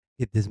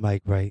Get this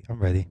mic right. I'm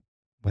ready.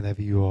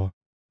 Whenever you are.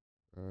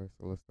 All right,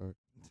 so let's start.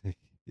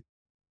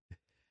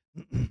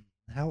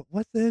 How?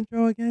 What's the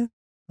intro again?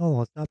 Hold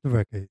on. Stop the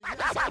record. I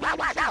got to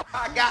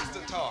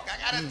talk. I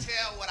got to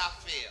tell what I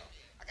feel.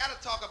 I got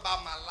to talk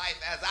about my life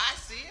as I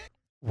see it.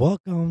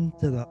 Welcome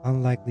to the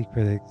Unlikely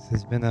Critics.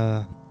 It's been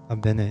a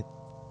minute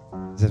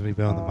since we've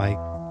been on the mic.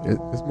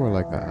 It's more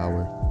like an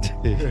hour.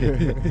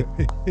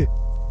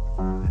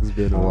 It's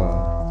been a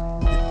while.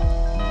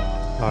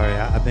 Sorry,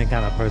 I've been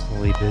kind of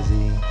personally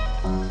busy,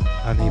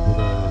 unable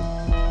to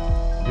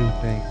do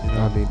things. You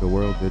know, I mean, the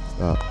world did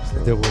stop.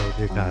 So. the world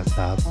did kind of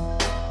stop.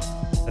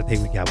 I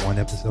think we got one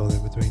episode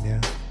in between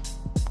there.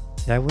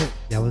 That was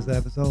the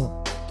episode.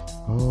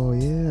 Oh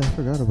yeah, I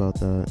forgot about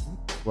that.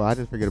 Well, I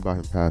didn't forget about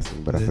him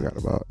passing, but I forgot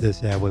about.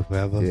 This Chadwick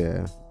Forever.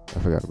 Yeah, I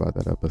forgot about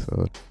that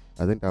episode.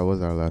 I think that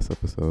was our last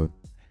episode.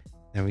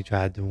 And we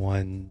tried to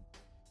one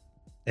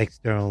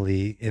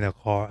externally in a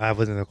car. I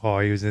was in a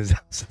car. He was in his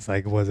house. It's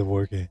like it wasn't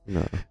working.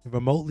 No.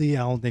 Remotely, I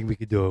don't think we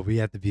could do it. We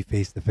have to be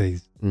face to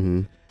face.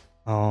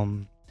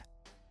 Mm-hmm.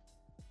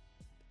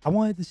 I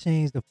wanted to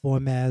change the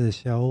format of the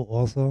show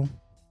also.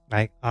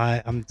 Like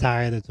I'm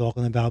tired of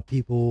talking about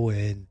people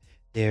and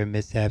their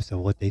mishaps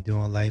and what they do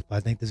in life. But I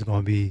think this is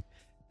going to be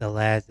the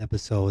last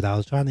episode. I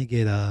was trying to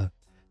get a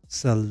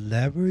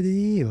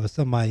celebrity or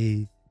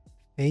somebody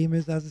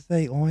famous, I should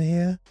say, on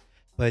here,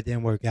 but it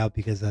didn't work out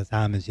because of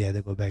time and she had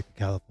to go back to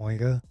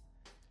California.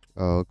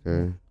 Oh,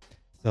 okay.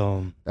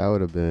 So That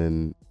would have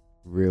been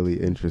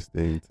really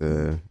interesting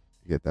to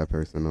get that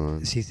person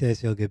on. she said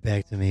she'll get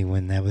back to me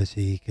whenever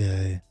she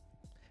could.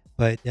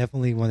 But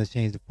definitely want to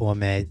change the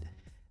format,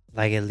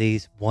 like at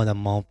least once a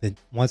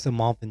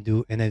month and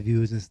do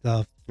interviews and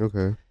stuff,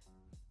 Okay.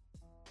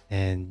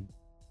 and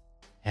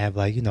have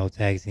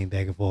tag team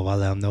back and forth. I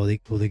let him know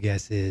who the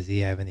guest is. He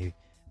have any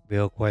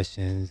real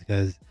questions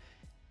because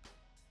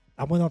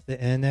I went off the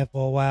internet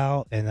for a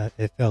while and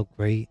it felt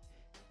great.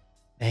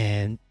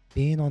 And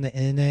being on the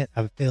internet,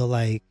 I feel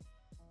like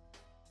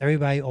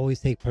everybody always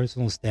take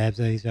personal stabs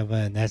at each other,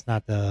 and that's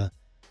not the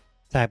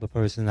type of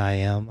person I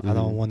am. I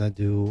don't want to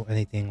do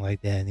anything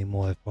like that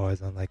anymore as far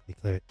as Unlikely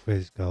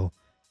Critics go.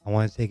 I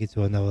want to take it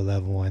to another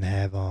level and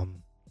have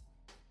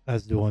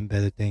us doing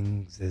better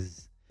things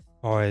as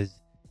far as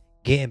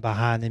getting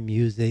behind the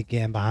music,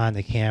 getting behind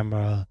the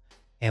camera,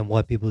 and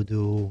what people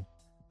do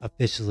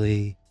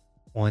officially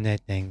on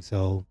that thing.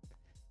 So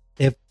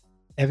if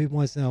every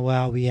once in a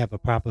while we have a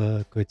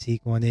proper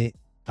critique on it,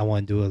 I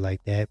want to do it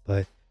like that.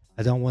 But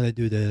I don't want to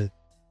do the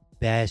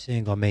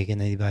bashing or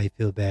making anybody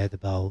feel bad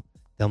about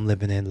them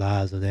living their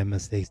lives or their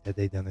mistakes that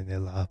they done in their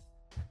life.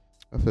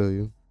 I feel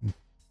you.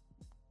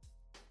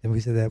 And we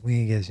said that we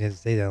didn't get a chance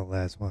to say that on the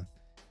last one.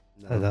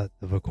 No.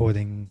 The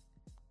recording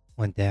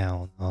went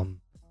down.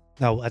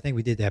 No, I think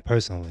we did that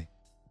personally.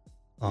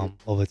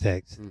 Over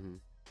text.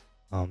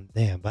 Mm-hmm.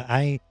 Damn, but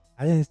I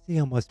didn't see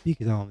him or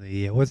speak it on the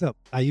yet. What's up?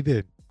 How you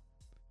been?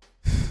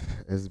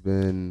 It's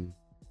been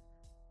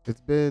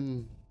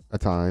a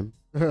time.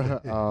 I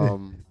don't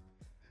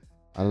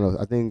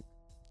know.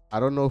 I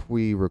don't know if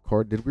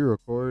did we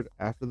record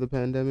after the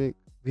pandemic?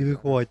 We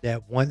record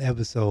that one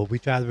episode. We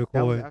tried to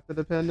That was record. after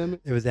the pandemic?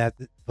 It was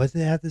after. Was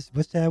it after?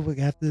 Was Chadwick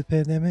after the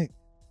pandemic?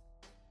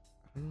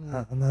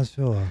 I'm not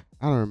sure.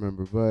 I don't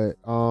remember, but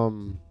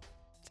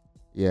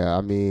yeah,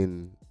 I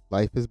mean,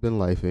 life has been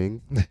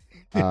lifing.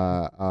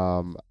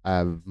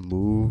 I've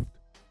moved.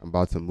 I'm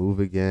about to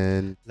move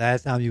again.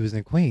 Last time you was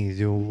in Queens,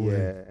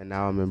 Yeah, and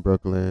now I'm in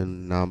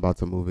Brooklyn. Now I'm about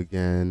to move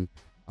again.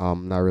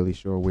 Not really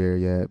sure where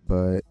yet,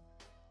 but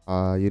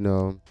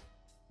I'm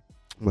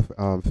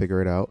gonna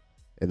figure it out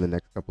in the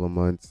next couple of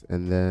months,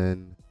 and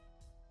then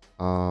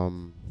let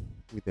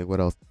me think.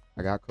 What else?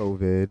 I got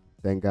COVID.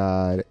 Thank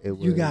God it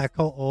was. You got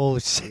cold. Oh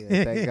shit!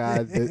 Yeah, thank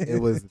God it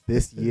was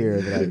this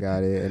year that I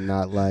got it, and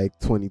not like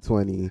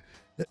 2020.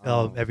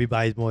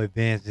 Everybody's more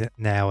advanced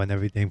now and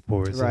everything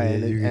for it. So Right,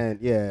 yeah, and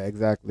yeah,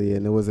 exactly.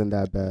 And it wasn't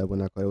that bad when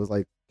I caught it. It was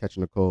like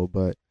catching a cold,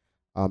 but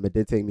it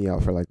did take me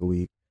out for like a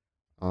week.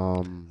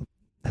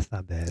 That's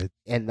not bad.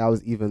 And that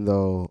was even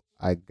though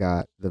I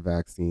got the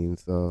vaccine,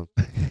 so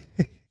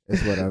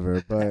it's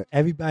whatever. But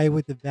Everybody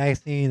with the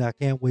vaccine, I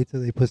can't wait till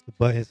they push the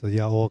button so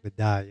y'all all could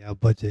die. Y'all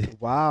budget.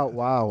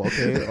 wow,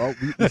 okay. Oh,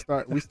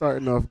 we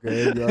starting off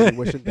good. You already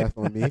wishing death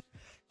on me.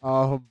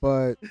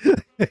 But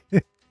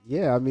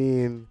yeah, I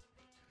mean,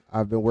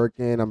 I've been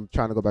working. I'm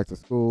trying to go back to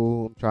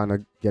school. I'm trying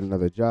to get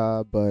another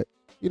job. But,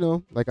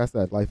 like I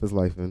said, life is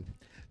lifing.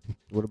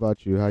 What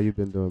about you? How you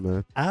been doing,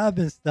 man? I've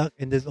been stuck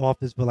in this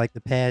office for like the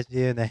past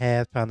year and a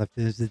half trying to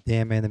finish this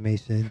damn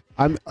animation.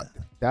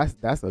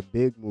 That's a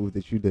big move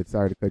that you did.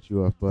 Sorry to cut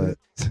you off, but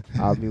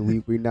I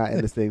mean, we're not in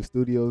the same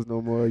studios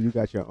no more. You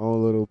got your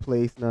own little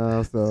place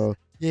now, so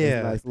Yeah. it's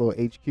a nice little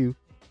HQ.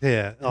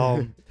 Yeah.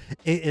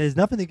 It is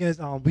nothing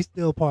against we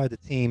still part of the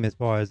team as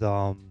far as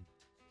Carbon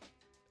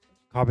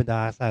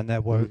Dioxide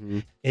Network.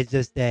 Mhm. It's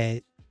just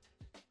that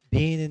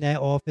being in that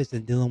office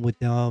and dealing with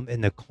them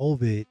and the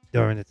COVID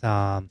during the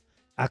time,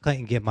 I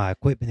couldn't get my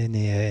equipment in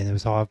there, and it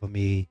was hard for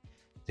me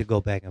to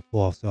go back and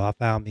forth. So I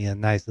found me a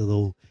nice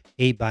little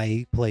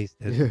 8x8 place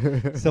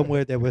that's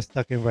somewhere that we're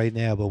stuck in right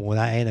now. But when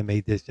I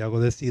animate this, y'all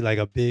gonna see like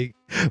a big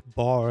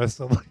bar or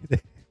something like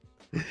that.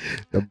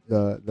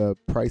 The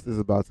price is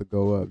about to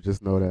go up.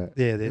 Just know that.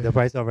 Yeah, the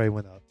price already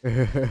went up.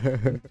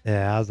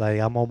 Yeah, I was like,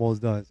 I'm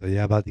almost done. So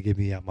yeah, about to give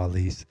me out my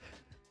lease.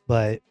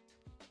 But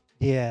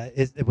yeah,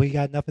 we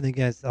got nothing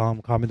against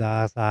carbon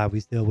dioxide.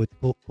 We still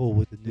cool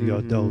with the New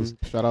York Dose.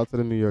 Shout out to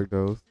the New York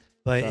Dose.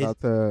 But Shout out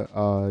to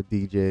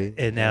DJ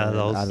and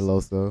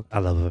Adeloso. I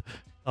love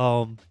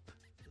her.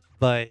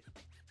 But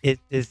it's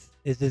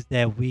just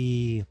that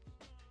we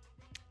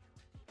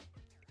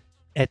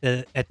at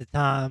the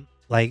time,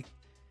 like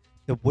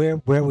where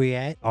we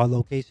at, our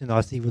location,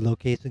 our secret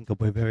location, because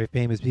we're very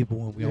famous people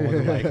and we don't want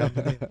to like come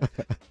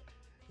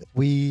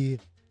in.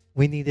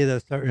 We needed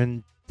a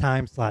certain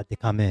time slot to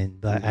come in,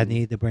 but I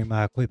needed to bring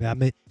my equipment. I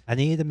mean, I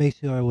needed to make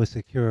sure it was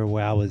secure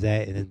where I was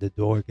at, and then the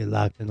door get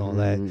locked and all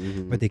that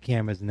with the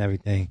cameras and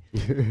everything.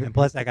 And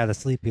plus, I gotta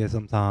sleep here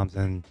sometimes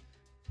and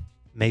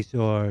make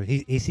sure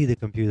he see the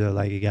computer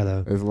like you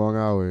gotta. It's long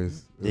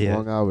hours.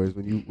 Long hours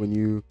when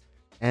you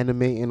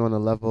animating on a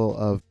level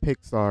of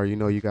Pixar. You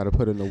know you got to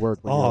put in the work.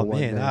 Oh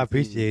man, I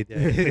appreciate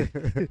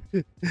that.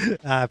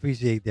 I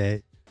appreciate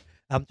that.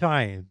 I'm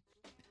trying.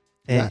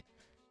 And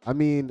I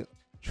mean,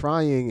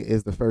 trying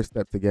is the first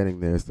step to getting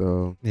there.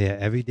 So yeah,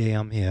 every day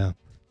I'm here.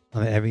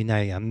 Every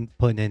night I'm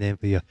putting it in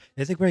for you.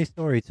 It's a great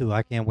story too.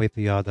 I can't wait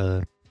for y'all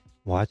to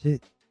watch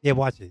it. Yeah,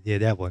 watch it. Yeah,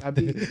 that one. I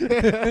mean,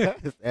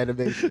 it's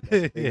animation.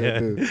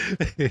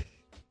 Yeah.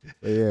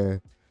 Yeah.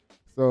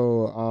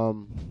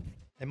 So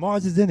and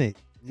Mars is in it.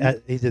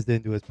 He just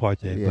didn't do his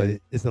part yet, but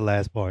it's the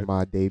last part.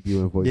 My debut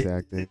in voice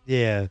acting.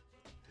 Yeah.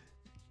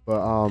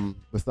 But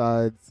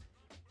besides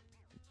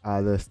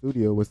the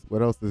studio,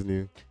 what else is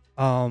new?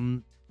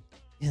 You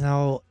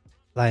know,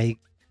 like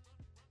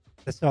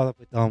let's start off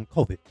with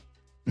COVID.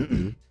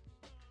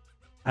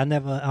 I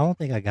don't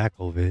think I got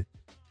COVID.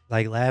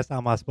 Like last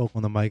time I spoke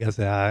on the mic, I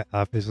said I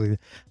officially,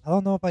 I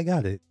don't know if I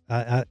got it.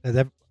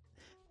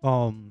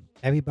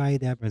 Everybody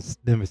that's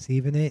been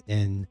receiving it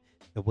and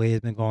the way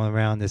it's been going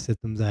around, the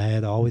symptoms I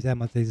had, I always had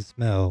my taste of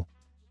smell.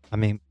 I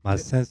mean, my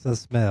sense of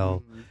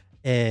smell,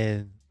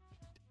 and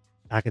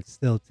I could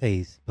still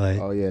taste. But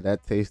oh yeah,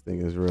 that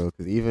tasting is real.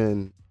 Because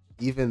even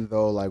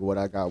though like what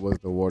I got was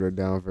the watered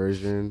down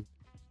version,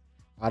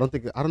 I don't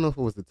know if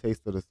it was the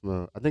taste or the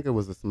smell. I think it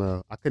was the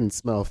smell. I couldn't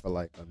smell for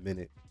like a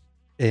minute.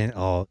 And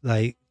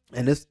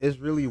and it's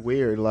really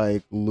weird,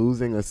 like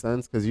losing a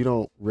sense because you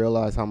don't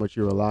realize how much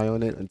you rely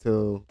on it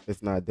until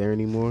it's not there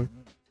anymore.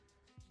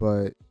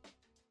 But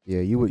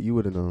yeah, you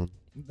would have known.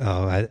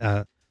 Oh,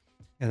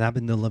 and I've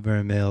been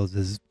delivering mails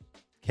as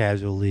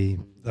casually,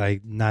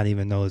 like not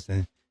even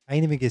noticing. I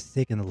didn't even get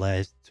sick in the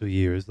last 2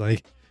 years.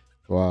 Like,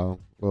 wow.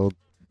 Well,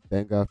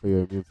 thank God for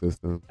your immune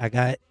system. I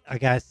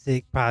got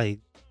sick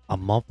probably a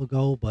month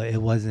ago, but it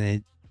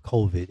wasn't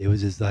COVID. It was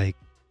just like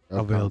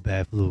a real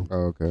bad flu.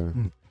 Oh, okay.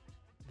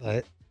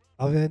 But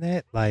other than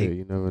that, like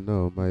you never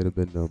know. It might have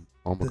been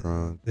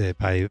Omicron. Yeah,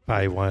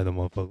 probably one of them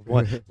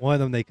motherfuckers. One of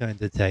them they couldn't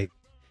detect.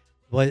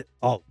 But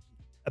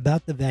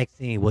about the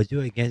vaccine, was you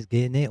against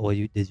getting it, or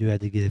did you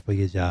have to get it for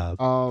your job?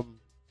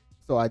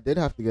 So I did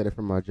have to get it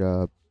for my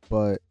job,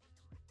 but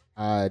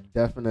I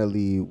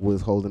definitely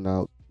was holding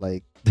out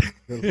like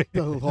the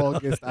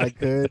longest I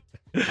could.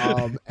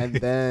 And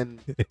then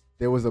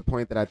there was a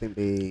point that I think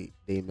they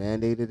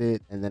mandated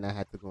it, and then I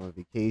had to go on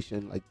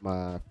vacation. Like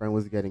my friend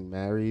was getting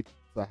married,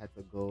 so I had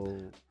to go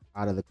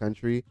out of the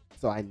country.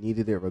 So I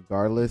needed it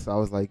regardless. So I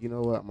was like, you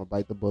know what? I'm gonna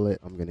bite the bullet.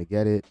 I'm gonna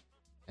get it,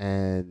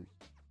 and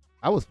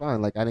I was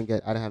fine. Like I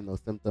didn't have no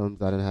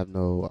symptoms. I didn't have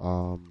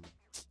no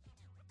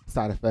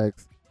side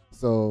effects.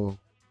 So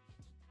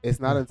it's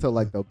not until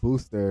like the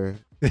booster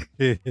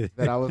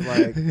that I was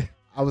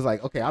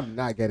like, okay, I'm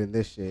not getting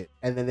this shit.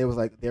 And then they was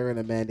like, they're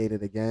gonna mandate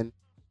it again.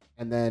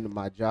 And then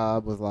my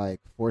job was like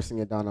forcing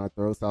it down our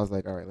throats. So I was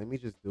like, all right, let me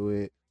just do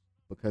it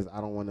because I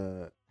don't want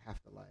to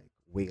have to like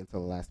wait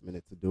until the last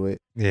minute to do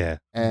it. Yeah.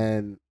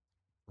 And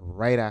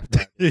right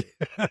after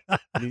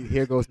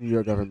here goes New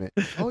York government.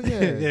 Oh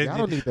yeah, y'all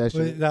don't need that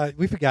shit.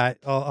 We forgot.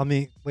 Oh, I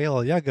mean,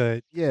 well, y'all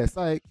good. Yeah, it's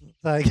like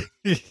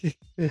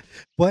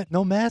but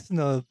no masks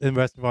in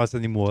restaurants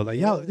anymore. Like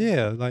y'all,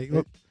 yeah, like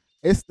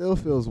it still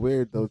feels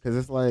weird though, because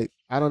it's like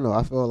I don't know.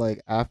 I feel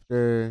like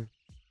after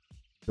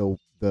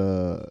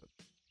the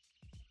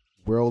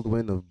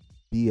whirlwind of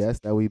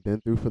BS that we've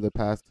been through for the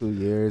past 2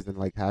 years, and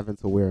like having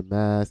to wear a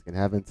mask and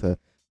having to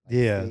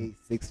stay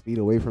 6 feet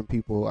away from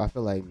people, I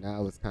feel like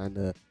now it's kind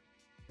of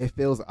it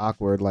feels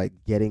awkward, like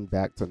getting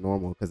back to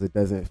normal, because it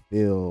doesn't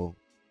feel.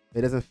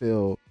 I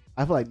feel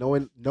like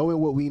knowing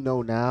what we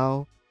know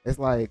now, it's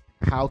like,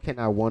 how can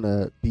I want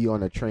to be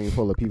on a train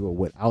full of people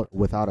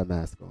without a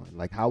mask on?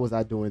 Like, how was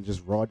I doing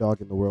just raw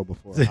dog in the world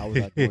before? How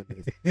was I doing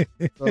this?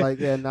 So like,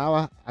 yeah,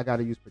 now I got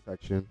to use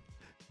protection.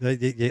 Like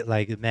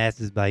the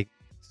mask is like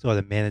sort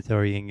of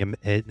mandatory in your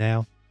head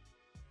now.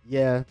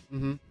 Yeah.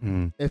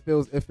 It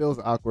feels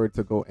awkward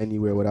to go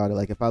anywhere without it.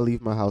 Like if I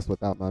leave my house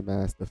without my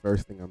mask, the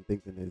first thing I'm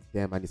thinking is,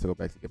 damn, I need to go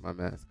back to get my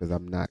mask because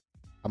I'm not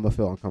I'm gonna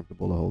feel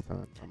uncomfortable the whole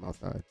time I'm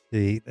outside.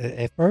 See,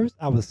 at first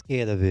I was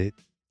scared of it,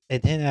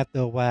 and then after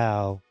a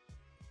while,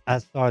 I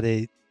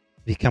started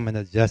becoming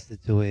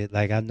adjusted to it.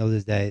 Like I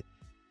noticed that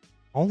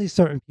only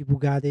certain people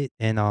got it,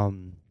 and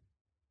I'm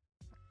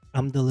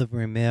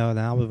delivering mail, and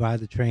I would ride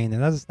the train,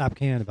 and I just stopped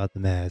caring about the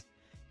mask.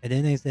 And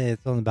then they said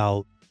something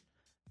about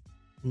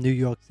New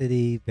York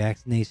City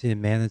vaccination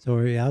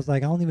mandatory. I was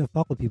like, I don't even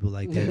fuck with people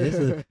like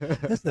that.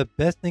 That's the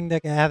best thing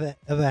that can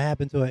ever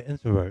happen to an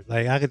introvert.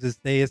 Like I could just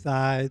stay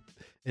inside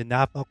and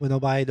not fuck with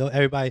nobody. Though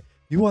everybody,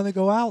 you want to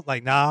go out?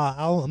 Like, nah,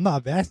 I'm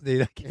not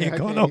vaccinated. I can't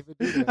go no. even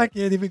do that. I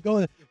can't even go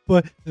there.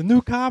 But the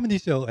new comedy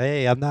show,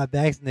 hey, I'm not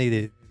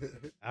vaccinated.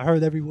 I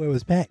heard everywhere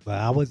was packed, but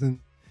I wasn't.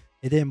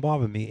 It didn't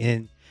bother me,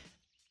 and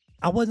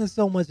I wasn't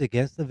so much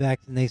against the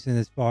vaccination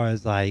as far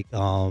as like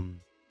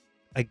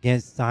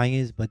against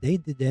science, but they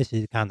did that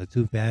shit kind of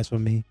too fast for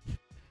me.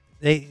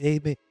 They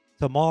been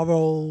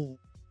tomorrow,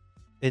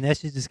 and that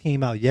shit just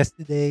came out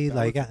yesterday.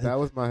 That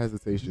was my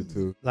hesitation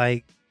too.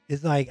 Like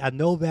it's like I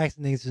know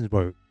vaccinations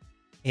work,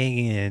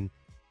 and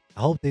I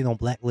hope they don't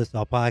blacklist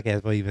our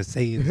podcast for even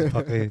saying the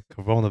fucking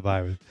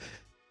coronavirus.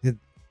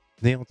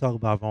 They don't talk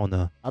about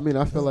Rona. I mean,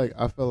 I feel like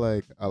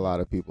a lot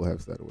of people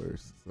have said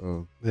worse,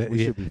 so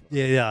we should be fine.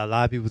 Yeah. A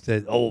lot of people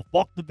said, "Oh,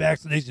 fuck the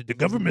vaccination. The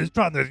government is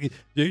trying to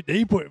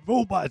they put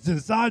robots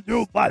inside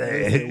your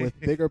body With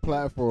bigger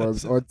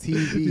platforms on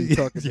TV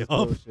talking this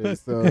bullshit."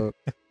 So,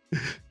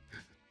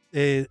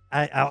 and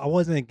I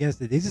wasn't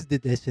against it. They just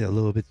did that shit a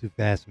little bit too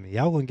fast for me.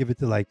 I was gonna give it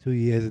to like 2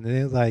 years, and then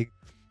it was like,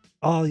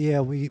 "Oh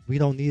yeah, we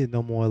don't need it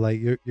no more. Like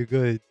you're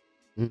good."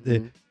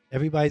 mhm.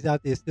 Everybody's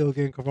out there still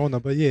getting corona,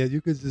 but yeah, you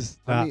could just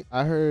stop. I mean,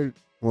 I heard.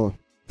 Well,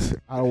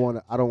 I don't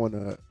want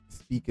to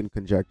speak in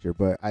conjecture,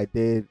 but I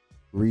did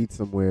read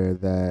somewhere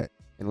that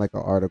in like an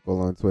article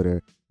on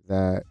Twitter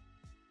that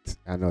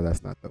I know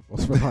that's not the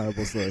most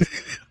reliable source,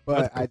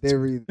 but I did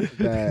read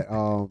that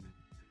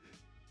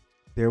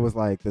there was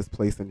like this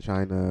place in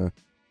China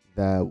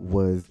that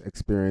was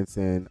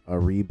experiencing a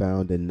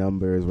rebound in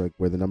numbers,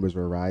 where the numbers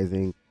were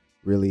rising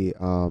really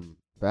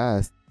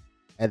fast,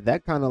 and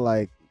that kind of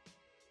like.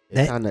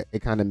 It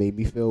kind of made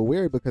me feel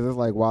weird because it's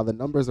like while the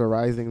numbers are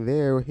rising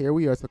there, here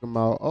we are talking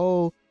about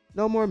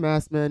no more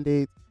mask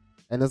mandates,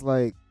 and it's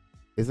like,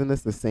 isn't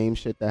this the same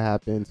shit that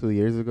happened 2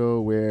 years ago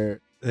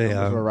where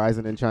numbers were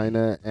rising in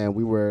China and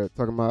we were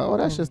talking about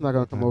that shit's not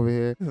gonna come over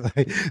here.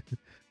 Like,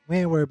 we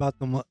ain't worried about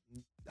the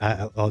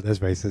that's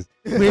racist.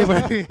 We ain't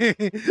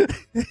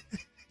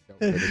Don't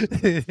finish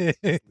it.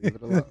 Just leave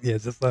it alone. Yeah,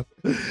 just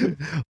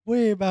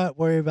worry about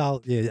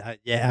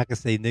I can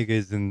say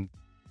niggas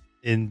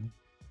and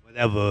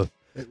whatever.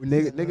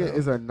 Nigga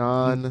is a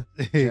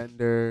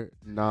non-gender,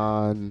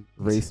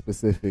 non-race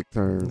specific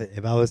term.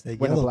 If I was to say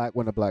When yellow,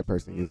 a black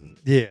person uses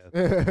yeah,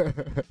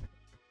 it.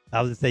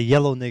 I was to say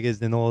yellow niggas,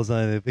 then all of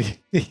a sudden,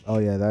 Oh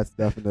yeah, that's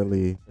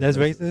definitely that's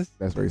racist.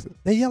 That's racist.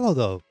 They yellow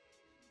though.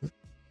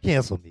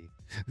 Cancel me.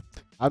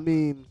 I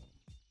mean,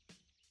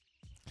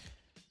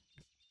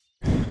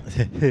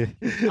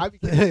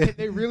 can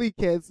they really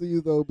cancel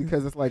you though?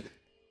 Because it's like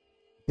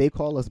they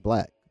call us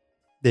black,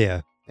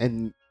 Yeah.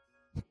 and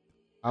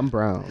I'm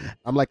brown.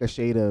 I'm like a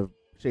shade of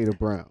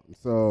brown,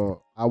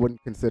 so I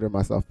wouldn't consider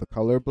myself the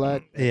color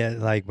black. Yeah,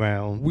 like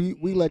brown. We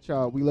let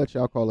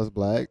y'all call us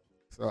black.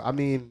 So I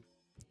mean,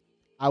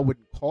 I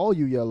wouldn't call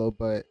you yellow,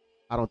 but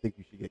I don't think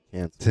you should get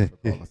canceled for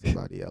calling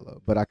somebody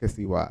yellow. But I can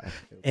see why.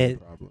 It would be a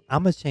problem.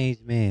 I'm a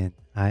changed man.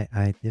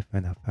 I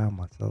different. I found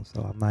myself,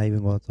 so I'm not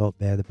even going to talk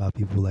bad about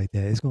people like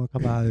that. It's going to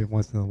come out every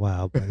once in a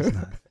while, but it's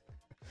not.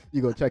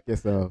 You go check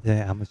yourself.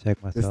 Yeah, I'm gonna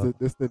check myself.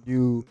 This the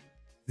new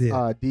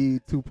Yeah, D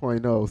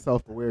 2.0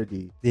 self-aware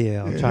D.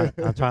 yeah.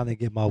 I'm trying to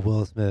get my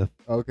Will Smith.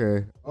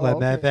 Okay. Well,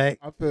 matter of fact,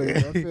 I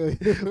feel you.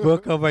 we'll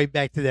come right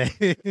back to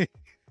that.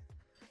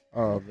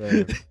 Oh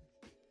man.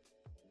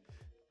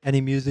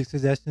 Any music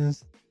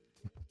suggestions?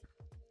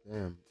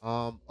 Damn.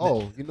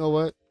 Oh, you know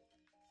what?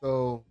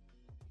 So,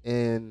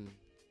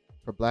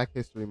 for Black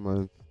History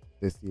Month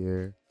this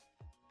year,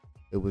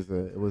 it was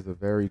a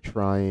very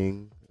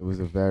trying. It was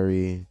a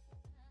very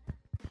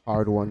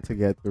hard one to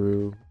get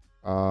through.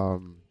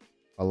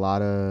 A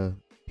lot of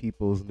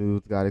people's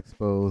nudes got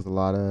exposed. A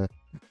lot of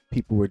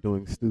people were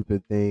doing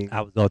stupid things.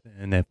 I was off the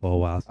internet for a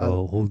while,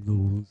 so who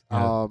knows?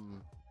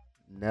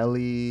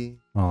 Nelly.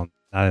 Not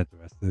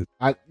interested.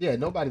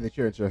 Nobody that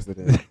you're interested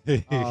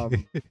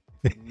in.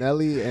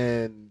 Nelly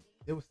and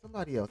there was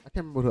somebody else. I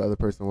can't remember who the other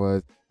person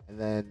was. And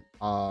then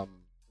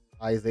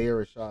Isaiah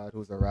Rashad,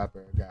 who's a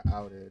rapper, got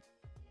outed,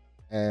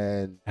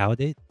 and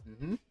Outed?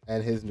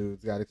 and his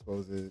nudes got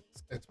exposed as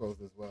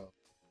well.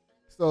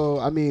 So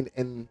I mean,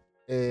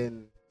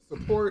 in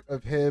support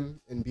of him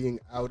and being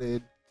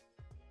outed,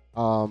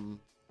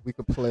 we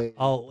could play.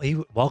 Oh,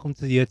 welcome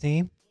to your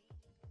team.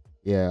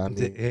 Yeah, I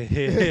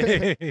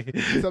mean,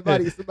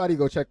 somebody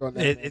go check on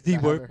that. Is he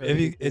worth?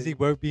 Is he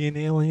worth being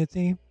there on your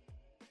team?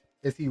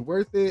 Is he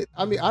worth it?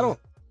 I mean, I don't.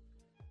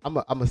 I'm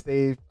a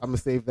save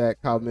that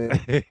comment.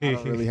 I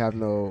don't really have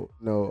no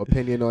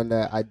opinion on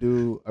that. I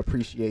do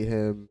appreciate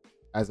him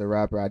as a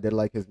rapper. I did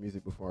like his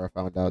music before I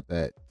found out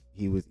that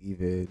he was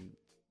even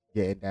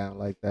getting down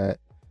like that.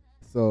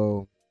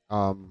 So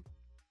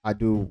I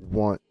do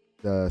want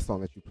the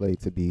song that you played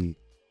to be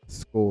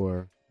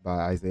 "Score" by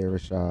Isaiah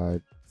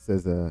Rashad,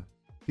 SZA,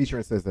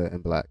 featuring SZA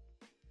and Black.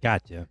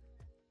 Gotcha.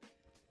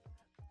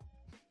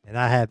 And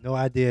I have no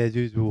idea, as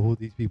usual, who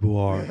these people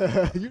are.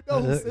 You know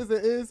who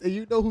SZA is, and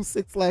you know who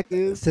Six Lack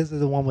is. SZA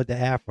the one with the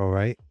afro,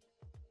 right?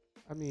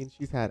 I mean,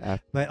 she's had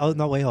after. But oh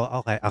no, wait,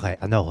 okay,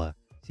 I know her.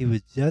 She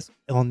was just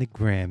on the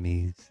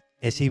Grammys,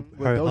 and she With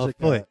hurt her Doja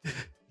foot. Cat.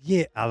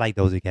 Yeah, I like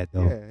Doja Cat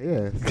though.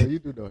 Yeah. So you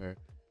do know her,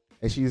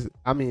 and she's.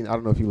 I mean, I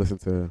don't know if you listen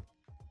to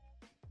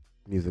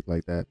music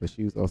like that, but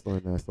she was also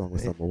in that song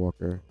with Summer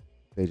Walker.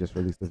 They just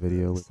released a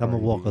video. With Summer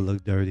Cardi Walker B.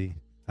 look dirty.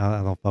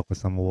 I don't fuck with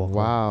Summer Walker.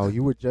 Wow,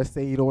 you were just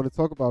saying you don't want to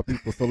talk about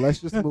people, so let's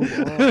just move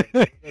on.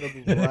 We're gonna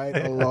move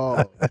right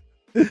along.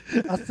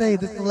 I say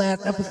this is the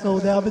last episode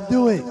that I've been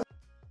doing.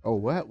 Oh,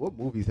 what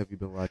movies have you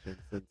been watching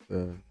since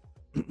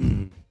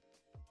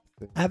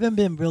I haven't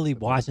been really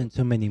watching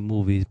too many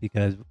movies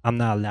because I'm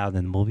not allowed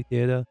in the movie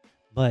theater.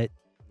 But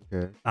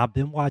Okay. I've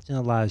been watching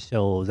a lot of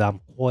shows. I'm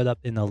caught up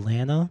in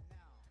Atlanta.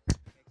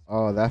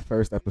 Oh, that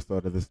first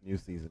episode of this new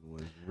season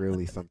was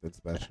really something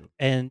special.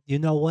 And you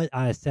know what?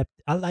 I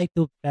like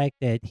the fact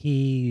that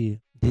he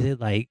did it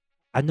like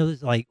I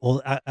noticed like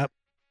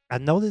I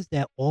noticed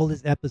that all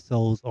his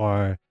episodes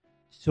are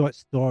short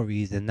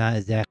stories and not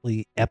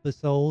exactly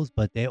episodes,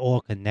 but they're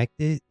all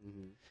connected.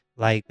 Mm-hmm.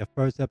 Like the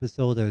first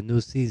episode of the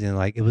new season,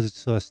 like it was a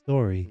short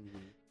story, Mm-hmm.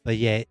 but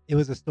yet it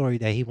was a story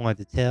that he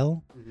wanted to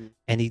tell, Mm-hmm.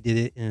 and he did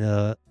it in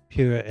a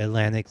pure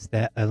Atlanta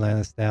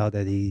style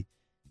that he,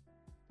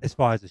 as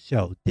far as the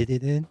show, did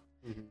it in.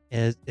 Mm-hmm.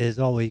 And it's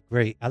always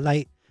great. I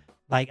like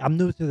I'm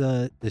new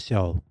to the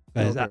show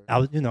because Okay. I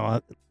was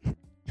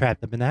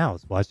trapped up in the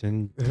house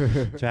watching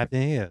Trapped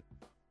in Here,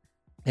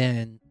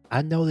 and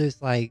I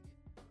noticed like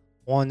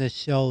on the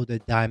show the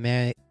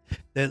dynamic,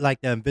 the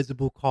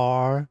invisible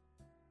car,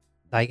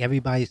 like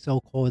everybody's so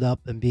caught up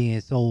in being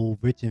so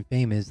rich and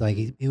famous. Like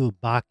he was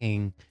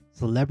blocking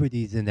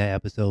celebrities in that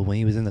episode when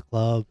he was in the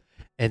club,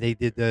 and they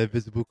did the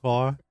invisible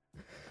car.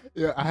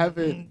 Yeah, I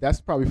haven't.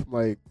 That's probably from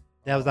like.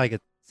 That was like a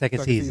second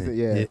Second season.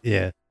 season,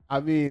 yeah. yeah. I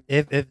mean,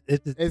 If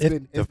it's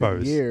the been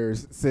first.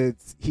 years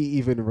since he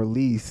even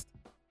released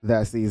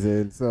that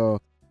season, so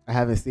I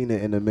haven't seen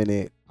it in a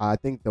minute. I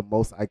think the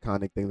most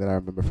iconic thing that I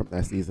remember from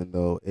that season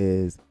though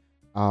is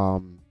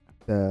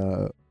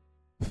the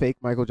fake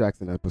Michael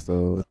Jackson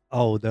episode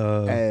Oh,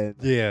 the and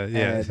yeah.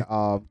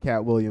 and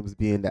Cat Williams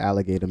being the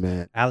alligator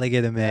man.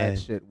 Alligator Man.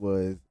 That shit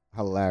was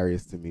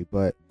hilarious to me.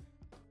 But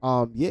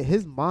yeah,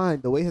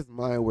 the way his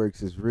mind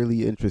works is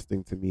really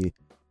interesting to me.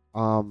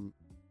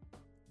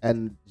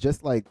 And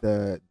just like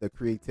the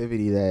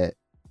creativity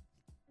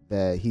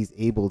that he's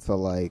able to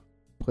like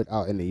put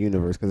out in the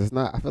universe, because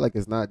I feel like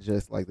it's not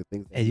just like the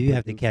things that And he you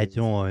have to produces. catch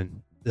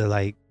on to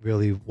like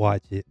really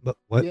watch it. But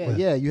what?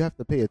 Yeah, you have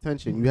to pay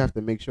attention. You have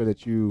to make sure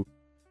that you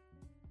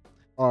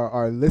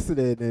are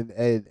listening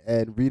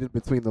and reading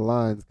between the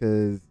lines,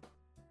 because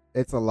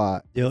it's a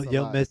lot. It's a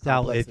You'll lot. miss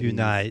out if you're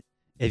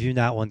Complexities.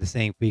 not on the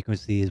same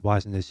frequency as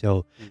watching the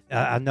show.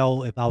 I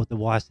know if I was to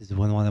watch this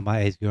with one of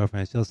my ex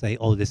girlfriends, she'll say,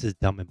 "Oh, this is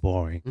dumb and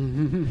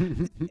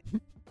boring,"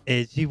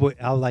 and she would.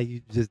 I was like,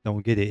 "You just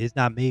don't get it. It's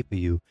not made for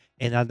you."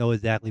 And I know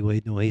exactly what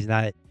he's doing. He's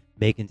not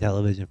making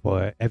television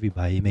for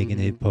everybody. He's making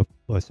it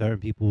for certain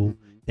people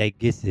that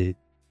gets it.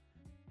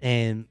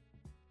 And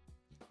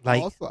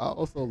like, I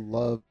also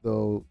love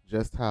though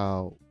just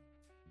how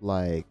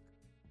like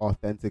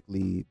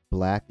authentically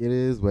black it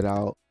is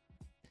without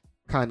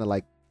kind of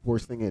like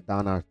forcing it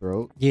down our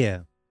throat.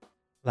 yeah,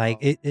 like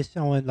it's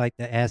showing like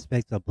the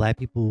aspects of black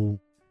people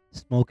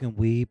smoking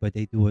weed, but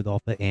they do it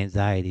off of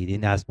anxiety. They're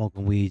not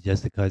smoking weed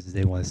just because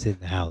they want to sit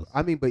in the house.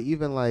 I mean, but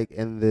even like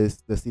in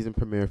the season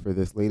premiere for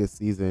this latest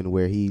season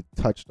where he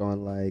touched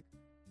on like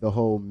the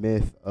whole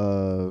myth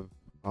of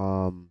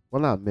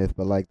well, not myth,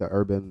 but like the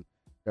urban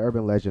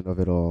legend of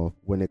it all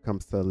when it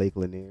comes to Lake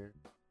Lanier.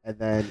 And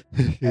then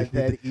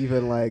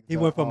even like He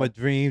went from a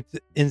dream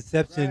to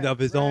inception Right, of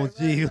his right, own right.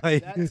 G.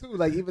 Like that too,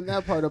 like even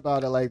that part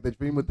about it, like the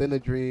dream within a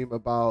dream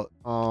about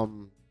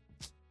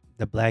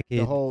the black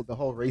kid. the whole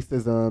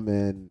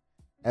racism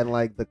and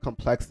like the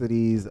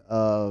complexities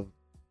of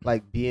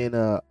like being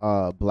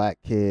a black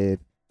kid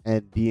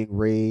and being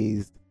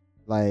raised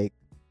like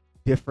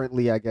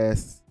differently, I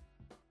guess,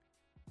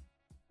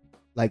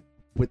 like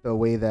with the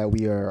way that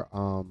we are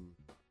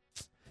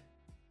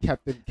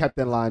kept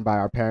in line by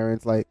our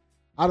parents. Like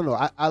I don't know,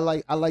 I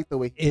like the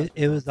way he it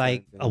touches on was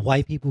like certain things.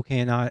 white people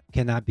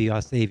cannot be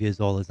our saviors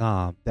all the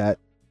time. that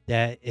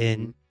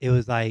And it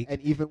was like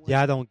and even when,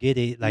 y'all don't get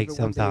it like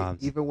even when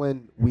sometimes. even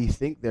when we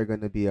think they're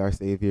gonna be our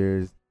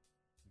saviors,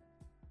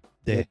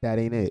 They- that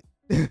ain't it.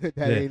 That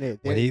Yeah. ain't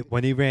it.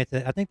 when he ran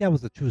to, I think that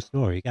was a true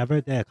story. I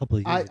read that a couple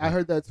of years ago. I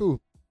heard that too.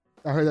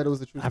 I heard that it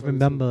was a true I story. too.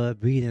 remember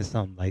reading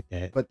something like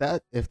that.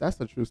 But if that's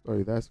a true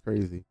story, that's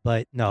crazy.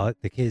 But no,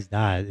 the kids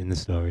died in the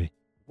story.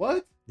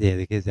 What? Yeah,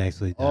 the kids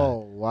actually died. Oh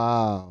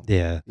wow.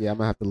 Yeah. Yeah, I'm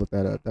gonna have to look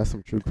that up. That's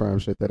some true crime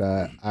shit that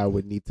I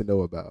would need to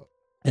know about.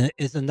 And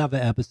it's another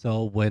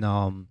episode when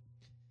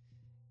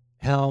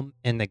him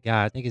and the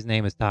guy, I think his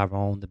name is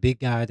Tyrone, the big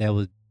guy that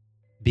was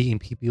beating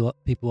people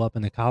up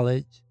in the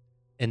college,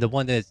 and the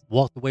one that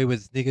walked away with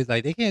his niggas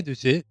like they can't do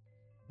shit.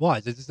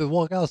 Watch, it's just a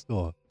walkout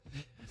store.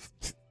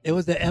 It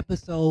was the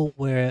episode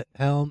where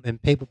Helm and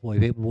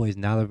Paperboy is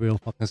not a real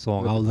fucking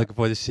song. I was looking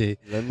for the shit.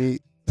 Let me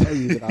tell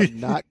you that I'm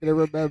not gonna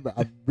remember.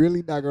 I'm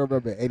really not gonna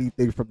remember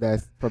anything from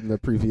the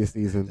previous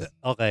seasons.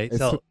 Okay, It's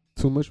so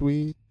too much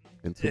weed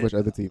and too much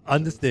other TV.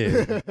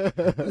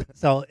 understand.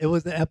 So it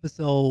was the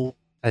episode.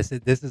 I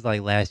said this is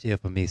like last year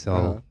for me. So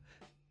Uh-huh.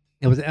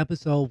 it was an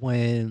episode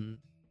when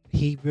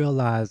he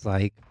realized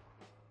like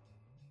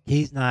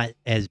he's not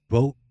as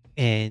broke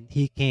and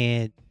he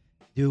can't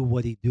do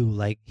what he do.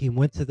 Like he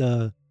went to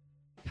the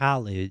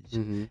college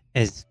Mm-hmm.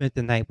 and spent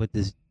the night with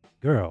this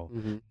girl.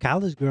 Mm-hmm.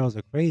 College girls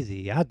are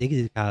crazy. I dig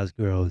these college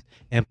girls,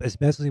 and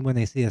especially when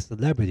they see a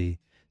celebrity.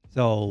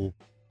 So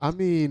I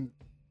mean,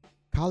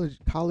 college.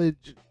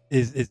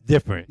 it's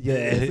different. Yeah,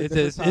 it's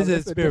it's an a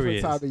different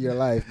experience. time in your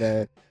life,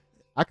 man.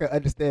 I can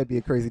understand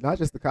being crazy. Not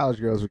just the college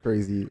girls were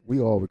crazy. We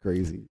all were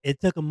crazy.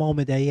 It took a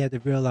moment that he had to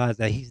realize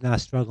that he's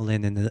not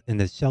struggling in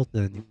the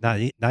shelter, not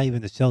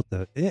even the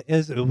shelter.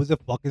 It was a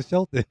fucking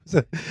shelter.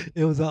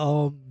 It was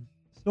a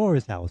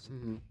storage house,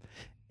 Mm-hmm.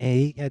 and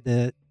he had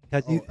to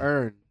because Oh,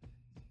 Earn.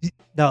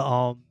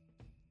 the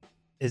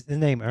is his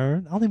name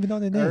Ern? I don't even know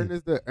the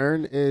name.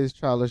 Earn is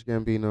Childish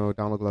Gambino,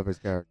 Donald Glover's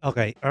character.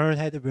 Okay, Ern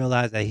had to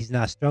realize that he's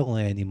not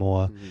struggling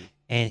anymore, Mhm.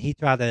 and he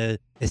tried to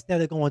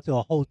instead of going to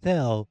a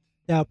hotel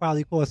that'll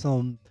probably cost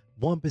him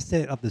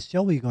 1% of the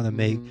show he's gonna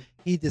make. Mhm.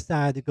 He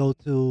decided to go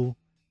to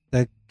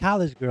the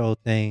college girl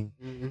thing,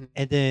 Mhm.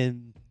 and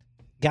then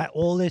got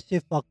all this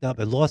shit fucked up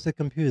and lost the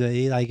computer.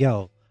 He like,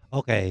 yo,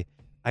 okay,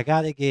 I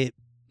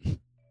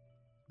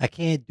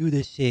can't do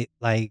this shit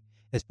like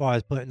as far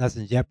as putting us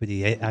in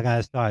jeopardy. I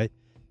gotta start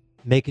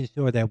making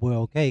sure that we're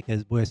okay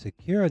because we're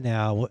secure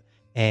now.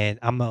 And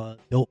I'm a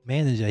dope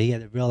manager. He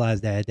had to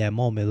realize that at that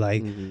moment,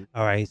 like, Mhm.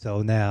 all right,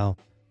 so now,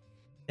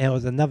 and it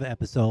was another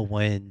episode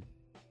when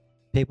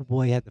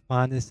Paperboy had to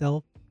find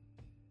himself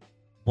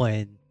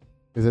when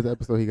Is that the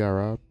episode he got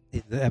robbed?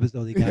 the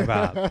episode he got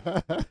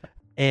robbed.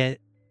 And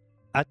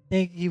I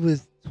think he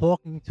was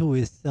talking to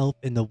himself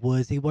in the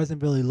woods. He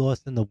wasn't really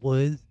lost in the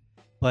woods,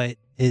 but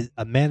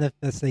a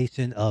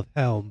manifestation of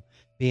him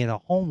being a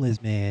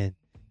homeless man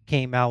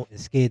came out and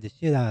scared the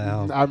shit out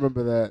of him. I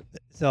remember that.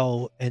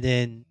 So, and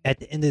then at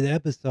the end of the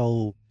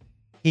episode,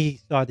 he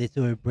started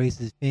to embrace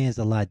his fans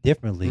a lot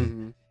differently.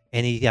 Mhm.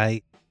 And he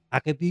like, I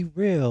could be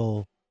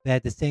real, but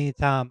at the same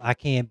time, I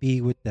can't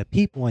be with the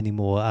people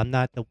anymore. I'm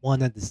not the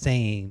one of the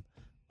same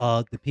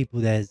of the people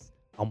that's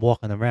I'm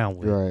walking around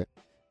with. Right.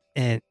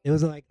 And it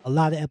was like a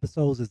lot of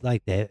episodes is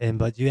like that. And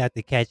but you have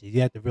to catch it.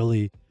 You have to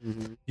really.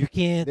 Mhm. You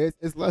can't.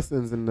 It's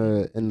lessons in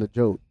the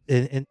joke.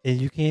 And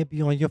you can't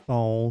be on your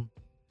phone,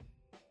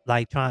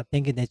 like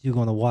thinking that you're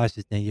gonna watch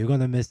this thing. You're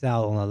gonna miss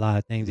out on a lot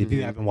of things if you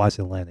Mhm. haven't watched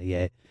Atlanta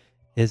yet.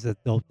 It's a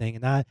dope thing,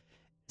 and I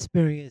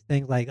experienced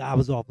things like I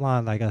was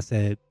offline, like I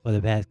said, for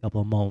the past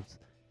couple of months.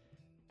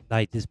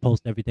 Like just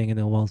post everything and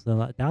then once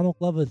like, Donald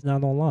Glover is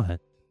not online.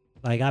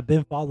 Like I've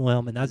been following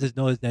him, and I just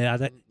noticed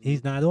that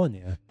he's not on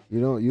there. You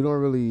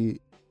don't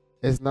really.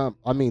 It's not.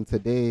 I mean,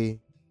 today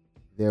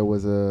there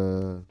was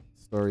a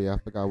story. I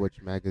forgot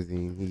which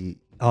magazine he.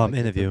 like,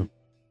 Interview.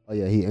 Oh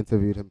yeah, he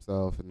interviewed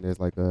himself, and there's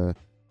like a.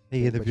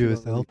 He but interviewed you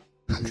don't himself.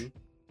 Mhm.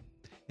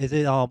 Is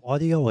it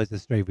audio or is it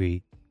straight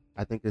read?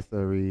 I think it's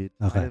a read.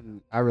 Okay.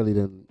 I really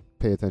didn't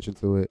pay attention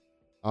to it.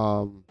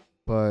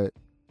 But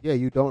yeah,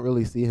 you don't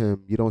really see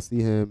him. You don't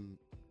see him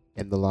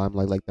in the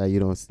limelight like that. You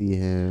don't see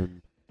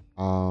him,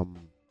 on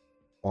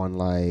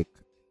like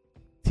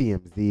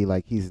TMZ.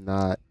 Like he's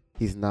not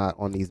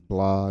on these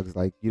blogs.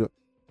 Like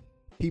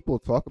people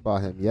talk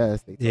about him.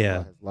 Yes, they talk Yeah.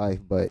 about his life,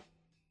 but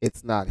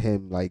it's not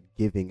him like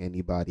giving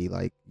anybody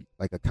like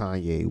a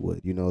Kanye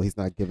would. You know, he's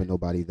not giving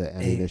nobody the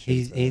ammunition.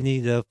 He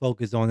needs to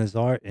focus on his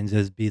art and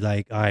just be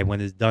like, all right,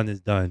 when it's done,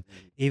 it's done.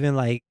 Even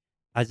like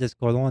I just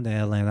caught on to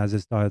Atlanta. I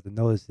just started to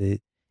notice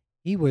it.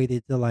 He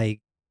waited till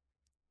like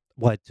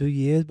what 2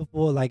 years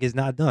before like it's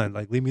not done.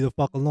 Like leave me the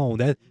fuck alone.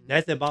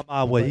 That's in my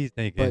mind what he's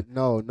thinking. But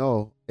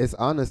no, it's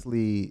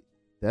honestly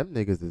them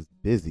niggas is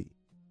busy.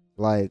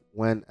 Like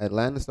when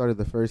Atlanta started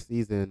the first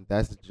season,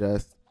 that's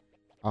just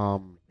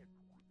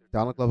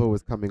Donald Glover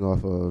was coming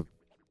off of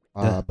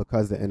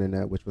Because the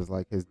Internet, which was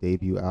like his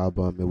debut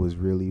album. It was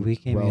really we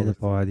came here to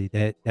party.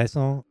 That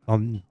song.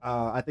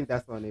 I think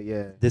that's on it.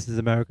 Yeah. This is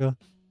America.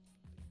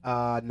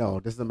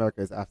 No, This is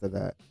America is after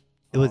that.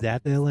 It was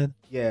after Atlanta.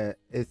 Yeah,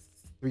 it's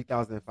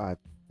 3005.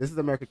 This is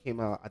America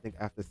came out I think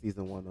after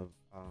season 1 of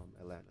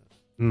Atlanta.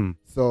 Mm.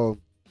 So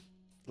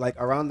like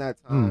around that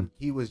time,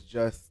 he was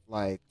just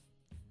like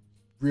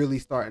really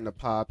starting to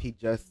pop. He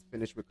just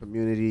finished with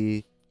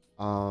Community,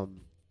 and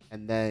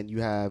then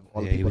you have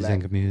all the He people was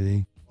in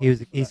Community.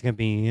 He's a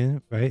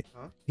comedian, right?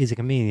 Huh? He's a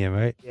comedian,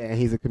 right? Yeah, and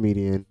he's a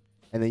comedian.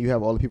 And then you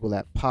have all the people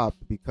that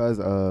popped because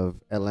of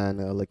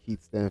Atlanta,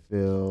 Lakeith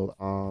Stanfield,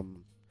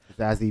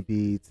 Zazie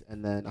Beetz,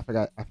 and then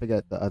I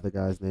forget the other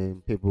guy's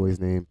name, Paperboy's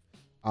name.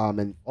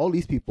 And all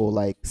these people,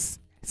 like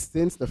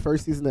since the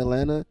first season of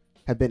Atlanta,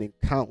 have been in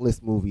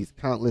countless movies,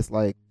 countless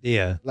like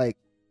Yeah.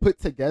 put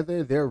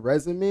together. Their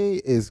resume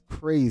is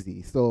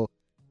crazy. So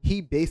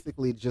he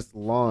basically just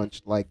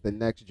launched like the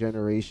next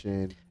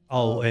generation.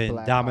 Oh, of and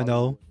Black Domino.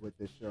 Hollywood with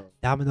this show.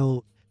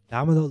 Domino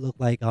looked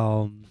like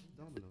Domino.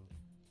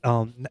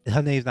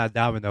 her name's not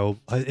Domino.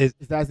 It's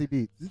Zazie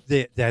Beetz.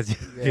 that's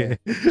Yeah.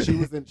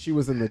 She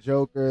was in The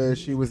Joker.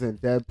 She was in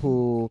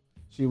Deadpool.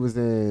 She was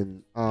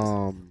in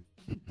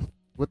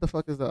what the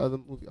fuck is the other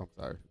movie? I'm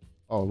sorry.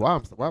 Oh, why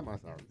am I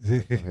sorry?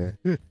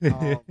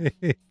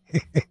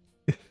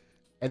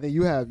 And then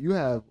you have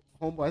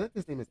homeboy. I think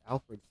his name is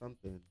Alfred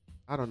something.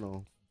 I don't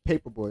know.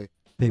 Paperboy.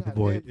 You have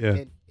Paperboy. him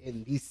Yeah.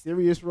 in these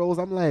serious roles,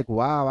 I'm like,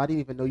 wow, I didn't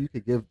even know you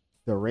could give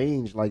the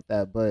range like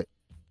that. But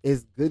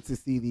it's good to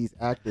see these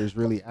actors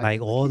really act.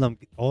 Like all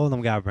of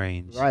them got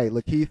range. Right,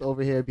 Lakeith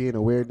over here being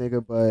a weird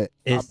nigga, but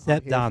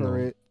Except I'm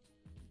here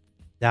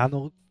for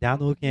Donald. it.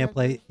 Donald can't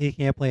play. He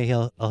can't play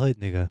a hood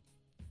nigga.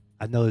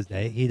 I noticed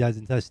that he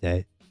doesn't touch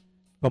that.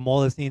 From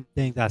all the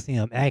things I see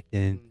him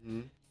acting,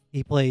 Mhm.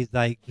 he plays.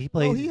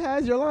 Oh, he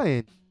has your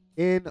lion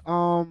in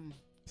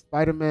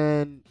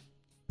Spider-Man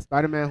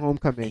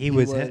Homecoming. He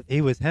was the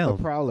him.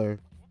 Prowler.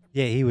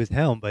 Yeah, he was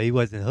him, but he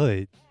wasn't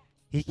hood.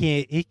 He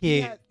can't.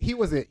 He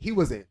wasn't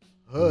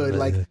hood.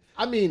 Like,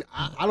 I mean,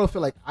 I don't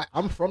feel like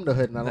I'm from the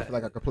hood, and I don't feel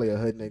like I could play a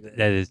hood nigga.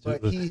 That is true.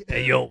 But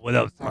Hey yo, what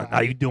up, son? How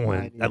you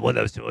doing? I What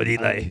up, shorty?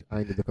 Like, I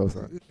ain't did the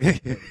cosign.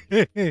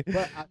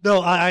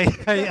 no, I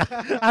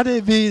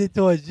didn't mean it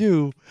towards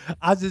you.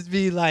 I just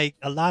mean like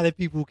a lot of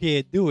people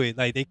can't do it.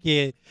 Like they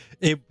can't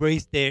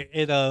embrace their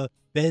inner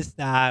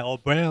Bed-Stuy or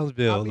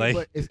Brownsville.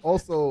 But it's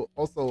also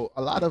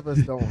a lot of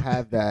us don't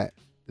have that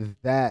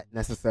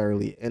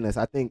necessarily in us.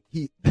 I think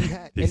he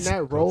had, in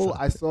that role,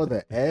 I saw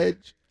the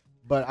edge,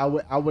 but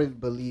I wouldn't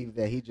believe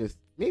that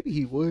maybe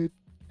he would,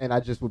 and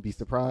I just would be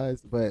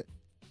surprised, but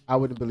I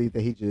wouldn't believe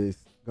that he just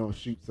gonna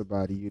shoot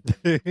somebody.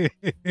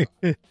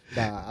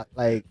 Nah,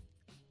 like,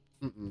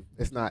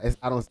 it's not.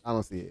 I don't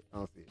see it. I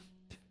don't see it.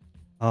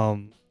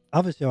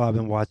 Other show I've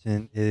been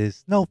watching is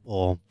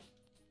Snowfall.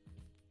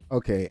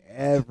 Okay,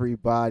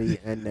 everybody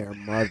and their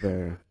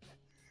mother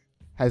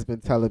has been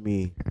telling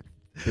me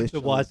this To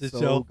show watch is the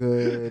so show.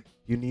 good.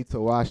 You need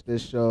to watch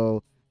this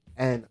show.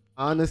 And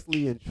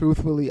honestly and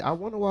truthfully, I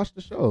want to watch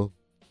the show.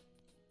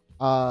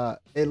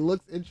 It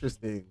looks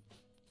interesting,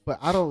 but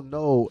I don't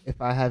know if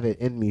I have it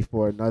in me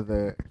for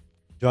another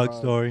Drug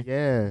story.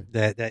 Yeah.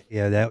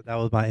 That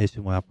was my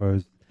issue when I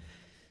first.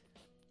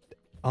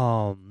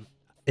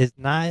 It's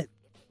not,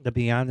 to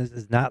be honest,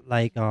 it's not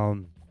like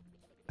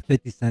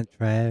 50 Cent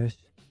trash.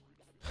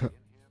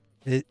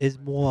 It's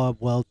more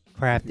well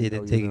crafted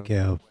and taken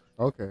care of.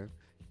 Okay.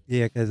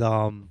 Yeah, because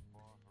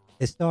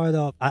it started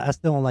off. I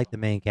still don't like the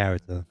main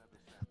character,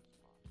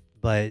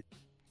 but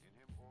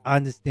I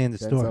understand the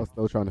story. Denzel's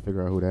still trying to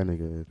figure out who that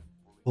nigga is.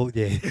 Oh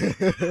yeah.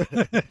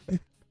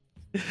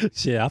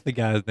 Shit, I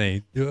forgot his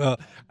name.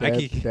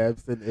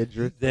 Debson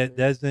Idris.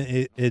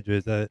 Desmond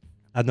Idris.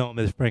 I know him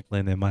as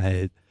Franklin in my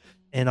head,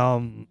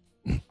 and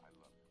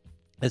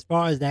as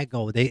far as that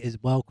goes, it's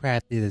well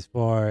crafted as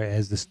far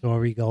as the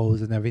story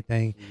goes and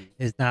everything.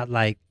 It's not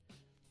like,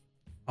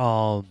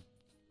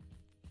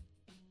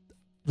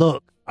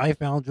 look, I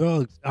found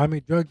drugs. I'm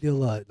a drug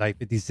dealer, like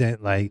 50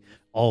 Cent, like,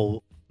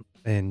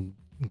 and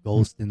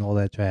Ghost and all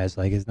that trash.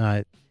 Like, it's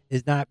not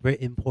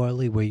written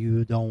poorly where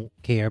you don't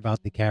care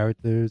about the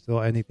characters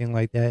or anything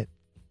like that.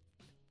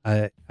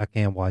 I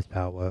can't watch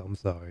Power. I'm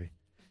sorry.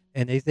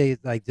 And they say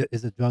it's like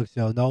it's a drug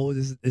show. No,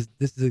 this is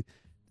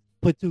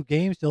put two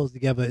game shows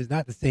together. It's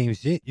not the same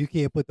shit. You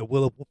can't put the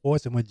Wheel of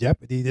Fortune with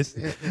Jeopardy. This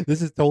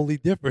is totally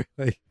different.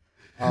 Like,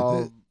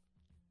 that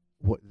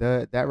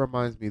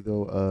reminds me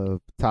though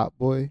of Top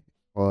Boy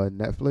on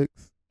Netflix.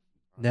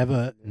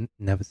 never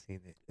seen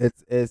it.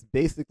 It's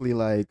basically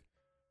like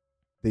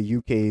the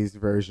UK's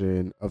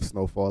version of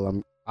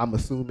Snowfall. I'm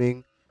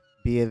assuming,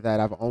 being that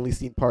I've only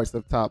seen parts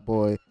of Top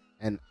Boy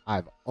and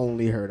I've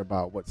only heard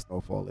about what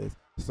Snowfall is.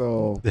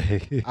 So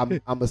I'm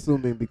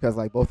assuming, because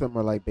like both of them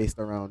are like based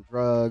around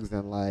drugs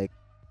and like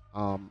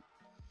I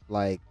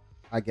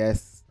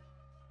guess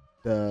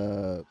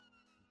the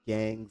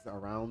gangs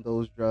around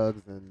those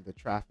drugs and the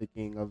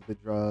trafficking of the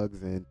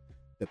drugs and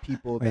the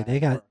people Wait,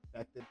 that are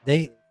affected by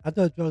it. I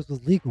thought drugs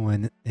was legal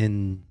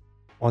in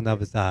on the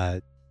other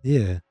side.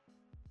 Yeah.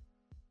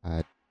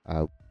 I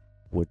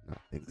would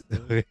not think so.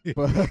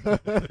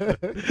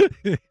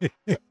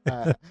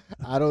 But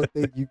I don't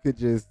think you could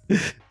just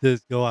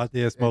go out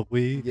there and smoke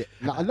weed. Yeah,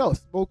 no,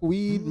 smoke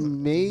weed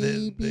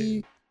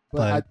maybe,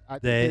 but I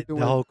think they're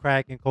doing the whole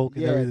crack and coke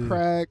and everything.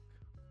 crack,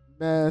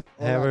 meth,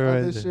 all that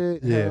other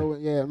shit. Yeah.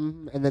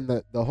 Heroin, and then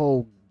the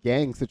whole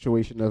gang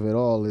situation of it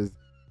all is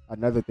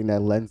another thing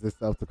that lends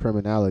itself to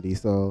criminality.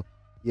 So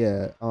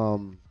yeah,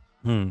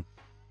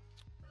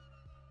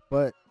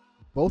 but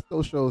both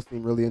those shows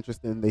seem really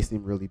interesting. They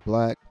seem really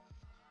black,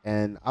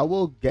 and I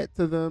will get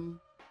to them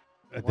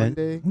one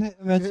day.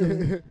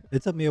 Eventually.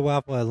 It took me a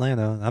while for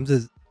Atlanta. I'm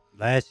just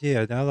last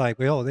year. And I was like,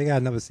 wait, they got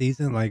another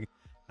season. Like,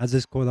 I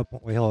just caught up on.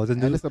 Wait, hold,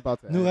 And it's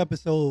about to new end.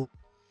 episode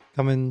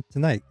coming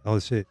tonight. Oh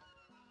shit!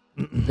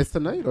 It's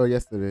tonight or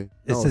yesterday?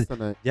 No, it's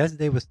tonight.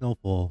 Yesterday was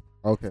Snowfall.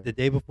 Okay. The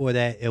day before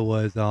that, it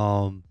was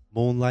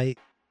Moonlight.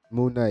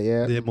 Moon Knight,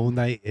 yeah. The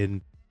Moonlight,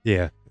 and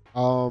yeah.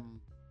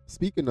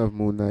 Speaking of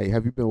Moon Knight,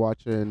 have you been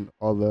watching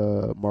all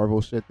the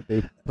Marvel shit that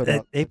they put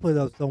out? They put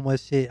up so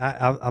much shit.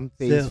 I'm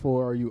Phase still,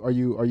 4. Are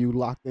you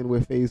locked in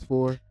with Phase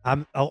 4?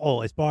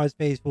 as far as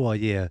Phase 4,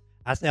 yeah.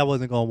 I said I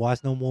wasn't gonna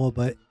watch no more,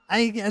 but I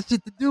ain't got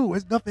shit to do.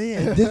 It's nothing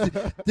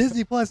here.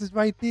 Disney Plus is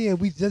right there.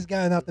 We just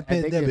got out the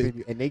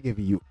pandemic. They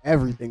giving you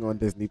everything on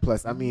Disney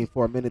Plus. I mean,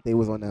 for a minute they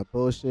was on that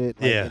bullshit.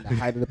 Like, Yeah. in the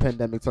height of the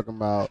pandemic, talking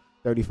about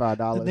 $35.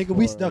 Nigga,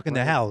 we stuck in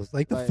the house.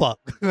 Like the fuck.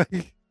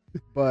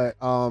 But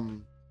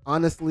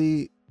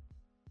honestly,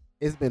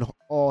 it's been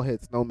all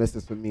hits, no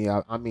misses for me.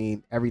 I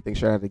mean, everything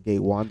straight out of the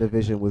gate.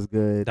 WandaVision was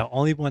good. The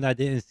only one I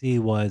didn't see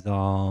was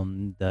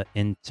the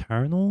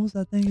Internals,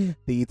 I think.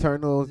 The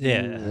Eternals,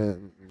 Yeah.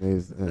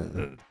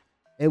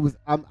 it was.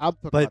 I'm talking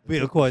But about the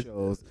of TV course-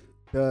 shows.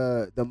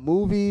 The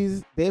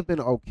movies, they've been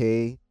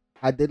okay.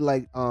 I did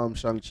like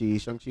Shang-Chi.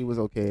 Shang-Chi was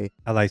okay.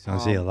 I like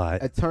Shang-Chi a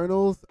lot.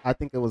 Eternals, I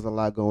think there was a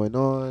lot going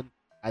on.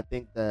 I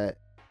think that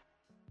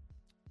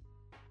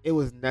it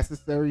was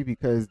necessary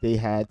because they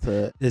had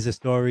to. There's a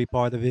story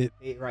part of it.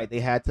 They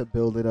had to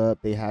build it up.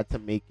 They had to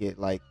make it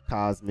like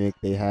cosmic.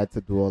 They had to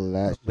do all of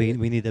that. We shit.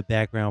 need a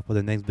background for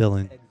the next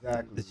villain.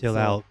 Exactly. To chill So-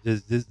 out.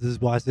 Just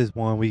watch this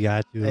one. We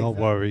got you. Don't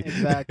worry.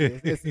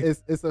 Exactly.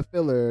 It's a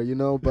filler, you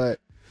know. But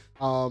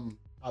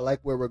I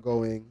like where we're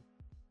going.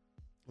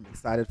 I'm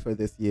excited for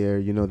this year.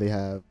 You know, they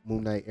have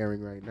Moon Knight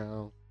airing right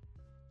now.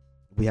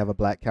 We have a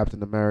Black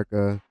Captain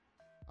America.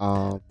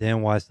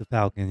 Didn't watch the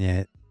Falcon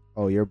yet.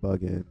 Oh, you're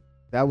bugging.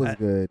 That was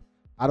good.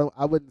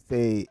 I wouldn't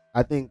say.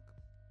 I think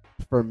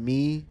for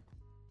me,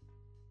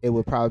 it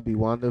would probably be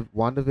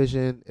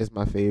WandaVision is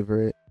my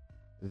favorite.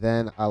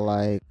 Then I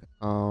like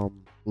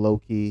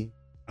Loki.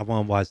 I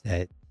want to watch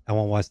that. I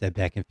want to watch that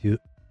back and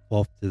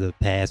forth to the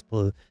past,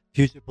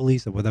 future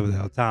police or whatever the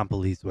hell, time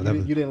police, whatever.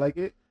 You didn't like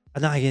it? I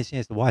know I get a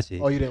chance to watch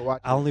it. Oh, you didn't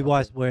watch it? I only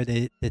watched where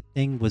the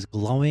thing was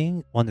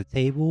glowing on the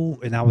table,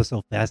 and I was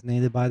so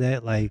fascinated by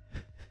that. Like,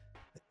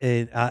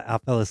 and I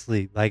fell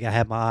asleep. Like, I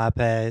had my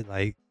iPad.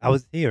 Like, I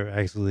was here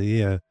actually.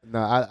 Yeah. No,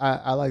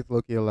 I liked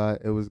Loki a lot.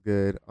 It was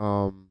good.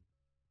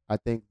 I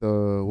think what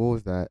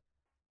was that?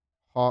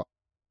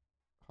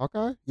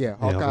 Hawkeye? Yeah,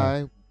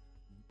 Hawkeye.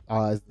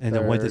 Is the And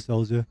the Winter third.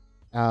 Soldier.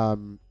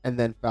 And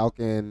then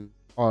Falcon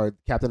or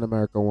Captain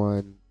America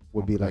one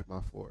would be Okay. like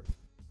my fourth.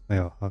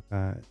 Yeah,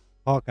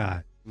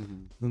 Hawkeye.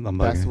 Mm-hmm. I'm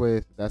That's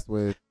bugging.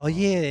 with. Oh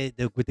yeah,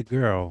 with the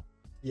girl.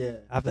 Yeah.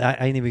 I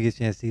didn't even get a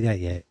chance to see that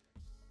yet.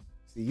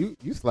 See,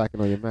 you slacking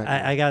on your man.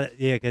 I got it.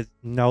 Yeah, cause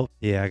I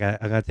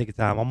gotta take a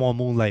time. I'm on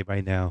Moonlight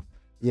right now.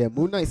 Yeah,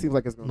 Moon Knight seems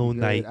like it's gonna Moon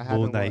be Knight, good.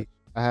 Moon Knight.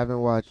 I haven't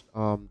watched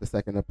the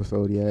second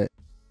episode yet,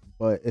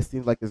 but it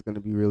seems like it's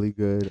gonna be really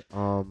good.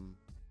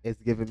 It's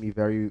giving me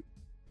very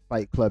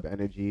Fight Club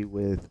energy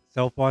with.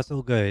 So far,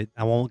 so good.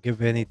 I won't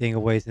give anything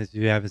away since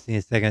you haven't seen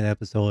the second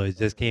episode. It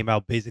just came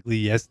out basically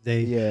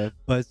yesterday. Yeah.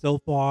 But so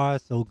far,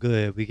 so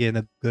good. We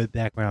getting a good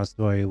background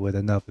story with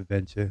enough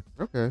adventure.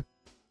 Okay.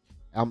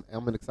 I'm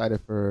excited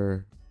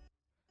for.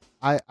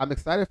 I'm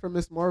excited for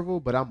Miss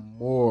Marvel, but I'm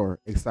more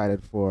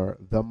excited for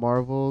the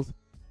Marvels,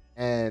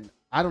 and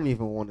I don't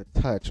even want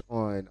to touch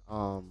on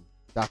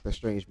Doctor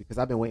Strange because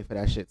I've been waiting for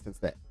that shit since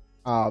that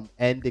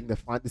ending the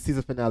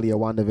season finale of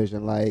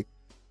WandaVision. Like,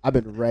 I've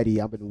been ready.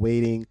 I've been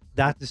waiting.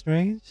 Doctor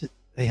Strange.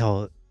 Hey,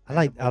 hold. I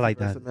like Multiverse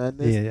that. of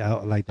Madness. Yeah,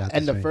 I like that.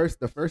 And the first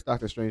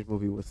Doctor Strange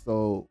movie was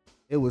so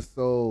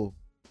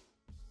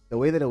the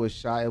way that it was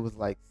shot, it was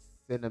like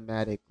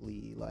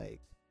cinematically like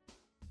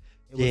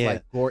it was Yeah.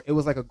 like it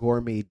was like a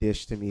gourmet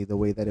dish to me, the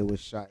way that it was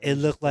shot. It was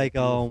looked just so like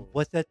beautiful.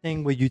 what's that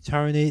thing where you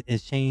turn it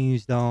and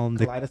change the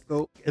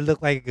Kaleidoscope. it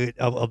looked like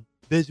a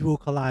visual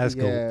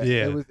kaleidoscope.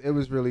 Yeah. It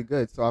was really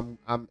good. So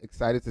I'm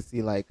excited to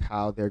see like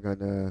how they're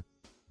gonna.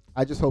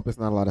 I just hope it's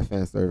not a lot of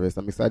fan service.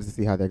 I'm excited to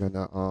see how they're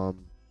gonna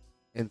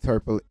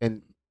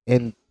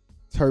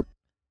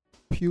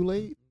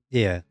interpolate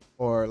Yeah.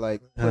 or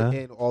like put Uh-huh.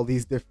 in all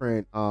these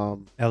different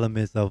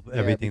Elements of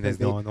everything that's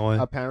because going on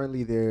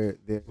apparently they're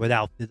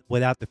without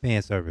the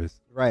fan service.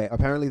 right.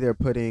 Apparently they're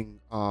putting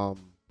a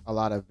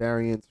lot of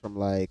variants from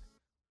like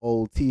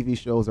old TV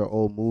shows or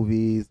old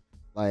movies,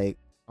 like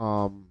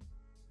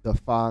the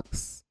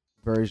Fox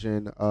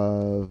version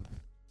of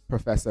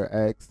Professor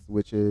X,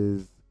 which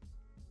is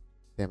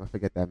damn, I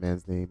forget that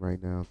man's name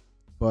right now,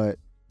 but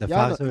The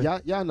y'all Fox. know,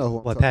 y'all know who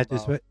I'm What talking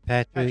Patrick? about.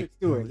 Patrick. Patrick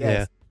Stewart,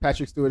 yes.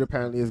 Patrick Stewart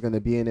apparently is going to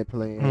be in it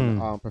playing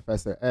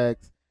Professor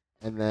X,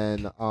 and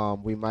then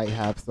we might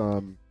have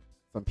some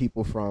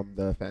people from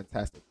the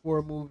Fantastic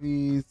Four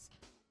movies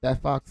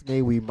that Fox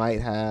made. We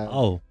might have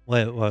Oh,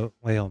 wait,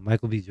 oh,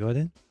 Michael B.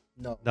 Jordan?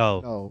 no,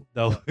 No.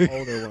 the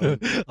older one.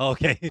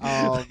 Okay.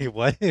 Like,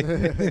 what?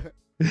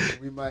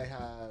 We might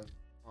have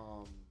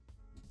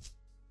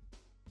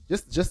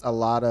just a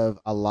lot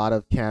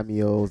of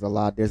cameos.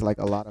 There's like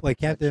a lot of Wait,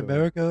 Captain potential.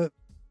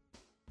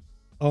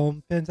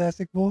 America?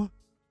 Fantastic Four?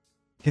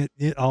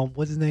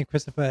 What's his name?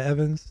 Christopher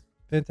Evans?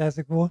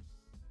 Fantastic Four?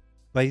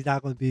 But he's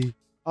not going to be.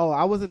 Oh,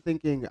 I wasn't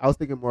thinking. I was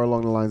thinking more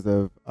along the lines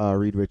of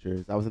Reed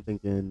Richards. I wasn't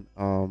thinking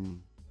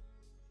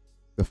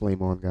the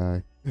Flame On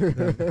guy.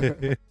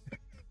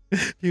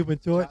 Human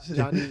Torch.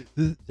 Johnny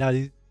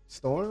Johnny.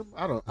 Storm.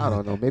 I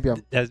don't know. Maybe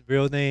I'm. That's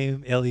real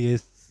name,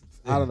 alias.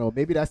 I don't know.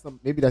 Maybe that's some.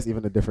 Maybe that's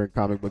even a different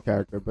comic book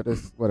character. But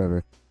it's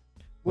whatever.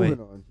 Wait.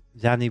 Moving on.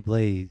 Johnny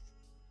Blaze.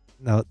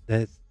 No,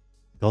 that's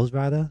Ghost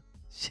Rider.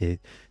 Shit.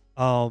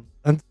 On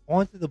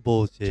to the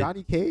bullshit.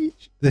 Johnny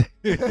Cage.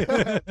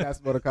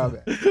 That's Mortal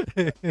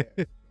Kombat.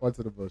 Yeah. On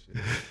to the bullshit.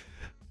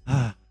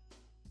 How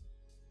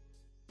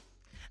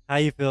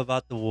you feel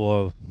about the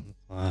war?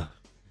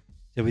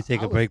 Should we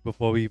take a break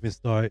before we even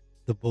start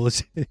the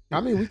bullshit?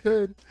 I mean, we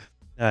could.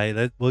 All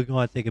right, we're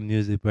gonna take a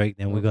music break,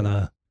 then we're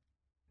gonna.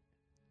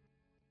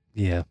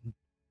 Yeah.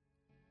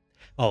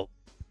 Oh,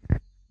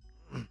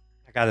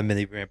 I got a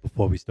mini rant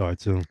before we start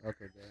too.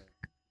 Okay, go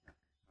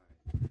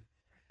ahead.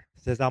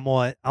 Says I'm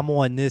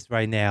on this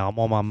right now. I'm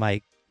on my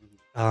mic.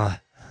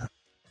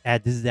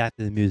 This is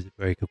after the music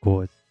break, of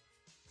course.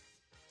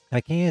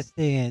 I can't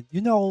stand.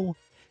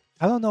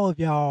 I don't know if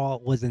y'all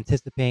was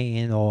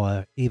anticipating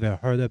or even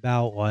heard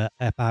about, or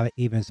if I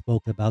even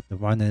spoke about the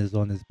runners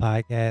on this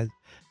podcast,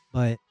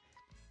 but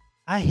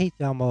I hate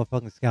y'all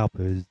motherfucking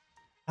scalpers.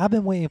 I've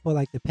been waiting for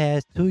like the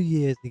past 2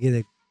 years to get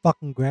a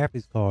fucking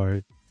graphics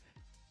card,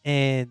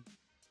 and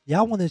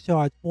y'all want to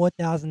charge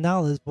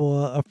 $4,000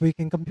 for a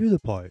freaking computer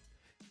part.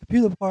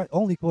 Computer part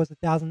only costs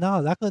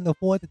 $1,000. I couldn't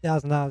afford the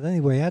 $1,000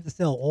 anyway. I had to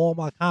sell all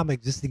my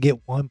comics just to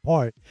get one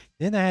part.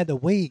 Then I had to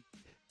wait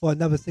for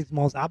another 6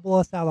 months. I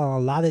lost out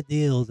on a lot of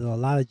deals and a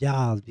lot of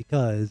jobs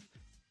because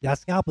y'all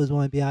scalpers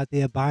want to be out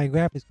there buying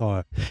graphics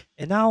cards.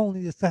 And not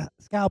only the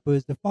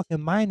scalpers, the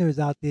fucking miners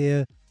out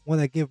there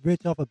want to get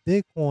rich off of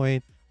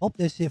Bitcoin, hope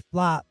that shit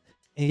flop,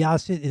 and y'all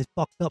shit is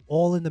fucked up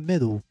all in the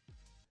middle.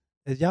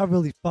 Cause y'all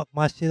really fucked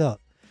my shit up.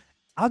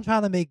 I'm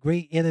trying to make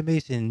great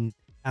animation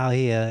out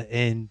here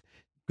and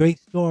great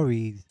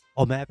stories.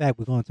 Oh, matter of fact,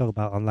 we're going to talk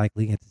about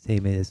Unlikely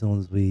Entertainment as soon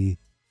as we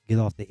get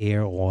off the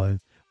air or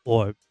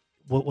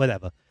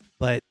whatever.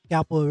 But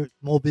scalper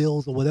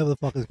mobiles or whatever the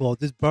fuck it's called,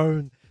 just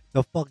burn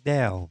the fuck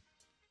down.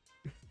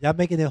 Y'all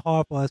making it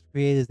hard for us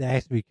creators to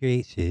actually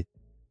create shit.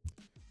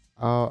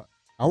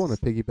 I want to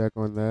piggyback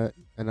on that,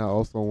 and I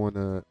also want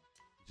to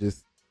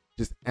just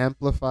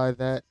amplify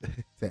that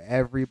to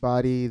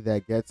everybody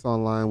that gets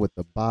online with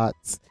the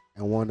bots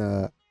and want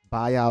to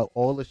buy out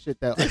all the shit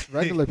that us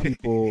regular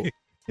people.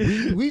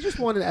 We just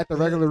want it at the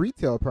regular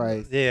retail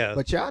price. Yeah.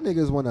 But y'all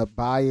niggas want to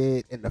buy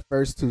it in the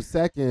first 2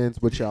 seconds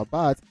with y'all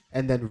bots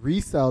and then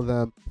resell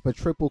them for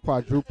triple,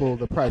 quadruple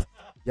the price.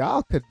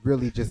 Y'all could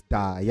really just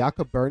die. Y'all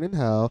could burn in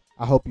hell.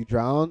 I hope you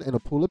drown in a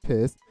pool of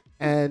piss.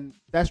 And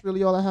that's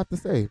really all I have to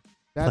say.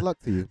 Bad luck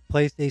to you.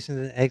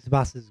 PlayStation and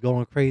Xbox is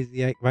going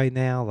crazy right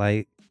now.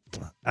 Like,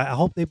 I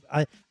hope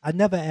I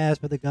never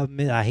asked for the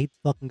government. I hate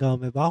the fucking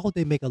government, but I hope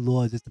they make a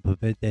law just to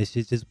prevent that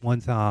shit just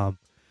one time.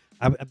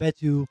 I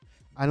bet you.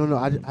 I don't know.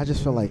 I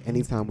just feel like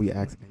anytime we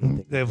ask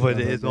anything, But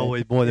it's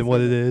always more than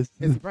what it is.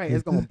 It's right.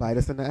 It's gonna bite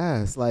us in the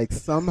ass. Like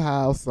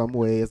somehow, some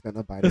way, it's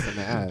gonna bite us in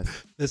the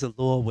ass. There's a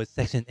law with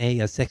Section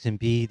A or Section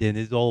B, then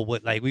it's all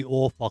what like we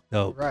all fucked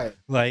up. Right.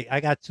 Like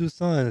I got 2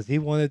 sons. He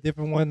wanted a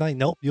different one. Like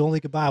nope, you only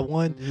can buy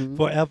one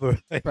forever.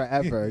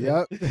 Forever.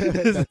 Yep.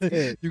 That's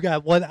it. You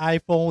got one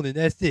iPhone and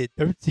that's it.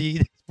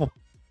 13.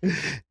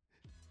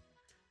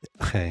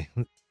 Okay,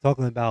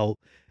 talking about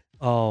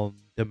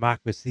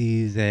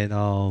democracies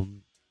and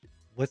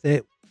what's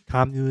that?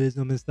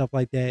 Communism and stuff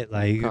like that.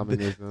 Like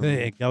communism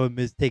and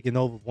governments taking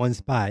over one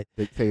spot.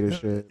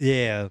 Dictatorship.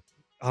 Yeah.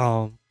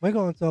 We're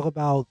going to talk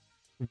about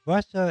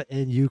Russia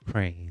and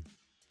Ukraine.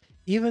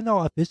 Even though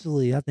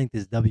officially I think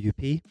this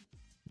WP.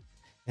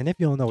 And if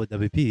you don't know what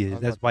WP is,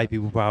 that's white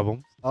people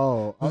problems.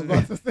 Oh, I was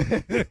about to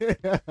say.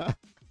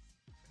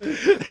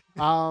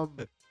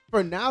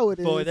 For now it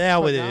is. For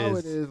now it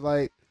it is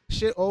like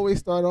shit always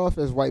start off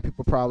as white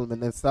people problem,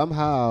 and then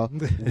somehow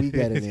we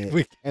get in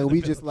it, and we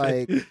just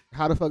like,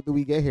 how the fuck do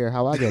we get here?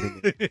 How I get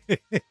in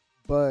it?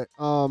 But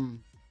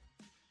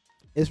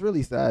it's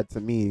really sad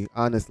to me,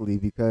 honestly,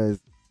 because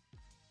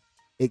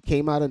it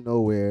came out of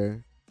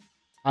nowhere.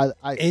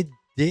 It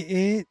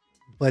didn't,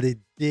 but it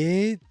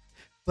did.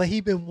 But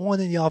he been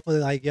warning y'all for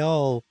like,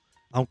 yo,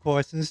 I'm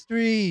crossing the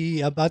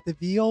street. I'm about to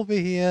be over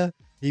here.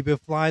 He been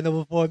flying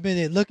over for a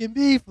minute. Look at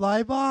me,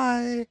 fly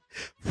by.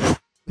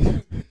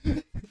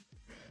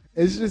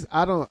 It's just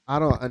I don't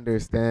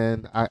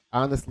understand. I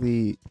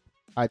honestly,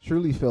 I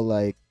truly feel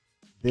like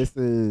this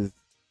is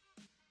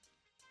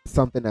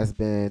something that's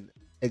been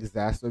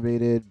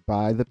exacerbated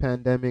by the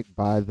pandemic,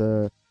 by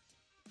the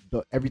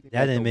everything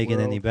that didn't make it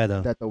any better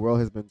that the world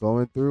has been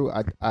going through.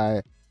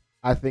 I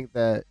think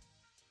that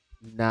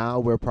now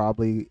we're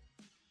probably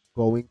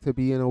going to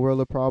be in a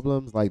world of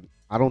problems. Like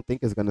I don't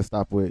think it's going to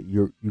stop with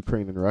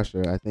Ukraine and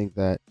Russia. I think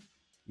that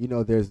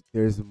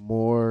there's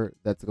more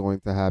that's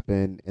going to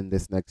happen in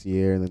this next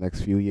year, in the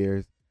next few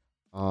years.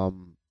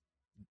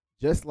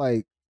 Just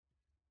like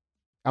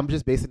I'm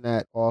just basing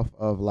that off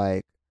of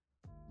like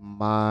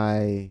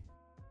my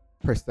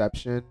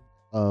perception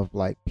of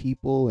like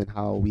people and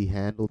how we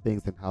handle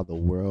things and how the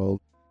world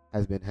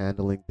has been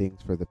handling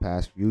things for the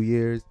past few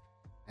years.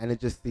 And it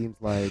just seems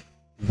like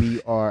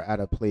we are at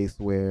a place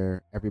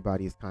where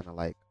everybody's kind of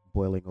like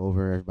boiling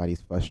over,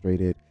 everybody's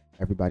frustrated,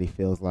 everybody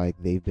feels like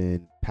they've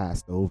been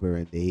passed over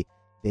and they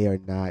are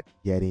not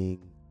getting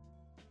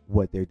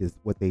what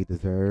they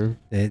deserve.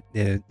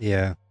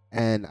 Yeah.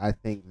 And I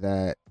think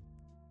that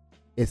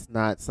it's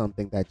not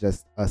something that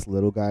just us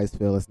little guys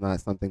feel. It's not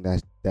something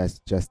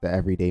that's just the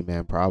everyday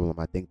man problem.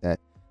 I think that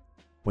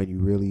when you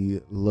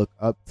really look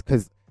up,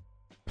 because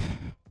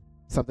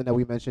something that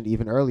we mentioned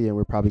even earlier, and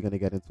we're probably going to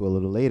get into a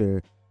little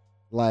later,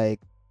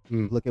 like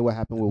look at what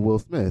happened with Will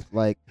Smith.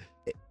 Like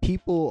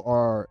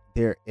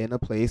they're in a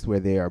place where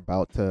they are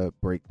about to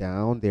break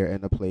down. They're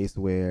in a place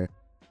where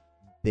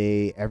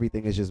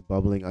everything is just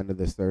bubbling under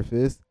the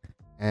surface.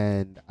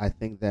 And I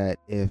think that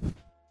if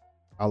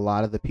a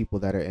lot of the people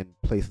that are in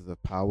places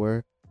of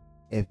power,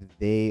 if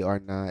they are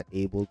not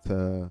able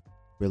to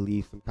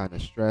relieve some kind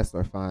of stress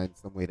or find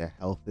some way to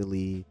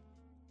healthily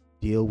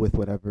deal with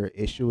whatever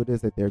issue it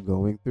is that they're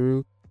going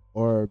through,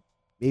 or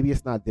maybe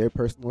it's not their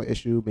personal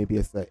issue, maybe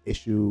it's an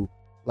issue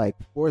like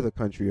for the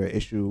country or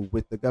issue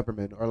with the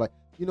government, or like,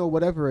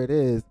 whatever it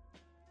is,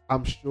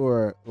 I'm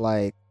sure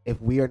like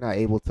if we are not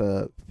able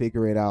to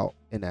figure it out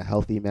in a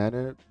healthy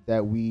manner,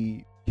 that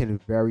we can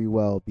very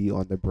well be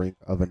on the brink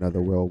of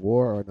another world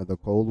war or another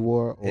Cold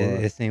War. Or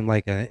It seemed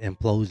like an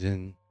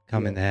implosion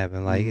coming to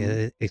happen, like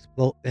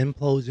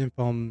implosion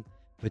from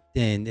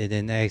within, and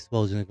then that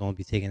explosion is going to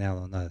be taken out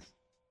on us.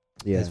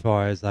 Yeah. As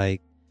far as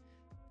like,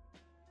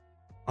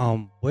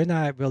 we're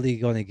not really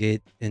going to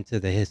get into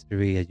the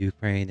history of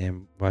Ukraine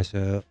and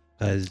Russia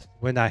because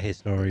we're not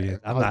historians.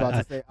 I'm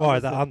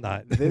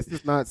not. This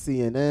is not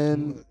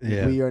CNN.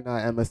 Yeah. We are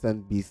not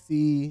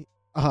MSNBC.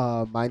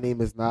 My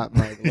name is not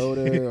Mike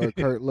Loder or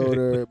Kurt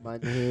Loder. My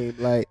name,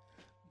 like,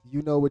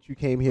 what you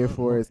came here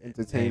for is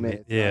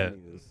entertainment. It's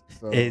not news.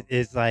 So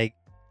It's like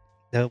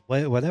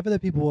whatever the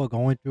people are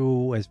going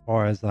through, as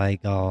far as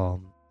like,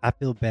 I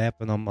feel bad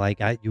for them. Like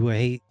you would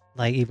hate,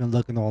 like, even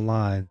looking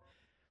online,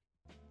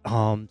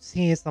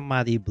 seeing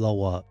somebody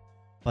blow up.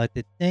 But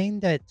the thing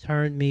that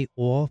turned me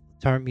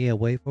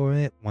away from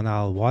it, when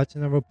I was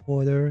watching a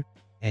reporter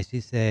and she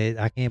said,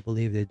 I can't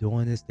believe they're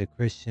doing this to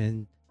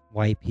Christian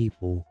white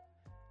people.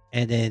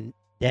 And then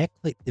that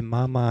clicked in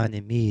my mind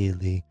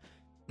immediately.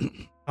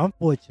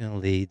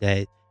 Unfortunately,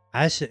 that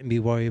I shouldn't be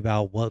worried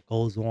about what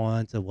goes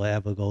on to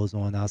whatever goes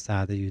on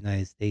outside the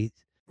United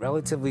States.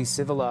 Relatively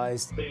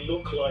civilized. They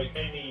look like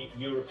any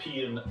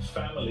European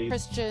family.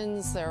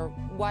 Christians, they're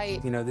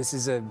white. This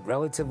is a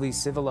relatively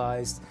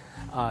civilized,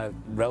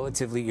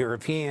 relatively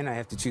European, I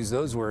have to choose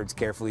those words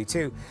carefully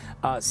too,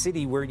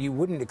 city where you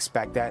wouldn't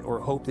expect that or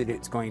hope that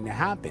it's going to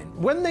happen.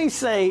 When they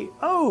say,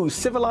 oh,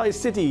 civilized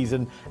cities,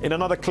 and in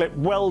another clip,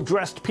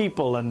 well-dressed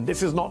people, and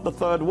this is not the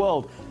third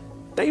world,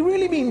 they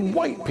really mean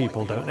white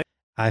people, don't they?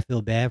 I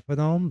feel bad for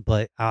them,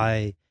 but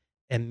I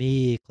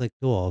immediately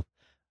clicked off.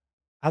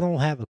 I don't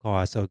have a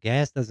car, so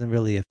gas doesn't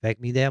really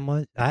affect me that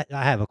much. I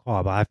have a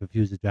car, but I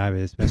refuse to drive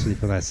it, especially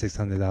for that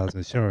 $600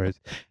 insurance.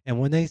 And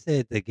when they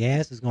said the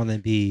gas is going to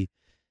be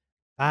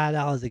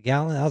 $5 a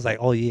gallon, I was like,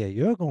 oh yeah,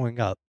 you're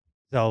going up.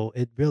 So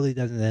it really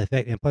doesn't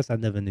affect. And plus, I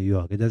live in New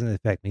York. It doesn't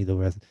affect me the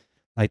rest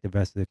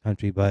of the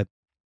country. But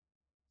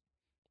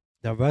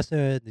the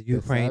Russia, the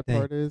Ukraine sad thing.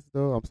 part is,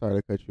 though, I'm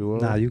sorry to cut you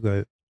off. Nah, you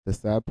good. The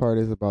sad part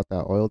is about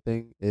that oil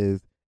thing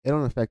is it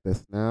don't affect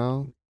us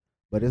now,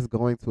 but it's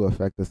going to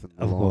affect us in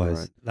the long course.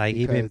 run. Like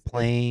Because even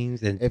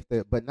planes and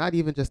but not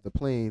even just the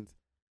planes.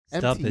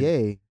 stuff.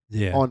 MTA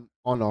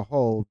on a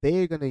whole,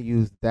 they're gonna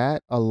use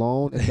that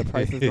alone if the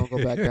prices don't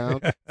go back down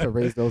to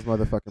raise those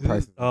motherfucking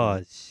prices.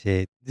 Oh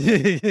shit!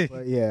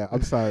 But yeah,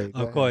 I'm sorry.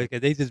 Go Of course, ahead.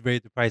 because they just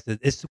raised the prices.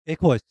 It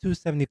costs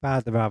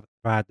 $275 to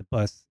ride the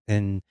bus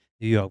in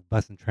New York,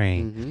 bus and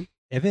train. Mhm.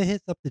 If it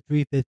hits up to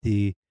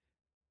 $350,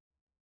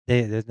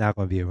 there's not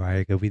gonna be a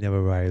riot because we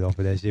never rioted off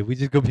of that shit. We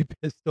just gonna be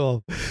pissed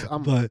off.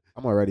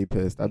 I'm already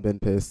pissed. I've been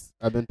pissed.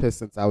 I've been pissed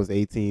since I was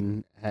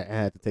 18. I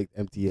had to take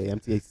MTA.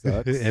 MTA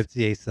sucks.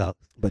 FTA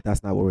sucks. But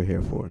that's not what we're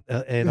here for.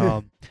 And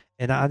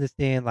I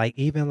understand, like,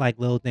 even like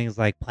little things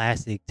like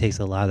plastic takes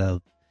a lot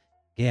of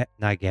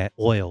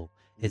oil.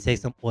 It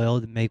takes some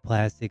oil to make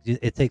plastic.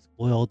 It takes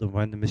oil to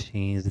run the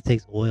machines. It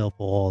takes oil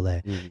for all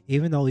that. Mhm.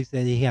 Even though he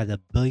said he had $1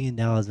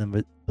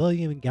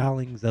 billion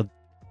gallons of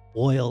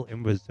oil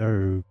in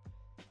reserve,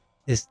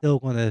 it's still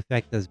going to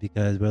affect us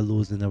because we're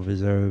losing the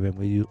reserve and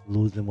we're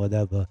losing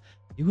whatever.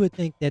 You would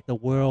think that the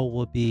world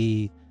would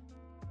be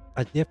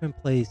a different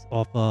place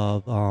off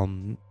of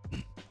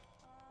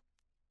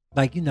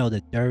like,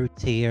 the third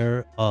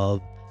tier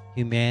of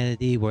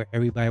humanity, where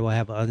everybody will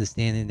have an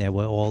understanding that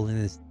we're all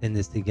in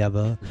this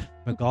together,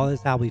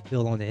 regardless how we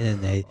feel on the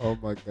internet. Oh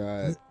my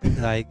god!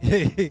 Like,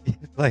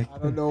 like I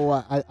don't know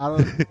why. I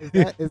don't.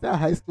 Is that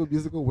High School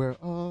Musical? We're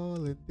all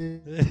in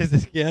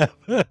this. yeah.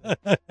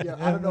 Yeah,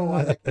 I don't know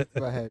why that came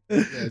to my head.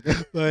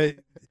 Yeah, But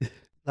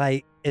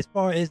like, as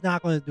far it's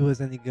not going to do us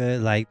any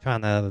good. Like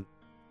trying to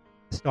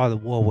start a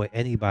war with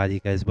anybody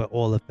because we're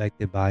all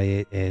affected by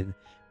it, and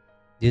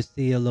you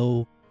see a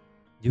little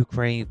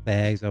Ukraine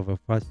flags over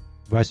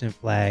Russian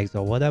flags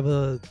or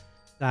whatever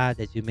side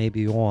that you may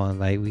be on.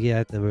 Like, we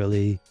have to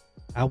really.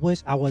 I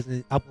wish I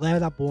wasn't. I'm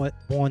glad I'm born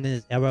in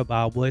this era, but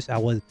I wish I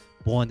was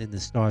born in the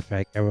Star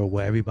Trek era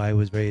where everybody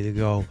was ready to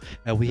go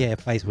and we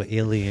had fights with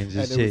aliens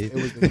and shit. It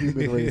was the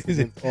human race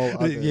against all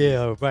others.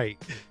 Yeah, right.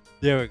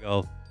 There we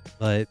go.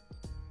 But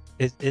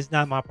it's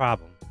not my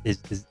problem.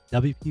 It's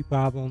WP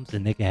problems,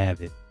 and they can have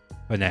it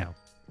for now.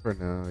 For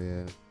now,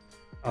 yeah.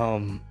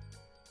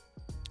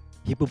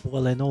 People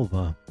boiling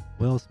over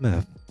Will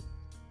Smith.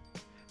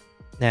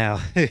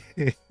 Now,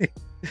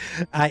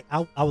 I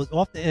was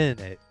off the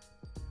internet.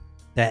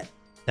 That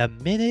the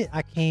minute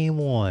I came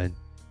on,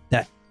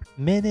 the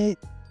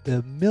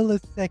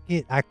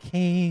millisecond I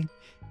came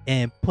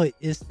and put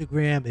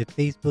Instagram and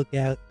Facebook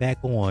out back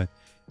on,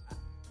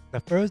 the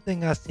first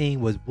thing I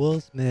seen was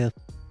Will Smith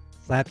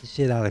slap the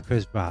shit out of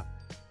Chris Rock.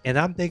 And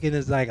I'm thinking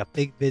it's like a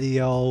fake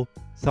video,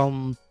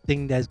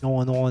 something that's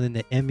going on in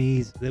the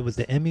Emmys. It was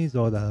the Emmys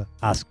or the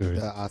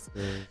Oscars? The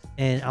Oscars.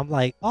 And I'm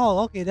like, oh,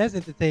 okay, that's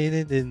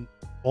entertaining. And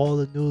all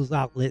the news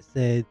outlets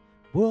said,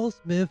 Will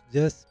Smith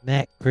just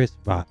smacked Chris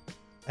Rock.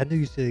 I knew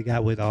you should have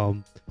got with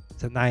Sanaa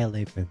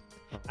Lathan.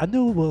 I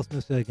knew Will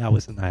Smith should have got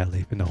with Sanaa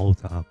Lathan the whole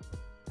time.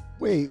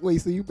 Wait,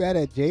 so you mad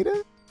at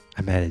Jada?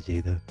 I'm mad at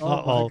Jada.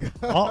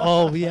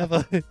 Oh we have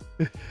a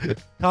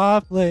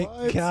conflict.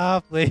 What?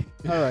 Conflict.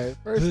 All right,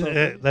 first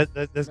off,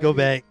 let's go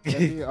back.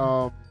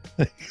 Let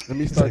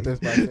me start this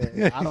by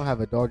saying I don't have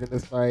a dog in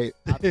this fight.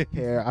 I don't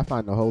care. I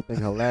find the whole thing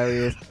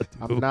hilarious.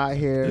 I'm not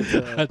here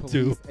to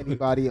police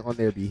anybody on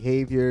their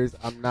behaviors.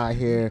 I'm not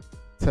here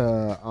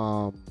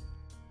to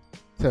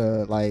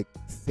like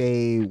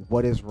say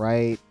what is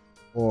right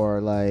or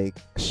like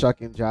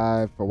shuck and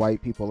jive for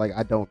white people. Like,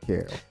 I don't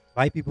care.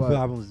 White people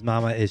problems is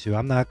not my issue.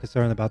 I'm not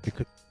concerned about the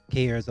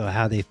cares or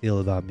how they feel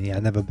about me. I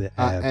never been.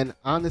 And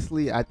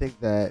honestly, I think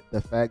that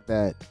the fact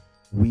that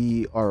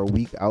we are a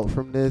week out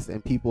from this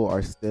and people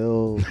are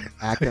still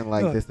acting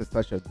like this is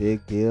such a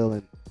big deal,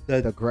 and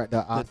the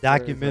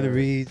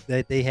documentaries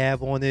that they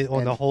have on it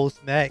on the whole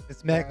Smack. The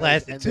Smack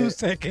lasted 2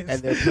 seconds,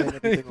 and they're playing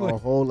everything on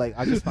hold. Like,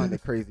 I just find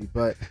it crazy.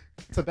 But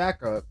to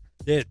back up,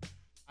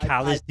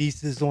 college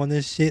thesis on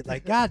this shit.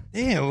 Like, god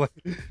damn.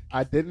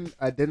 I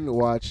didn't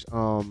watch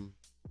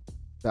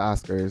the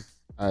Oscars.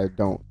 I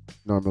don't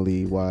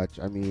normally watch.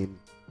 I mean,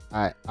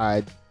 I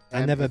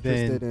am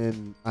interested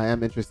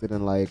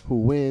in like who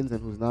wins and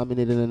who's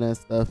nominated and that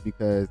stuff,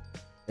 because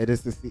it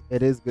is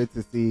good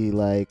to see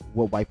like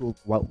what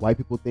white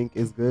people think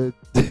is good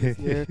this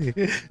year.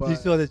 But you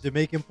saw the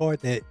Jamaican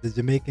part, that the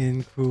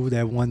Jamaican crew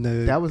that won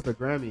that was the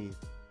Grammys,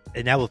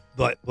 and that was.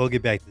 But we'll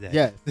get back to that.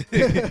 Yes.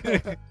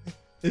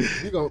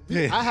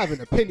 I have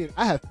an opinion.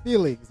 I have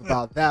feelings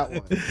about that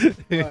one.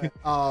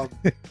 But,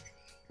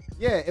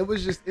 yeah, it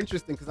was just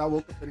interesting because I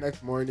woke up the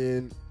next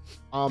morning,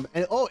 and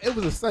it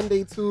was a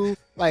Sunday too.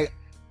 Like,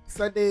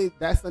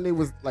 that Sunday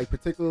was like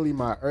particularly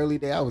my early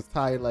day. I was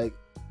tired. Like,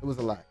 it was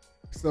a lot.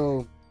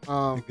 So,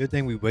 good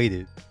thing we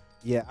waited.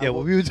 Yeah.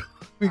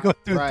 We go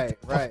through. Right.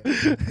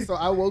 So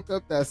I woke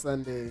up that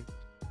Sunday,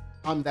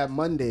 that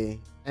Monday,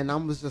 and I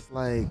was just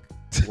like,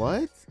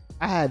 what?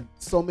 I had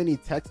so many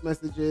text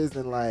messages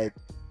and like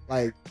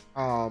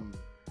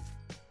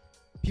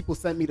people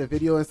sent me the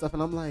video and stuff,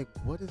 and I'm like,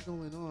 what is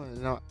going on?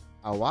 And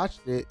I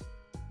watched it,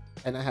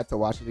 and I had to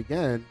watch it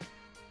again,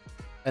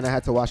 and I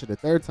had to watch it a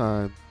third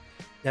time.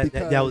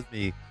 That was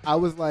me. I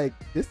was like,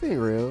 this ain't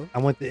real. I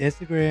went to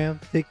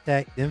Instagram,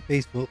 TikTok, then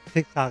Facebook,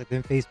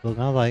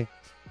 and I was like,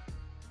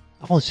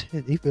 oh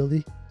shit, he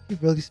really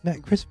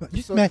smacked Chris Rock.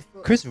 You smacked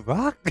Chris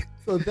Rock?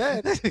 So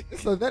then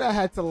I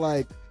had to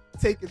like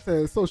take it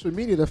to social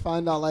media to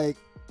find out like,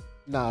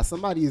 nah,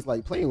 somebody's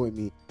like playing with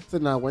me. So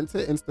then I went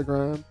to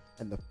Instagram,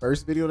 and the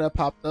first video that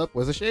popped up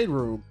was a shade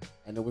room,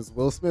 and it was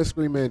Will Smith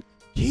screaming,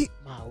 "Keep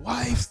my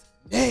wife's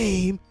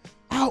name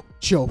out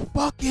your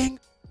fucking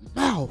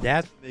mouth."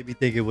 That's what made me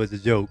think it was a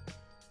joke.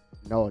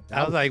 No,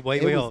 I was like,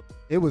 wait.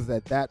 It was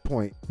at that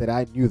point that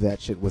I knew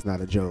that shit was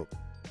not a joke.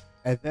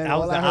 And then that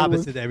was the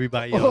opposite of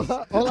everybody else.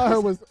 All I heard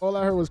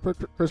was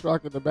Chris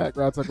Rock in the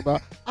background talking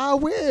about, I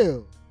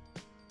will.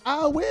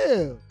 I'm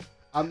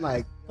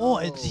like, oh,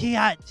 and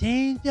G.I.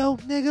 Jane joke,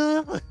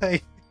 nigga.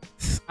 Like,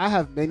 I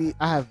have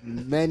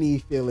many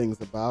feelings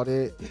about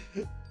it,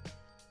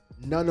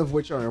 none of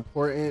which are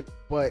important,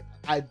 but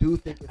I do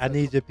think I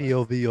need your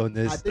POV on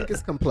this. I think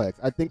it's complex.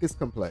 I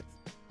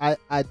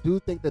do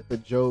think that the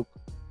joke,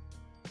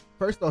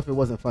 first off, it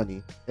wasn't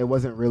funny. It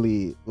wasn't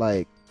really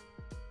like,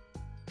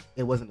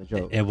 it wasn't a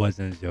joke. It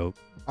wasn't a joke.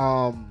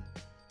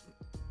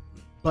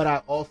 But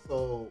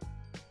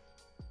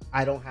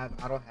I don't have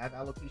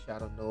alopecia. I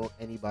don't know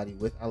anybody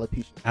with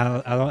alopecia.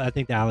 I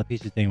think the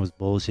alopecia thing was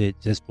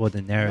bullshit, just for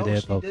the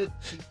narrative.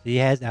 She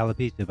has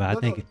alopecia, but I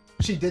think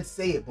she did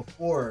say it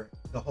before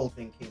the whole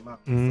thing came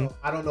out. Mm-hmm. So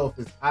I don't know if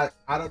it's I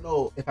don't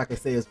know if I can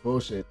say it's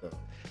bullshit though.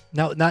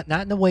 No, not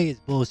in the way it's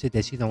bullshit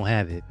that she don't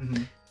have it.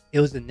 Mm-hmm. It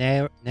was a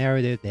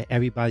narrative that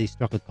everybody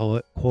struck a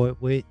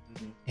chord with,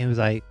 and it was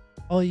like,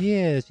 oh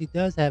yeah, she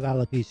does have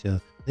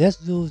alopecia.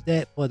 let's use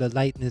that for the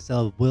lightness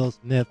of Will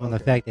Smith on the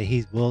Okay. fact that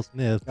he's Will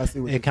Smith. I see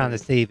what you're It kind of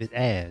saying. saved his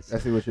ass. I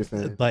see what you're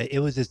saying. But it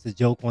was just a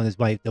joke on his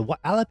wife. The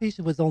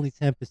alopecia was only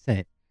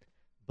 10%,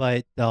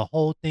 but the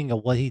whole thing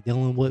of what he's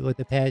dealing with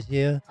the past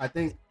year. I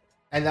think,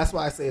 and that's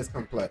why I say it's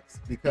complex,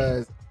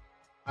 because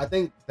I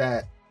think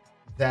that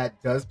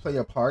does play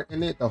a part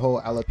in it. The whole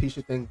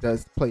alopecia thing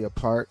does play a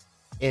part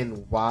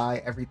in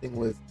why everything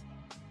was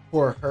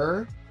for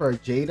her, for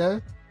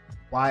Jada,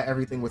 why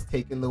everything was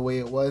taken the way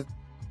it was.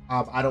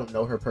 I don't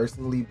know her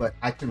personally, but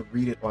I can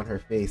read it on her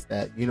face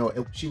that,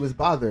 she was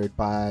bothered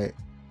by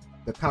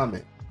the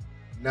comment.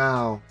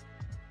 Now,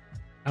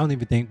 I don't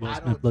even think Will I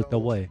Smith don't looked know.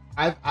 away.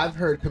 I've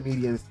heard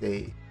comedians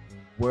say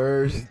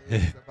worse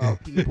things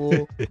about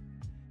people,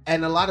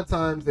 and a lot of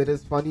times it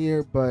is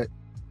funnier, but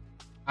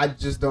I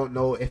just don't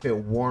know if it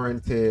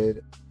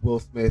warranted Will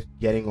Smith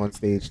getting on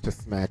stage to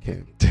smack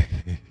him.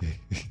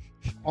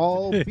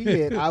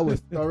 Albeit I was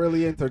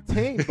thoroughly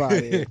entertained by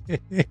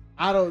it.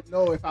 I don't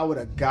know if I would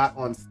have got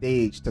on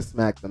stage to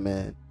smack the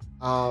man.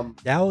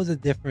 That was a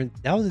different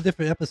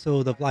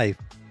episode of life.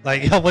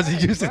 Like I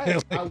wasn't used to Right.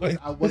 it.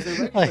 I wasn't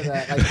ready for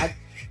that. Like,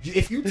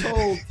 if you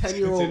told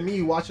 10-year-old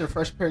me watching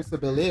Fresh Prince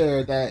of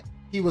Bel-Air that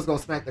he was gonna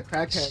smack the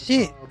crackhead,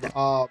 Shit.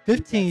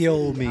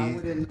 15-year-old me.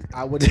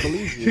 I wouldn't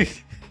believe you.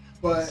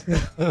 But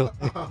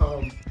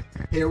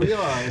here we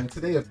are in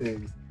today of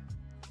things.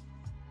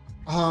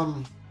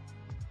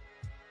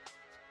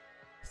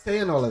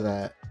 Saying all of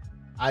that,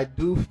 I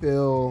do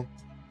feel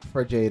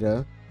for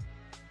Jada.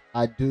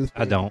 I do think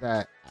I don't.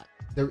 that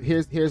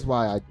here's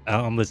why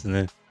I'm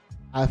listening.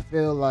 I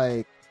feel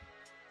like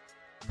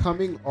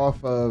coming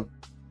off of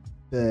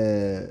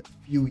the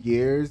few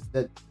years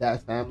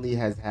that family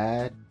has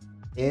had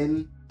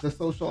in the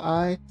social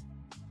eye,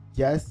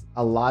 yes,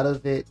 a lot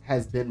of it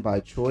has been by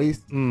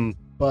choice,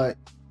 but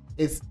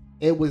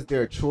it was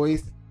their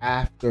choice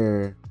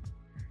after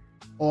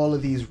all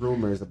of these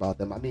rumors about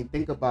them. I mean,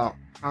 think about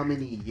how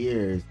many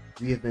years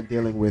we have been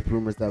dealing with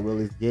rumors that Will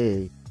is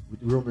gay,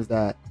 rumors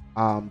that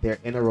they're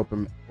in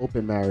an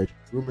open marriage,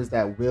 rumors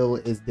that Will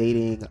is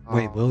dating.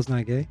 Wait, Will's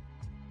not gay?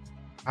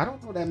 I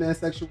don't know that man's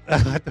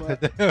sexuality,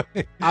 but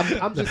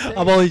I'm just saying.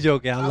 I'm only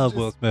joking. I I'm love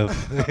just- Will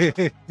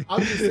Smith.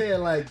 I'm just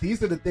saying, like,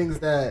 these are the things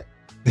that,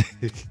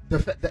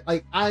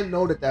 like, I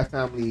know that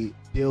family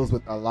deals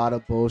with a lot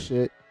of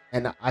bullshit,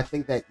 and I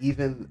think that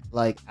even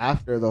like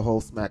after the whole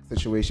smack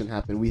situation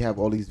happened, we have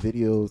all these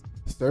videos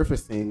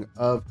surfacing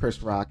of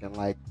Chris Rock and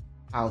like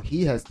how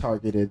he has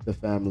targeted the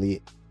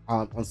family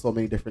on so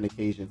many different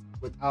occasions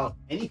without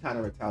any kind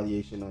of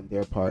retaliation on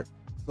their part.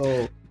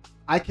 So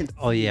I can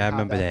Oh, yeah, I how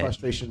remember that.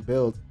 frustration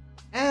builds.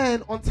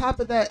 And on top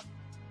of that,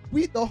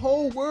 the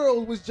whole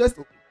world was just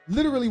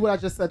literally what I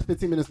just said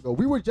 15 minutes ago.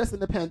 We were just in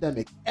the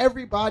pandemic.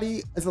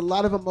 Everybody has a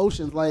lot of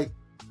emotions. Like,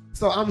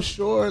 so I'm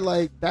sure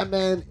like that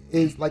man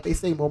is, like they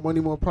say, more money,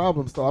 more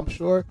problems. So I'm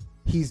sure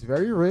he's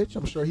very rich.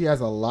 I'm sure he has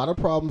a lot of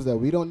problems that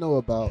we don't know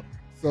about.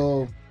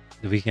 So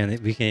we can't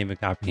even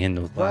comprehend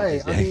those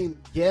right. logics. I mean,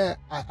 yeah,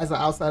 as an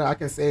outsider, I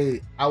can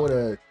say I would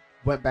have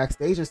went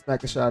backstage and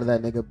smacked the shot out of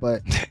that nigga,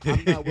 but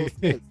I'm not Will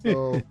Smith.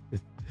 So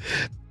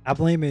I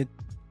blame it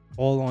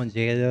all on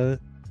Jada.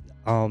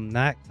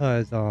 Not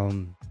because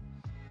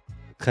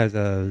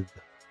of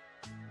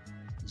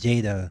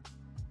Jada.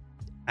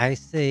 I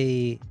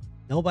say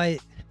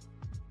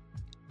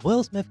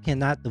Will Smith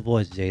cannot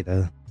divorce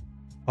Jada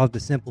of the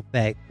simple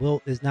fact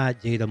Will is not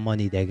Jada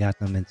money that got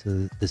them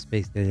into the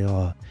space that they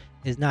are.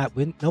 It's not.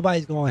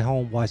 Nobody's going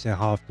home watching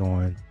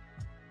Hawthorne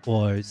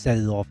or Set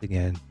It Off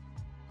Again.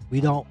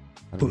 We don't.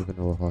 I don't even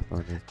know what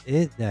Hawthorne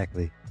is.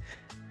 Exactly.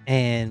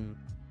 And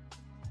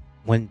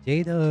when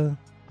Jada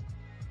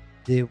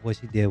did what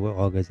she did with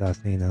August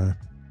Alsina,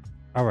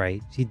 all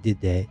right, she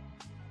did that.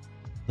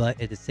 But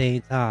at the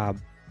same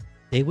time,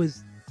 they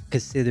was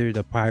considered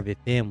a private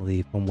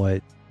family from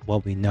what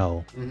we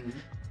know. Mhm.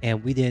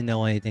 And we didn't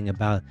know anything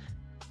about.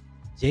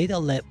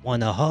 Jada let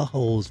one of her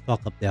hoes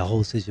fuck up that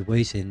whole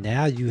situation.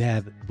 Now you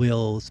have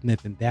Will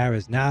Smith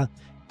embarrassed. Now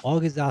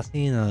August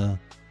Alsina,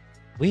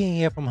 we didn't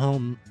hear from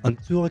him on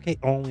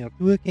only on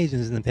 2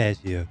 occasions in the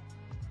past year.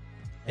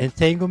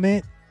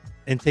 Entanglement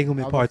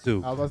part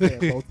 2. I was about to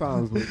say both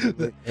times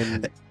with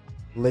and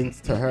links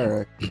to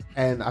her,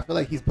 and I feel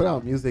like he's put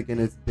out music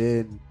and it's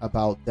been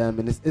about them,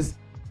 and it's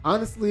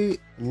honestly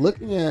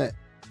looking at.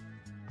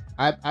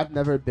 I've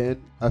never been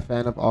a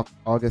fan of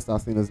August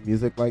Alsina's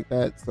music like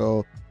that,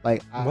 so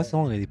like What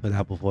song did he put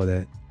out before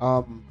that?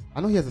 I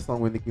know he has a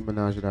song with Nicki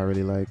Minaj that I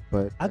really like,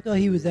 but I thought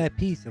he was at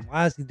peace, and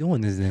why is he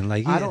doing this then?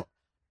 Like I don't.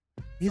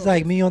 he's so-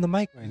 like me on the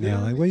mic right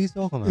now. Like what are you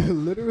talking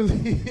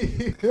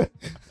about?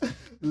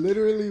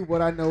 literally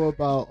what I know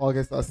about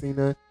August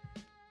Alsina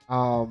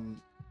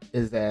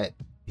is that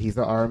he's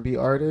an R&B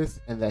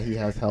artist and that he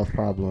has health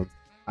problems.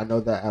 I know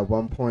that at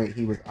one point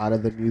he was out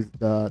of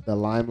the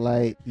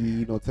limelight.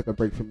 He took a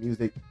break from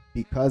music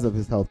because of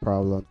his health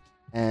problems,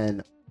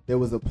 and there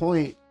was a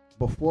point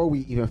before we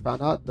even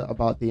found out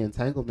about the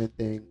entanglement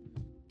thing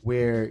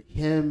where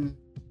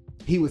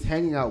he was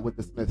hanging out with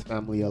the Smith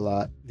family a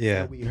lot.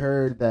 Yeah. And we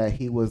heard that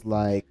he was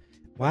like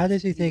Why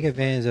did she take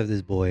advantage of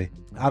this boy?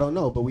 I don't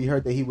know, but we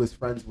heard that he was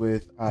friends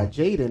with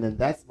Jaden, and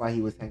that's why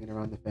he was hanging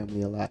around the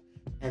family a lot.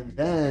 And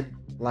then,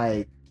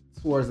 like,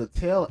 towards the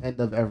tail end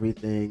of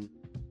everything,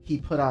 he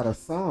put out a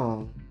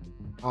song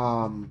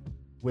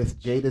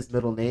with Jada's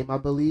middle name, I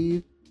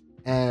believe,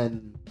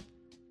 and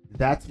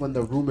that's when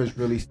the rumors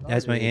really started.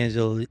 That's when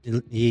Angela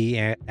Yee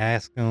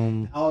asked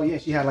him. Oh yeah,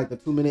 she had like the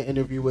 2-minute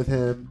interview with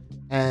him,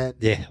 and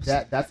Yeah,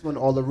 that's when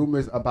all the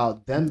rumors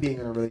about them being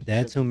in a relationship.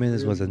 that 2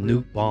 minutes was a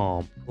nuke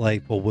bomb,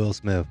 like for Will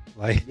Smith.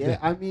 Like, Yeah,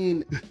 I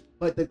mean,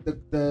 but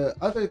the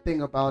other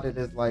thing about it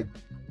is like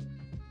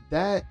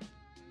that.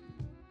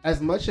 As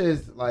much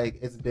as like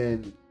it's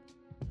been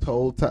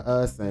told to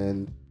us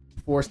and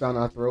forced down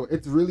our throat,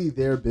 it's really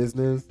their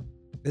business.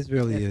 this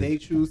really If is. they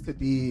choose to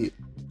be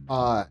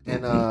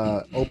in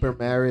a open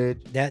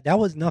marriage, That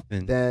was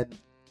nothing. then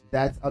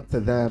that's up to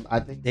them.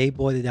 I think They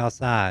bought it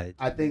outside.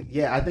 I think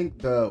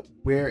the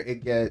where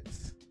it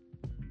gets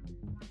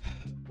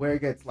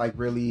like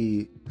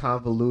really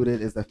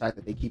convoluted is the fact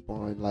that they keep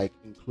on like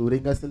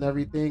including us in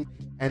everything.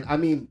 And I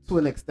mean, to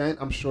an extent,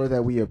 I'm sure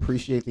that we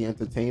appreciate the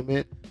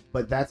entertainment,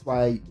 but that's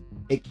why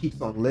it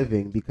keeps on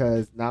living,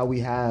 because now we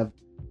have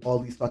all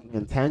these fucking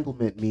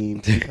entanglement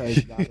memes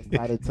because y'all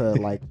decided to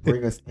like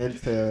bring us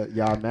into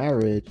y'all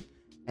marriage.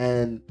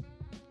 And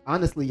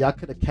honestly, y'all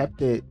could have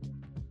kept it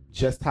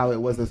just how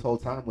it was this whole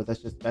time with us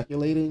just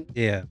speculating.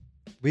 Yeah,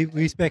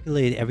 we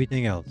speculated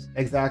everything else.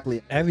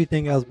 Exactly.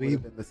 Everything else Would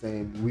have been the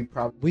same.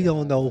 we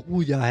don't know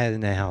who y'all had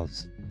in that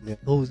house. Yeah.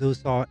 Who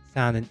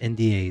signing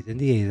NDAs?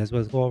 NDAs. That's what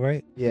it's called,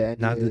 right? Yeah.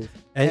 Not anyways.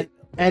 And,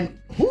 And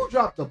who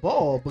dropped the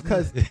ball?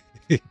 Because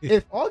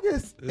if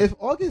August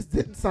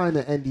didn't sign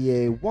an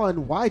NDA,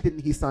 one, why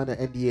didn't he sign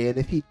an NDA? And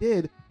if he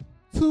did,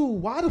 two,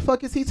 why the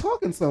fuck is he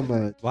talking so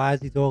much? why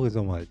is he talking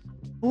so much?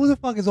 Who the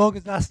fuck is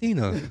August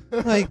Alsina?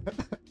 Like,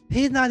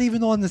 he's not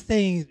even on the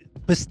same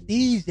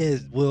prestige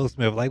as Will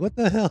Smith. Like, what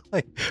the hell?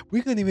 Like,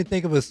 we couldn't even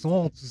think of a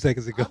song 2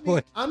 seconds ago.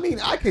 I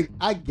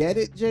get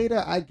it,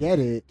 Jada, I get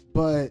it,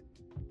 but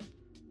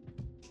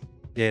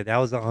Yeah, that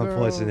was an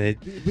unfortunate.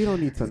 girl, we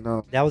don't need to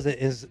know. That was an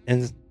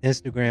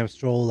Instagram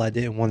stroll I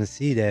didn't want to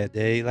see that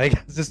day. Like,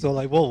 I was just so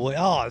like, whoa,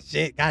 oh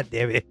shit, god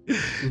damn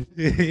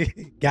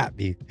it, got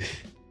me.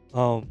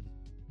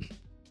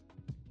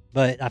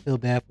 But I feel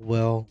bad for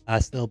Will. I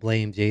still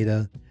blame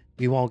Jada.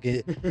 We won't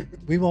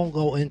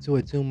go into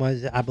it too much.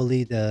 I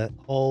believe the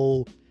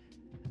whole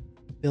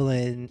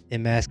feeling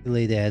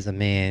emasculated as a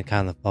man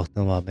kind of fucked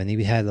him up, and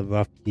he had a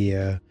rough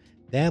year.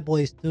 Bad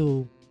Boys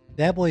 2,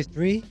 Bad Boys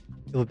 3.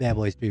 It was Bad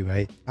Boys 3,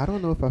 right? I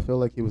don't know if I feel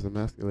like he was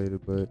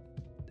emasculated, but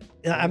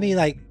I mean,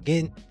 like,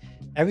 getting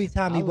every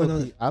time he went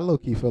on. I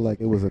low-key feel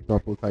like it was a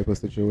throuple type of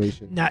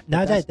situation. Not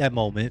at that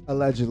moment.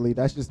 Allegedly,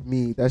 that's just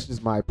me. That's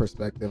just my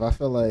perspective. I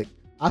feel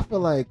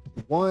like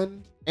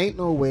one, ain't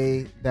no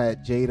way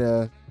that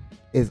Jada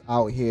is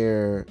out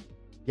here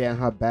getting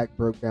her back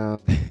broke down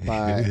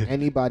by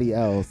anybody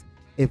else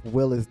if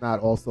Will is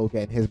not also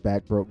getting his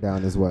back broke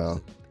down as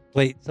well.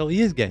 Wait, so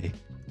he is gay?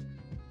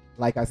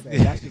 Like I said,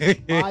 that's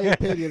just my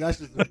opinion. That's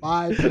just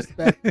my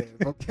perspective.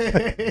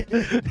 Okay.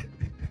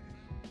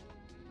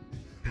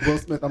 Will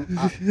Smith,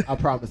 I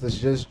promise it's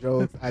just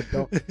jokes. I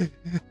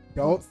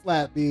don't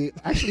slap me.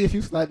 Actually, if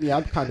you slap me,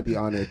 I'd kind of be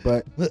honored.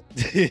 But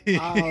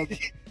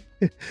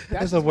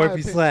that's a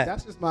worthy slap.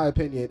 That's just my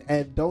opinion,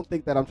 and don't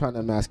think that I'm trying to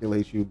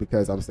emasculate you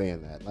because I'm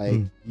saying that.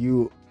 Like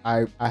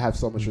I have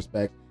so much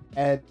respect,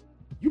 and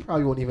you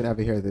probably won't even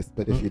ever hear this,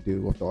 but if you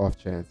do, with the off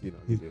chance, you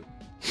do.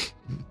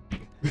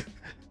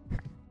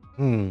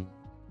 I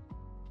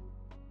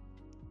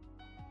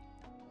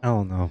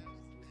don't know.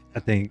 I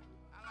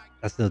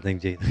still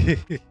think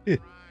Jada.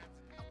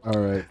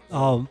 All right.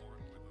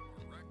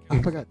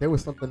 I forgot there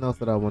was something else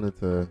that I wanted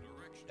to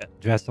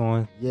dress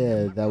on.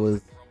 Yeah, that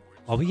was.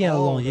 Oh, we had a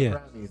long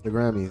year. The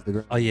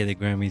Grammys. Oh yeah, the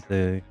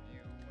Grammys.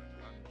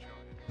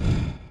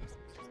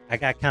 I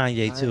got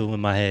Kanye too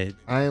in my head.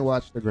 I ain't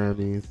watched the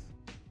Grammys,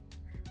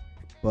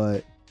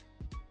 but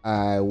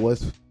I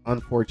was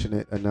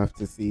unfortunate enough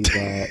to see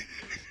that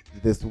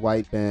this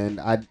white band.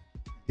 I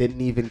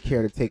didn't even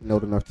care to take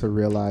note enough to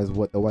realize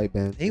what the white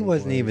band. It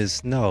wasn't even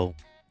Snow.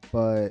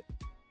 But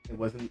it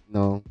wasn't.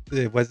 No,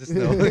 it wasn't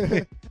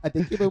Snow. I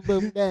think it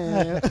boom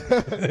down. No,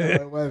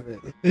 it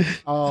wasn't.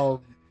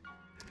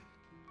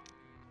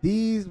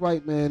 These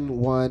white men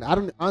won. I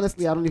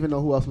don't even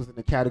know who else was in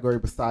the category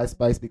besides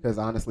Spice, because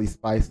honestly,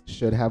 Spice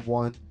should have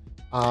won.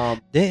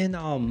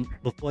 Didn't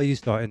before you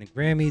start in the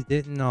Grammys,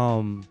 didn't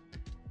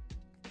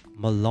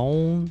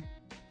Malone,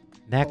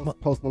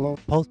 Post Malone.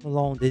 Post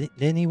Malone,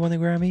 didn't he win a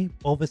Grammy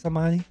over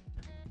somebody,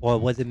 or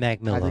was it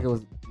Mac Miller? I think it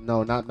was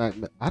not Mac.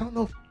 I don't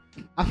know.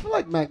 I feel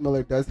like Mac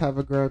Miller does have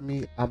a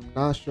Grammy. I'm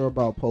not sure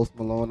about Post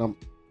Malone.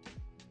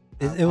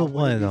 It was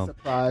one of them.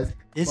 Surprised.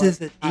 This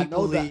is an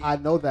equally. I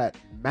know that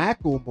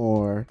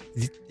Macklemore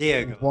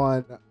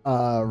won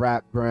a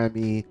rap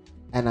Grammy,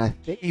 and I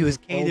think he was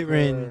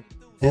catering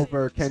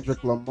over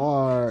Kendrick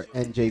Lamar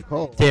and J.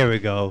 Cole. There we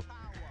go.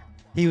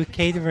 He was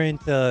catering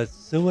to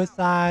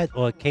suicide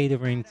or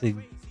catering to.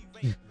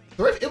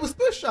 It was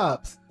thrift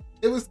shops.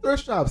 It was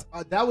thrift shops.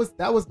 That was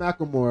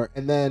Macklemore,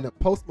 and then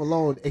Post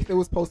Malone. If it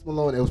was Post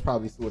Malone, it was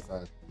probably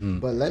Suicide.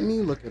 But let me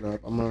look it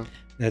up. I'm gonna.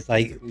 That's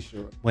like be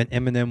sure. when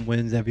Eminem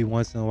wins every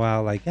once in a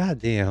while. Like,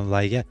 goddamn,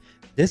 like, yeah.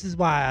 This is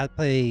why I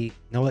play. You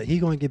know what? He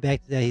gonna get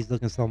back to that. He's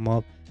looking something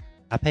up.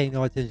 I pay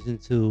no attention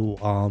to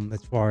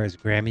as far as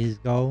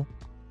Grammys go,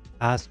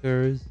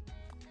 Oscars,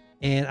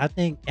 and I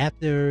think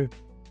after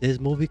this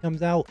movie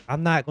comes out,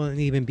 I'm not going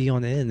to even be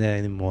on the internet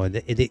anymore.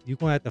 You're going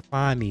to have to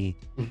find me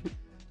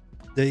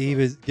to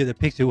even get a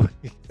picture with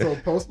me. So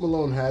Post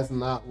Malone has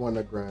not won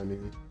a Grammy.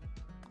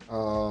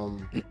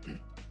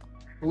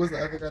 Who was the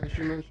other guy that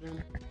you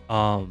mentioned?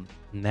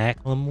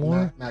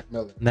 Macklemore? Mac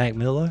Miller. Mac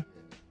Miller?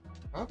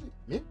 Probably,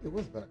 maybe it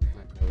was Mac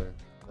Miller.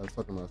 I was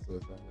talking about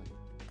Suicide.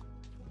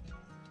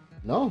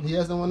 No, he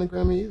hasn't won a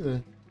Grammy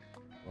either.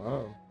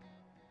 Wow.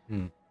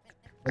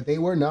 But they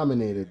were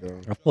nominated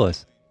though. Of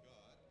course.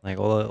 Like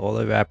all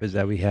the rappers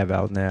that we have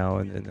out now,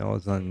 and then all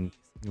of a sudden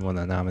you want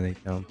to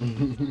nominate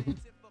them.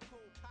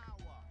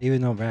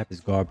 Even though rap is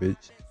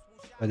garbage,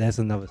 but that's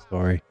another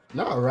story.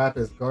 No, rap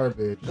is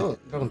garbage. Don't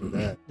do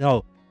that.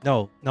 No,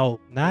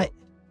 not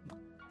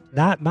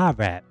my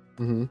rap.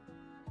 Mm-hmm.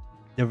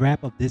 The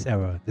rap of this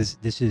era.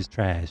 This is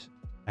trash.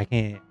 I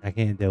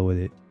can't deal with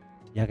it.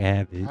 Y'all can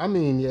have it. I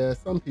mean, yeah,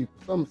 some people,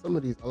 some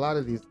of these, a lot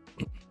of these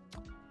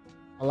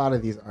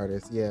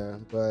artists, yeah.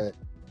 But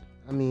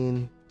I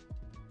mean,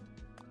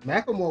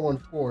 Macklemore won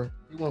 4.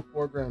 He won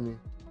 4 Grammy.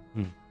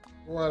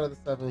 4 out of the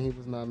 7 he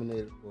was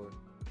nominated for.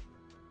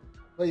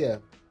 But yeah,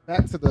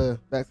 back to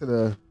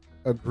the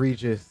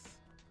egregious,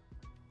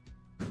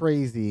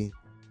 crazy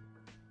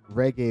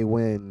reggae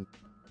win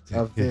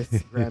of this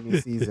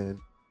Grammy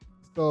season.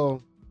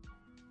 So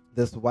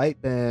this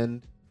white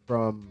band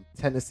from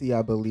Tennessee,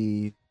 I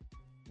believe,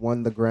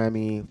 won the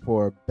Grammy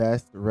for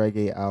Best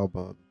Reggae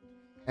Album.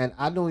 And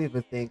I don't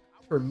even think,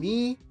 for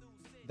me,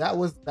 that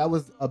was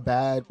a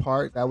bad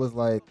part. That was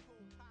like,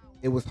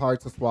 it was hard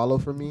to swallow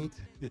for me.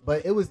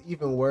 But it was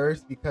even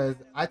worse because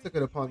I took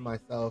it upon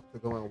myself to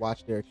go and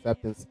watch their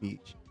acceptance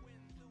speech.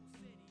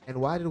 And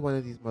why did one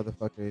of these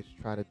motherfuckers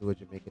try to do a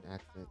Jamaican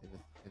accent in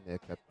the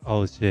acceptance?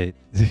 Oh shit!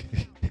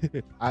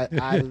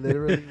 I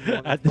literally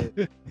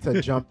wanted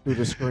to jump through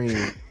the screen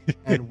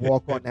and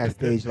walk on that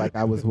stage like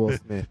I was Will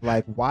Smith.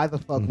 Like, why the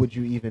fuck would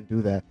you even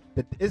do that?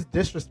 It's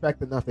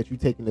disrespect enough that you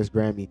taking this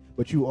Grammy,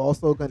 but you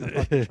also gonna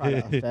fucking try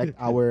to affect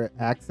our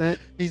accent.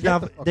 He's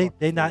not.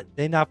 They not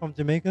from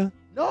Jamaica.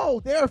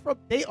 No, they are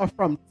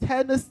from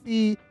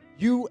Tennessee,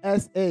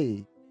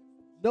 USA.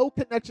 No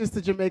connections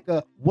to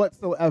Jamaica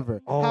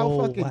whatsoever. Oh,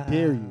 how fucking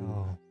dare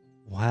you?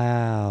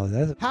 Wow,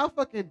 how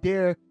fucking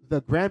dare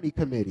the Grammy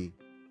committee?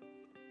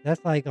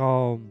 That's like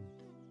Forrest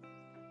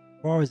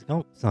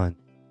Gump's son,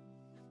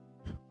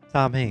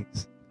 Tom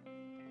Hanks.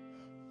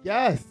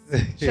 Yes,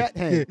 Chet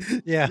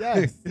Hanks.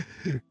 Yeah.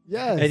 Yes.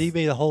 And he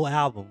made a whole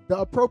album. The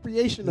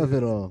appropriation of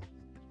it all.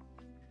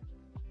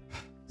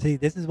 See,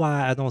 this is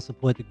why I don't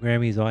support the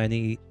Grammys or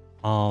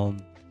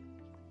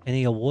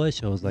any award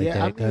shows like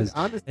that, because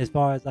as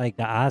far as like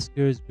the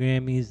Oscars,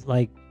 Grammys,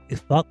 like,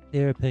 fuck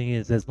their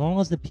opinions. As long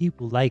as the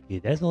people like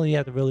it, that's all you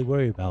have to really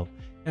worry about.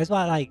 That's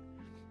why, like,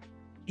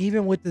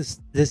 even with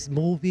this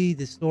movie,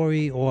 the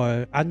story,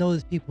 or I know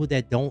there's people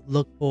that don't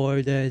look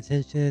for the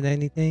attention and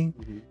anything,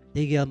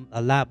 they get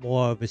a lot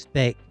more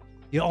respect.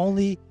 You're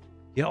only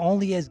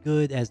as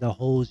good as the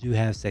hoes you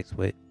have sex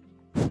with.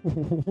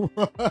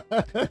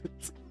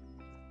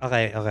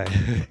 Okay.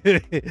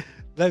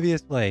 Let me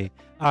explain.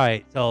 All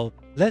right, so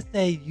let's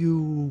say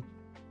you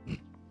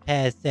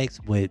had sex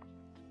with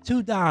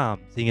 2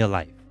 doms in your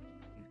life.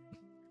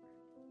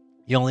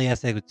 You only had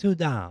sex with 2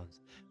 doms,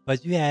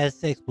 but you had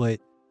sex with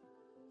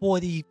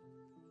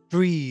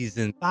 43s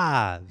and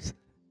 5s.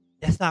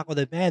 That's not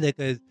gonna matter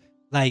because,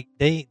 like,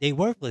 they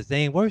worthless.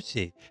 They ain't worth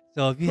shit.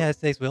 So if you had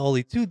sex with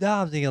only 2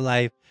 doms in your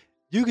life,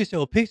 you can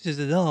show pictures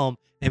of them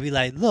and be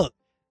like, look,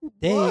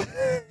 they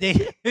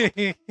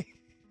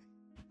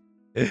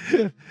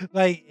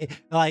like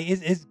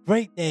it's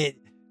great that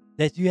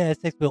you had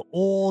sex with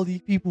all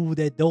these people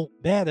that don't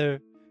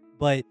matter,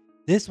 but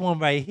this one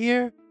right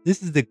here,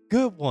 this is the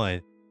good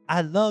one.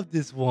 I love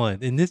this one,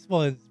 and this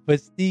one's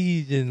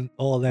prestige and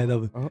all that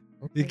other.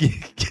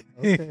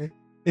 Okay.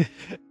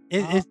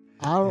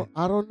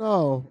 I don't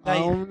know. Like, I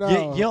don't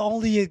know. You're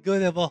only as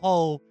good of a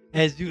hoe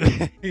as you.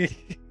 I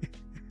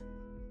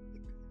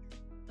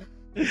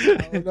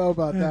don't know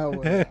about that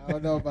one.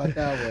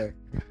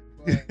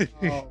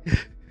 But,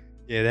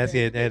 yeah, that's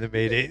getting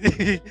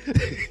animated.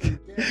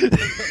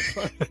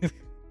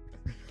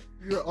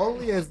 You're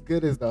only as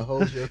good as the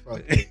hoes you're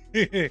fucking.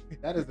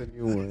 That is a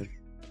new one.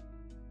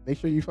 Make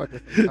sure you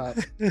fucking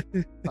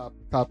some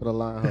top of the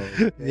line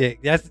hoes. Okay?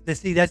 Yeah,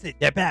 that's it.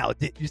 That bow.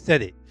 You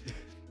said it.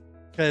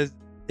 Because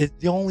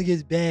it's only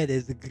as bad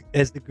as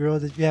the girl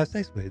that you have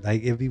sex with.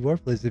 Like, it'd be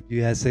worthless if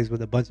you had sex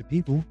with a bunch of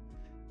people.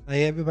 Like,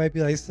 everybody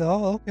be like,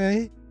 so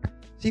okay,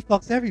 she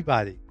fucks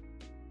everybody.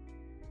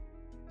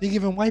 She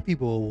giving white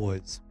people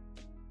awards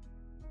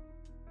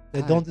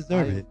that don't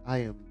deserve it. I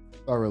am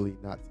thoroughly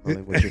not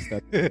smelling what you're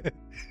stepping.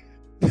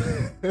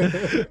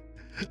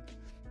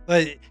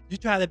 But you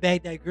try to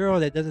bag that girl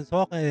that doesn't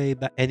talk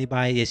to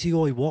anybody, and she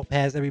only walk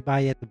past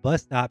everybody at the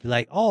bus stop. Be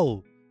like,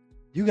 oh,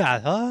 you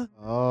got her.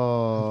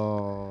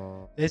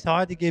 Oh. It's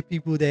hard to get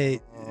people that.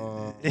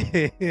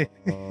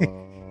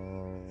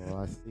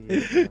 I see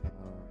it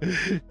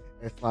now.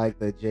 It's like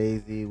the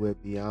Jay-Z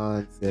with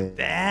Beyonce.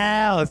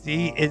 Wow,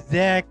 see,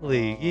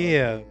 exactly,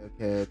 yeah.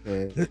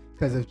 Okay.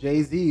 Because if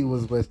Jay-Z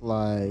was with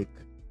like,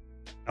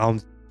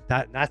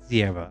 Not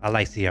Sierra. I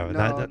like Sierra.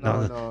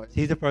 No.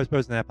 She's the first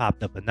person that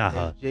popped up, but not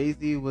her.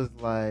 Jay-Z was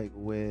like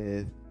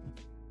with,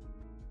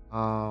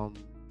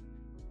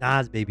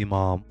 Nas baby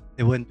mom.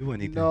 It wouldn't do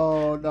anything.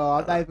 No, I'm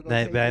not even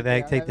gonna Take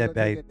that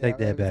back. Take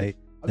that back.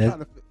 I'm trying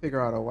to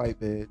figure out a white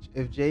bitch.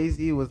 If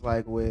Jay-Z was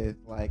like with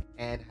like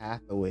Anne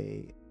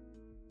Hathaway,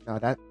 no,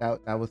 that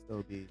would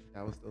still be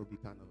kind of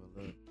a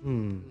look.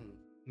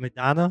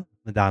 Madonna.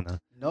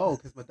 No,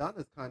 because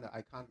Madonna's kind of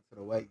iconic to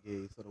the white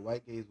gays, so the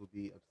white gays would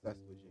be obsessed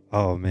with Jay-Z.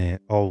 Oh man.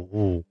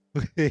 Oh.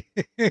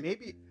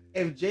 Maybe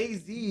if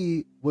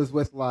Jay-Z was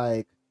with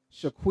like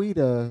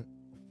Shaquita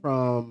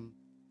from,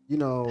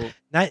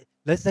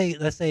 Let's say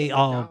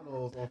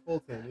McDonald's on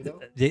Fulton,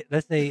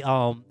 let's say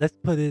let's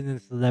put it in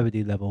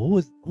celebrity level.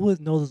 Who was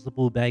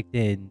noticeable back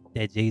then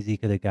that Jay-Z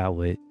could have got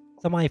with?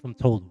 Somebody from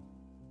Total.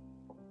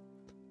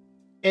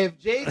 If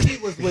Jay-Z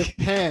was with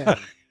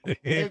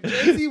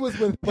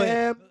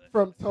Pam,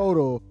 from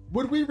Total,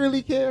 would we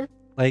really care?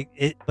 But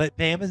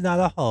Pam is not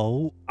a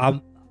hoe.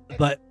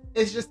 But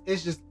it's just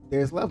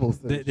there's levels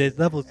to there's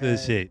levels to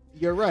this shit.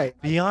 You're right.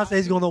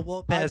 Beyonce's gonna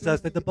walk past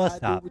us at the bus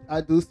stop.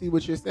 I do see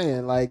what you're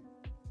saying. Like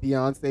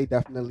Beyonce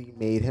definitely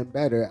made him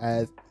better,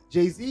 as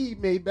Jay-Z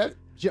made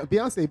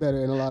Beyonce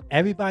better in a lot.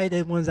 Everybody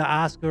that wins an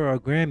Oscar or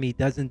Grammy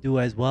doesn't do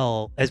as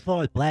well, as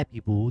far as black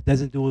people,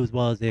 doesn't do as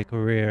well as their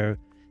career.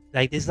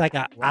 Like it's like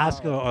an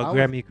Oscar or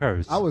Grammy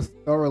curse. I was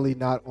thoroughly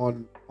not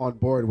on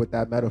board with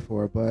that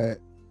metaphor, but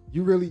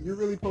you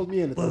really pulled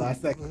me in at the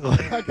last second.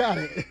 I got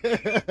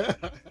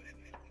it.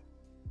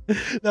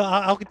 No,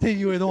 I'll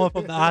continue it on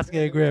from the Oscar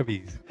and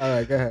Grammys. All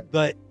right, go ahead.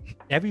 But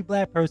every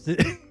black person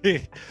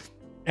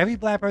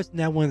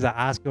that wins an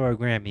Oscar or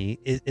Grammy,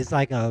 it's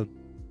like a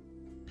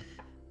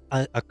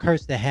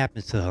curse that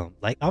happens to him.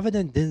 Like other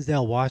than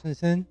Denzel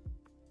Washington,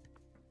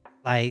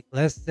 like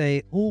let's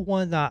say who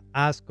won the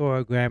Oscar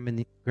or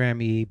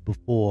Grammy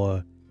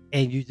before,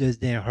 and you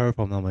just didn't hear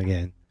from them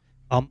again.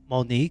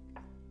 Monique.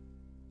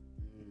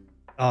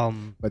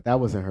 But that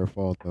wasn't her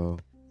fault though.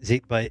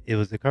 But it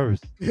was a curse.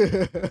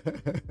 You're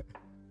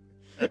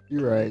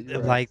right.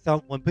 Like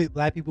when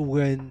black people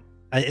win,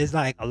 it's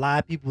like a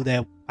lot of people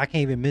that I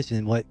can't even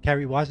mention. What,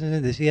 Kerry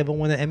Washington? Did she ever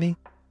win an Emmy?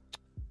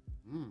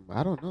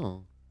 I don't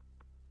know.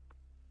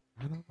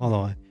 Hold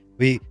on.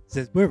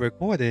 Since we're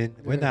recording,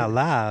 we're not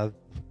live.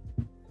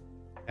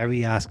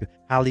 Every Oscar,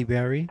 Halle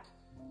Berry.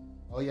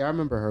 Oh yeah, I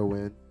remember her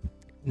win.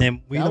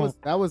 Then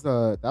that was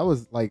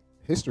like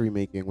history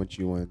making when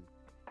she won.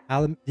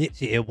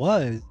 It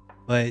was,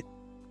 but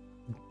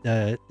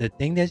the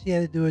thing that she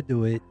had to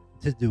do it.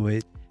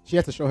 She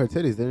had to show her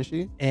titties, didn't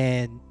she?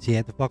 And she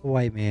had to fuck a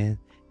white man.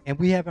 And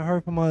we haven't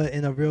heard from her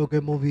in a real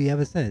good movie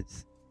ever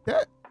since.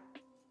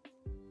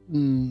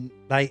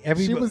 Like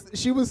she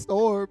was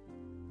Storm,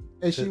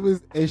 and she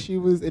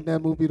was in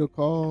that movie The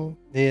Call.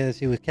 Yeah,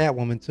 she was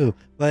Catwoman too.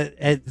 But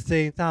at the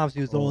same time,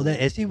 she was all that,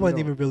 and she wasn't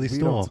even really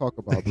Storm. We don't talk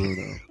about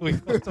Bruno. we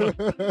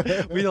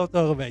don't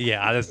talk about.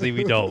 Yeah, honestly,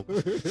 we don't.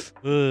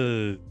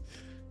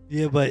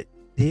 Yeah, but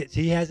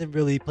she hasn't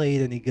really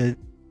played any good.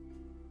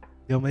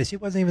 She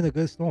wasn't even a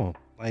good Storm.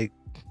 Like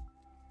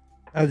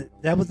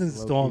that wasn't a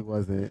Storm.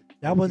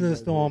 That wasn't a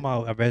Storm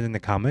I read in the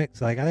comics.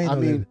 Like I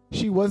mean,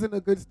 she wasn't a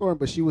good Storm,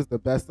 but she was the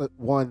best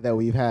one that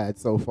we've had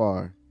so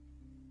far.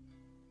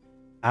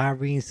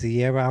 Irene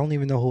Sierra. I don't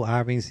even know who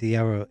Irene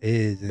Sierra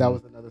is. That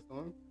was another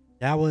Storm?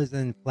 That was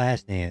in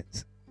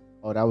Flashdance.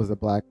 Oh, that was a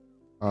black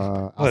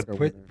Oscar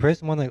winner.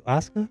 Prince won an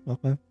Oscar?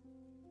 Okay.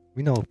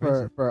 We know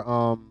Prince.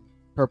 For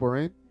Purple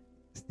Rain?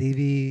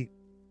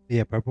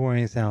 Purple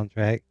Rain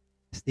soundtrack.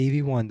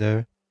 Stevie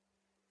Wonder.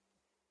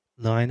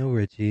 Lionel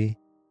Richie.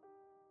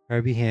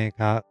 Herbie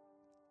Hancock.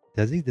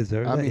 Does he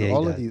deserve that? I mean,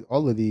 all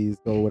of these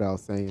go without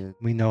saying.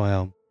 We know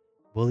him.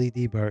 Willie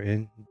D.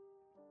 Burton.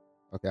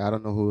 Okay, I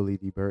don't know who Willie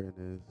D. Burton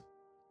is.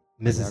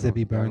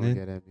 Mississippi Burning.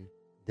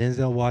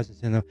 Denzel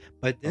Washington.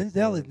 But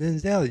Denzel is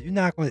Denzel. You're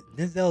not going.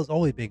 Denzel's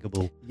always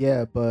bankable.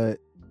 Yeah, but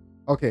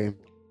okay.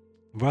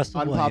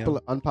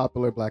 Russell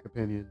unpopular black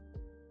opinion.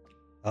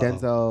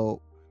 Denzel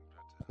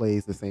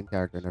plays the same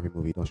character in every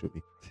movie. Don't shoot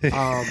me.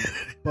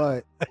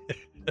 But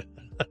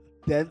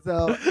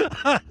Denzel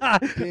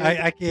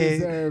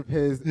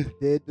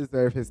did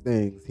deserve his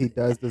things. He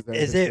does deserve.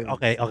 Is it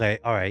okay? Okay,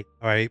 all right.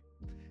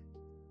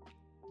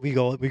 We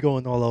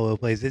going all over the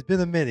place. It's been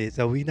a minute,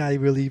 so we not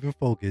really even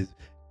focused.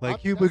 But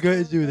Cuba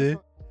Gooding Jr.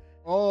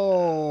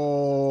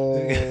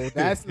 Oh,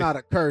 that's not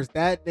a curse.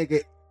 That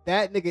nigga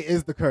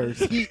is the curse.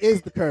 He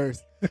is the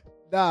curse.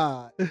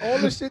 Nah, all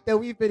the shit that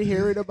we've been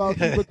hearing about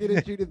Cuba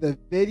Gooding Jr., the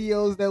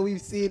videos that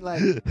we've seen, like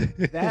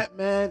that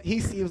man, he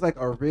seems like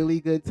a really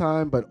good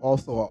time, but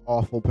also an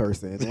awful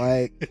person.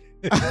 Like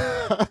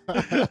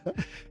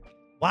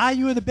why are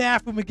you in the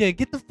bathroom again?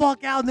 Get the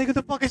fuck out, nigga.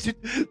 The fuck is you?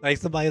 Like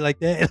somebody like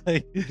that.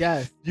 Like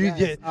Yes. you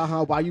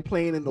Why you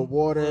playing in the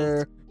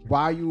water?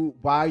 Why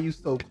are you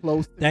so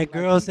close to me? That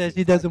girl says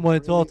she doesn't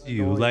want to talk to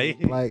you. Like,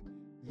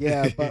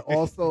 yeah, but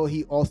also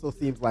he also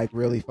seems like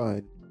really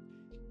fun.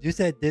 You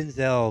said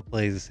Denzel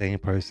plays the same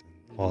person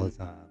all the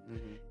time. Mhm.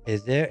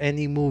 Is there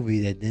any movie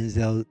that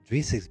Denzel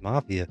 3-6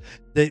 Mafia?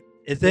 They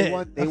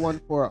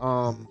won for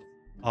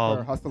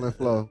Hustle and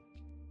Flow.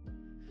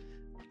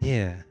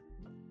 Yeah.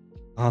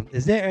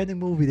 Is there any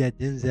movie that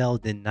Denzel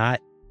did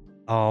not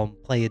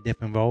play a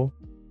different role?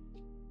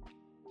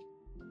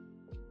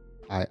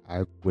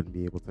 I wouldn't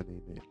be able to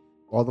name it.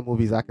 All the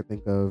movies I could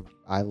think of,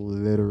 I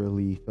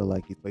literally feel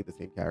like he's played the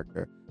same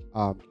character.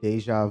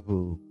 Deja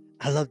Vu,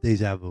 I love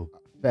Deja Vu.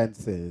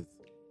 Fences,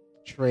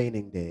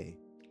 Training Day.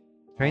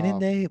 Training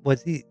Day?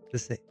 Was he the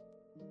same?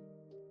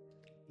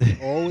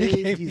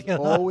 He's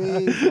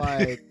always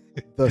like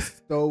the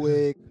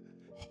stoic,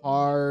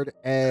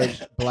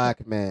 hard-edged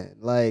black man.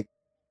 Like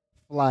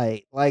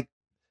Flight. Like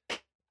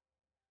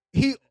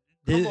he.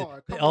 Come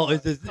on,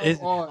 Is this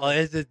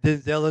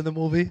Denzel in the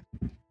movie?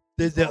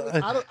 Denzel.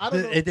 I don't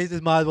know. They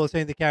just might as well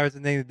change the character's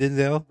name to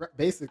Denzel.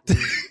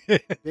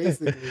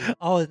 Basically.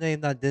 Oh, his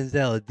name's not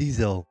Denzel, it's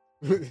Diesel.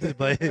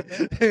 But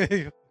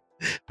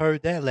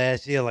heard that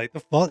last year, like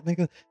the fuck,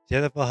 nigga.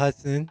 Jennifer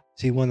Hudson,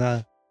 she won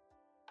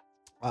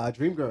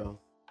Dreamgirls.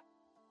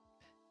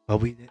 but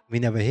we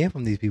never hear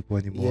from these people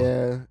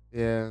anymore.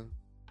 Yeah,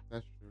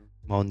 that's true.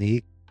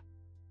 Monique.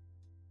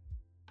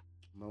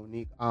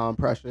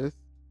 Precious.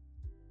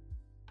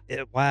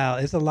 Wow,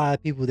 it's a lot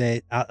of people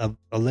that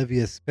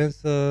Olivia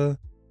Spencer,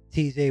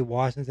 T.J.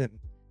 Washington,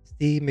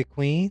 Steve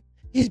McQueen.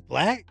 He's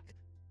black.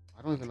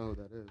 I don't even know who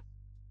that is.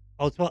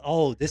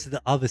 Oh, this is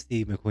the other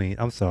Steve McQueen.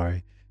 I'm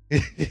sorry.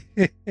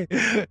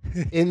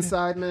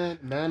 Inside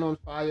Man on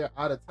Fire,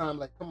 Out of Time.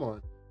 Like, come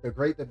on. The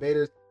Great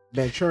Debaters,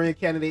 Manchurian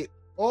Candidate.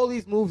 All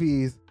these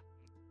movies.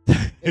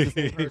 It's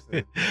the same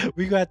person.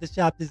 We gonna have to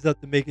chop this up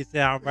to make it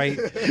sound right.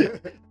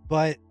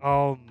 But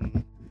y'all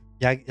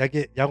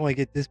gonna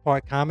get this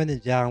part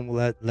commented. John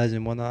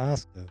Legend won an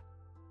Oscar.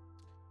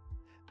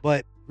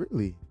 But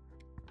Really?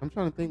 I'm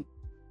trying to think.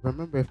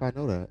 Remember if I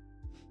know that.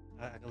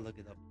 I can look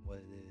it up what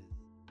it is.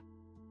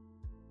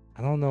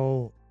 I don't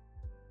know.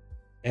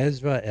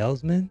 Ezra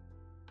Elsman,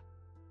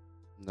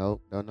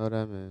 Nope, don't know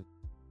that man.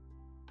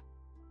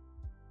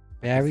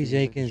 Barry see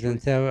him in Jenkins,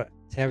 and Street.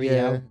 Terry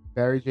Yeah, Al.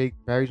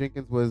 Barry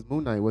Jenkins was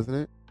Moon Knight, wasn't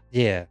it?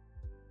 Yeah,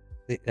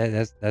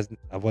 that's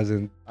I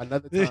wasn't,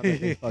 Another time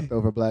that they fucked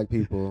over black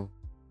people.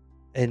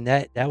 and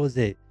that was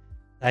it.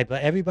 Like,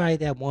 but everybody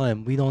that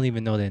won, we don't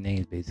even know their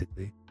names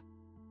basically.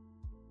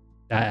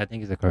 I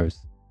think it's a curse.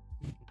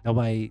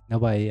 Nobody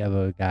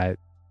ever got.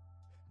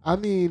 I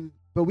mean,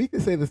 but we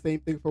could say the same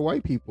thing for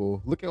white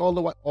people. Look at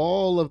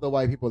all of the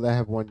white people that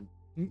have won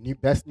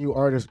best new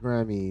artist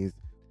Grammys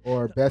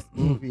or best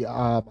movie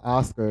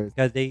Oscars.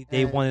 Because they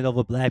And won it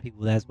over black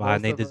people. That's why,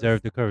 and they most of us-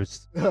 deserve the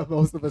curse.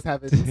 Most of us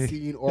haven't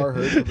seen or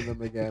heard of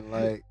them again.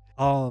 Like,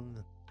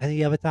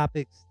 Any other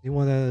topics you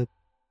want to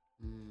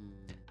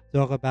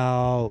talk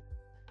about?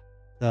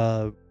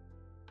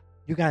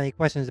 You got any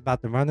questions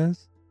about the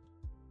runners?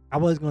 I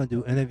was gonna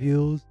do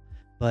interviews,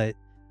 but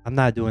I'm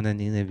not doing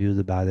any interviews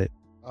about it.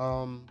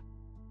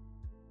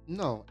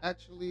 no,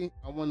 actually,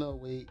 I want to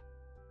wait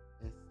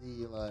and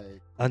see,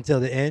 like, Until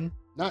the end,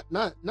 not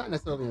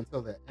necessarily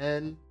until the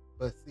end,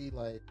 but see,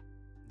 like,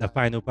 the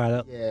final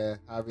product. yeah,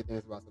 how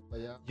everything's about to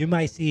play out. You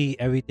might see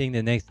everything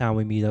the next time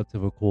we meet up to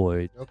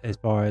record. Okay. As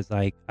far as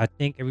like, I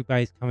think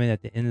everybody's coming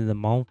at the end of the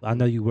month. I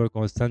know you work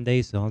on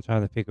Sundays, so I'm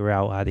trying to figure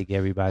out how to get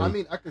everybody I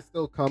mean, I could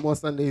still come on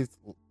Sundays.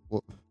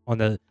 Well, on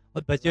the.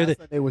 But you're last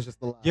the Sunday was just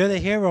the last. you're the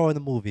hero in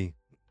the movie.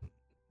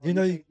 Oh, You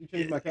know you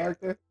changed my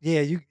character. Yeah,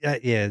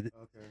 yeah.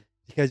 Okay.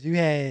 Because you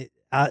had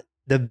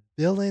the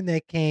villain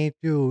that came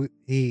through.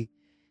 He's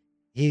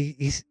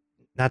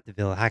not the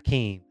villain.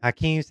 Hakeem.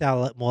 Hakeem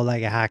sounded more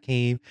like a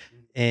Hakeem,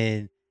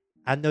 and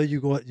I know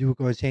you were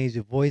going to change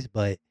your voice,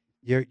 but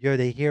you're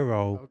the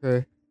hero,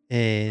 Okay.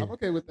 and I'm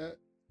okay with that.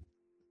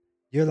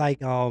 you're like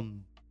the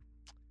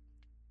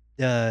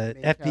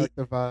Main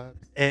character vibes.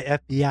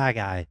 FBI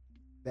guy.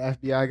 The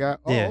FBI guy.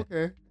 Oh, Yeah.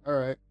 okay. All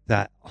right.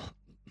 That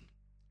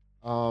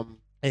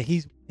and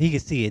he can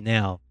see it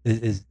now.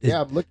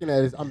 Yeah, I'm looking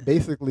at it. I'm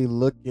basically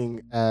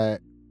looking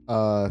at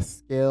a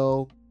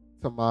scale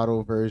to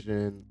model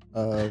version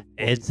of.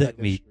 It took 42nd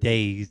me Street.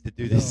 days to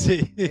do this Yo,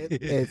 shit.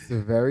 It's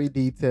very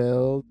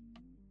detailed.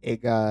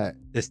 It got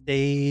The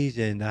stage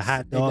and the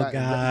hot it dog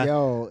got-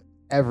 guy.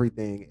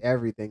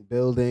 everything,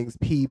 buildings,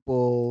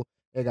 people.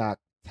 It got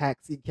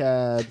taxi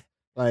cabs.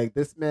 Like,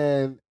 this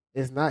man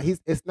is not.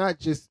 It's not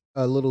just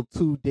a little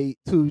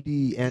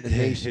 2D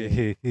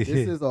animation. This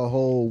is a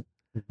whole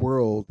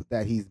world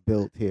that he's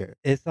built here.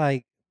 It's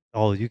like,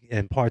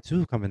 and part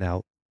 2 coming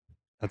out.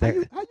 I How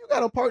think. you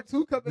got a part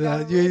 2 coming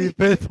out? You already?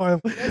 finished part.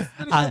 Let's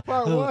finish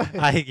part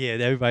 1. Yeah,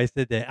 everybody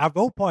said that. I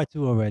wrote part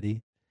 2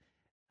 already.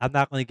 I'm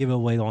not going to give it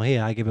away on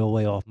here. I give it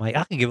away off mic.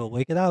 I can give it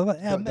away because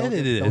I'm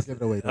edited Don't this. give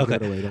it away. Don't Okay.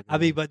 give it away. Don't give I it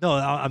mean, away. but no,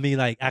 I mean,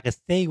 like, I can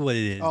say what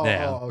it is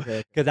now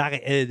Okay. because I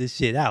can edit this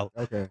shit out.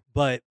 Okay.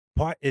 But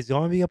it's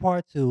going to be a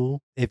part 2.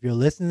 If you're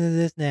listening to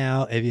this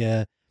now, if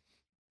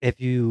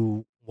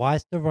you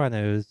watch The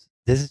Runners,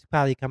 this is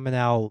probably coming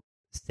out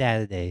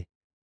Saturday.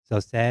 So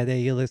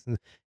Saturday,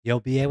 you'll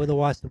be able to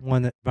watch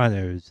The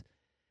Runners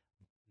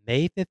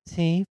May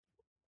 15th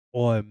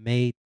or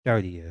May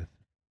 30th.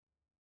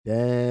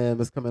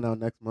 Damn, it's coming out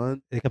next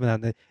month. It's coming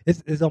out.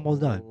 It's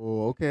almost done,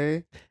 Oh,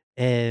 okay.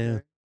 and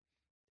Okay.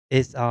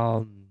 it's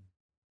a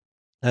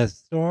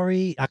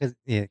story.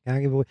 Can I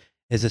give away?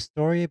 It's a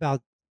story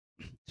about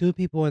 2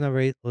 people in a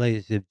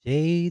relationship,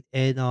 Jade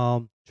and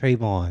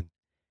Trayvon.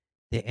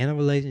 They're in a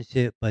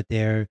relationship, but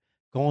they're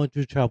going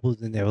through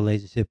troubles in their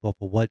relationship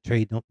over what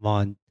Jade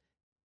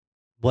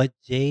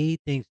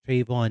thinks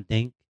Trayvon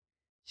think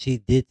she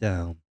did to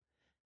him.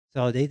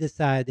 So they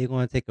decide they're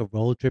going to take a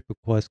road trip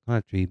across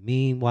country.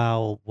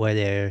 Meanwhile, where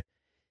they're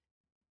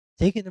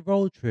taking the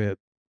road trip,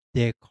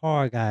 their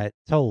car got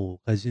towed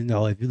because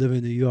if you live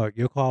in New York,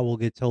 your car will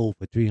get towed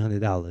for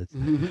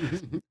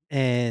 $300.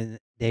 And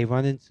they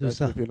run into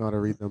Especially if you know how to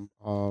read them.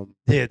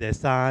 their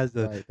signs,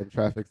 Right, them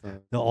traffic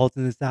signs. the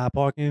alternate side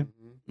parking.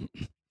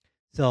 Mhm.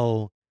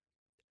 So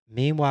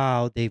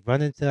meanwhile, they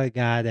run into a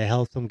guy that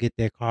helps them get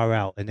their car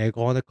out, and they're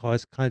going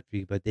across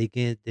country, but they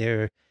get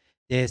their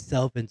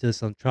self into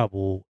some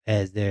trouble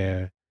as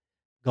they're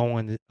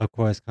going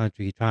across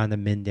country, trying to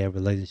mend their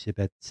relationship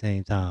at the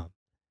same time.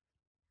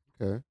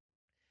 Okay.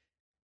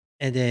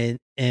 And then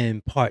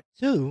in part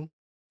 2,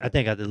 I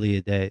think I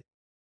deleted that.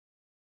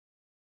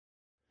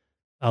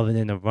 Other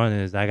than The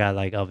Runners, I got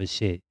like other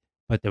shit,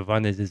 but The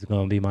Runners is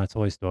gonna be my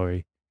Toy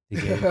Story.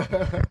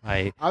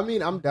 Like, I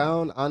mean, I'm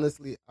down.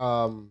 Honestly,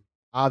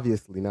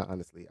 obviously not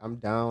honestly. I'm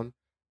down.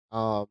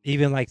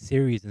 even like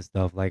series and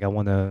stuff. Like, I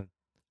want to.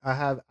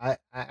 I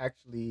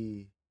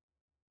actually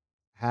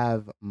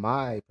have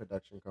my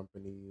production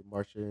company,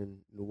 Martian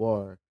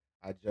Noir.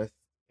 I just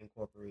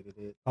incorporated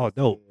it. Oh, this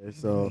dope. year.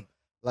 So,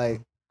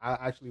 like, I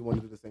actually want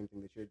to do the same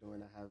thing that you're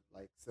doing. I have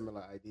like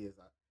similar ideas.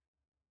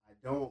 I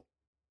don't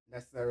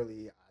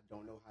necessarily. I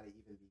don't know how to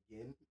even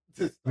begin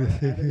to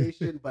start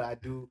animation, but I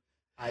do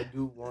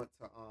want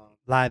to.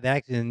 Live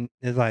action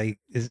is like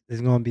is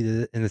going to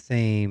be in the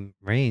same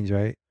range,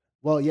 right?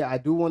 Well, yeah, I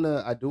do want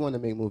to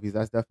make movies.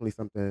 That's definitely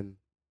something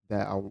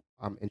that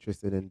I'm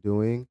interested in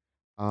doing.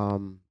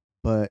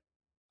 But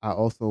I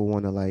also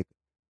want to like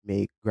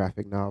make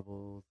graphic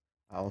novels.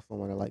 I also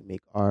want to like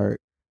make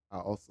art. I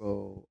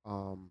also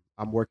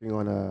I'm working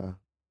on a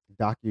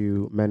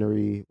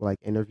documentary like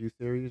interview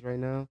series right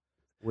now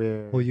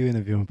where Who you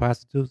interviewing?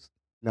 Prostitutes?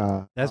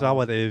 nah That's what I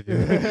want to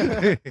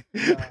interview.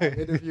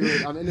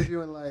 I'm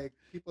interviewing like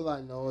people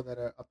I know that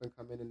are up and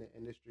coming in the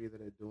industry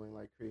that are doing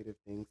like creative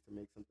things to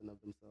make something of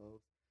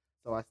themselves.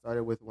 So I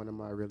started with one of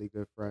my really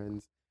good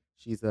friends.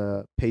 She's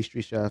a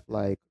pastry chef.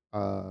 Like,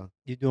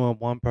 You doing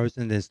one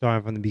person, then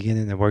starting from the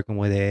beginning and working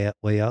their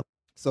way up.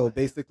 so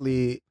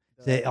basically,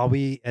 Say, are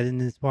we editing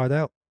this part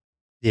out?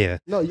 Yeah.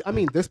 no, I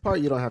mean this part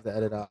you don't have to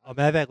edit out.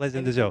 Matter of fact, let's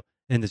end the show.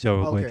 End the show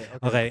real quick.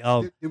 Okay.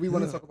 Did we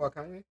want to talk about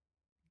Kanye?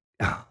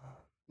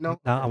 No.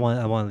 No, I want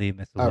to leave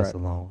Mr. All West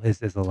right. alone.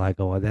 It's a lot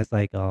going. That's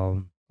like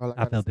All I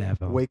gotta feel say, bad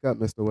for him. Wake up,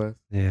 Mr. West.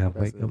 Yeah, That's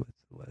wake it. up, Mr.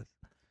 West.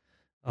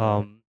 All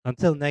right.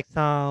 Until next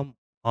time,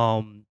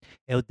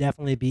 it'll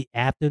definitely be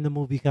after the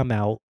movie come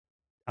out.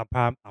 I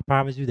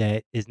promise you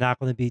that it's not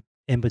going to be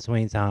in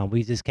between time.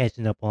 We just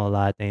catching up on a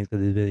lot of things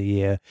because it's been a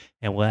year,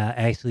 and we're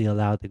actually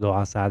allowed to go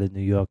outside of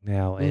New York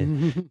now.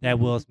 And that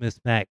Will Smith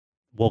smack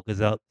woke us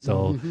up.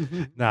 So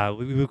nah,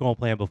 we were gonna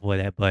plan before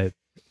that, but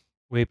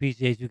we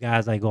appreciate you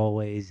guys like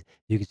always.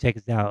 You can check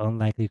us out,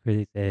 Unlikely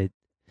Critics,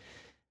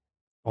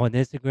 on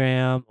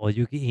Instagram, or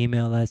you can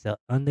email us at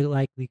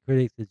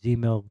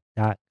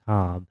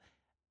unlikelycritics@gmail.com.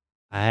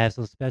 I have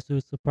some special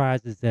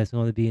surprises that's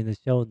going to be in the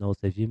show notes.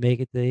 If you make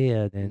it to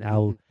here, then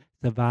I'll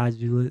advise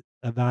you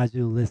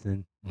to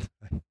listen.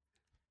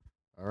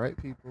 All right,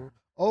 people.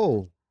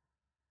 Oh,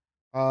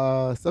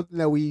 something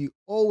that we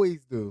always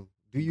do.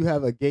 Do you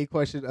have a gay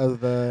question of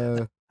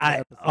the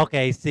episode?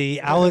 Okay, see,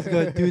 I was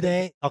gonna do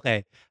that.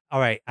 Okay, all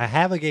right. I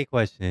have a gay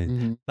question,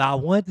 Mhm. but I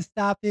wanted to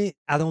stop it.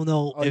 I don't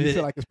know. Oh, you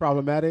feel like it's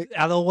problematic?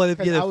 I don't want to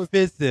be 'Cause I was-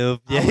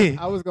 offensive.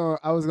 I was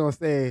gonna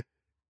say,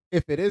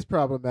 if it is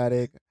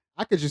problematic,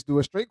 I could just do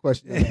a straight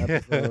question on the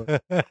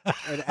episode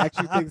and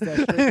actually things that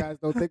straight guys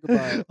don't think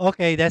about.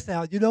 Okay, that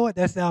sounds. You know what?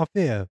 That sounds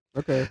fair.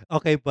 Okay.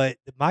 Okay, but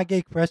my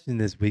gay question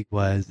this week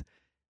was: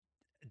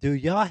 do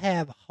y'all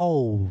have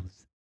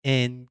holes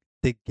in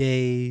the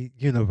gay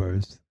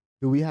universe?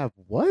 Do we have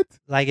what?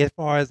 Like, as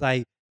far as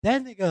like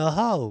that nigga a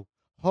hoe?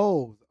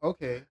 Holes.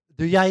 Okay.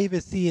 Do y'all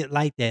even see it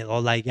like that, or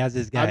like y'all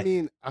just got I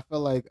mean, I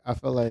feel like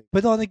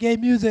put on the gay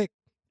music?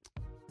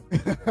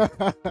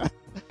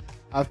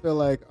 I feel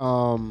like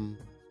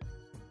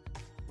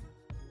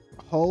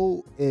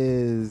hoe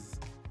is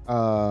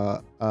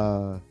a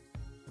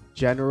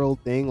general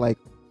thing. Like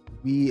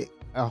we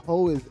a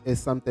hoe is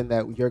something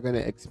that you're gonna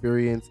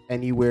experience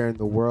anywhere in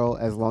the world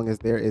as long as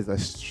there is a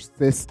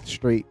cis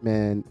straight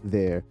man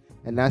there,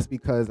 and that's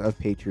because of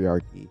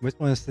patriarchy. Which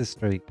one is this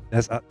straight?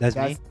 That's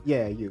me.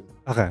 Yeah, you.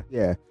 Okay.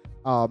 Yeah,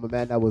 a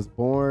man that was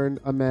born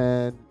a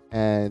man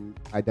and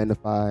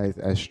identifies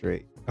as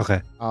straight.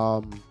 Okay.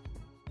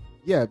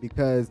 Yeah,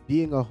 because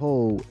being a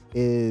hoe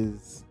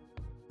is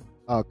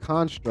a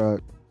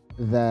construct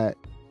that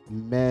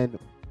men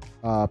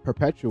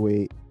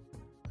perpetuate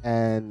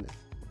and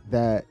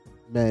that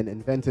men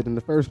invented in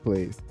the first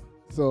place.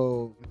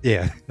 So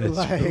Yeah. That's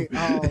like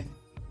true.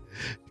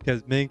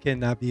 Because men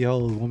cannot be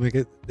hoes. Women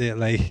get they're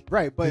like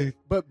right, but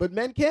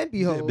men can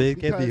be hoes. Men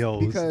can be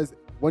hoes. Because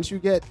once you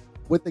get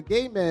with the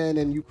gay man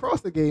and you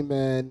cross the gay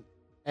man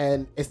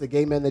and it's the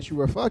gay man that you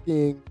were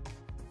fucking,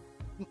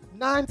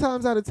 9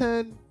 times out of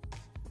 10,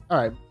 all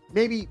right,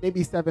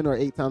 maybe 7 or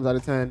 8 times out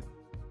of 10,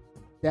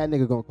 that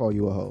nigga gonna call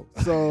you a hoe.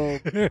 So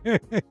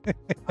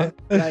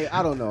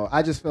I don't know.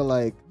 I just feel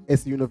like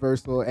it's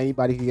universal.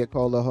 Anybody can get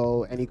called a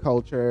hoe. Any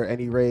culture,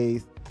 any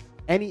race,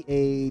 any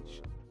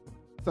age,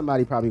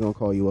 somebody probably gonna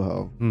call you a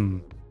hoe.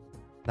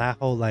 Not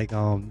whole like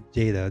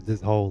Jada,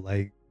 just whole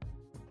like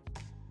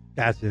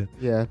gotcha.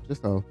 Yeah,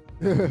 just hoe.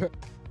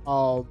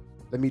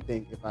 Let me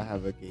think if I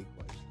have a gay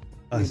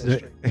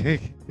question.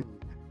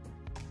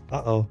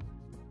 Uh-oh.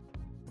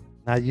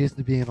 Not used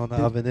to being on the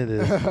oven it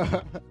is.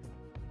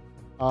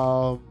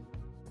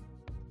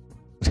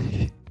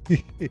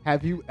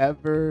 Have you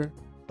ever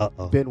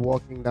been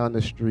walking down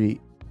the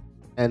street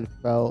and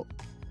felt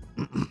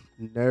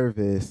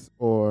nervous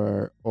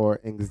or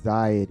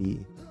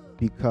anxiety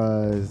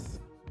because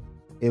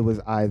it was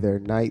either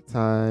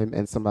nighttime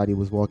and somebody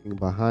was walking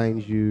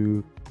behind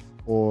you,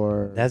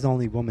 or That's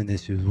only woman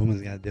issues.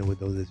 Women's gotta deal with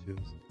those issues.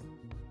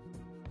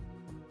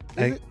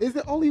 is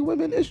it only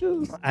women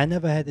issues? I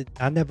never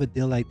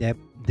deal like that.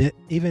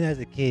 Even as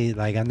a kid,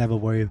 like I never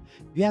worry.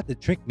 You have to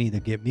trick me to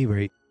get me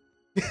raped.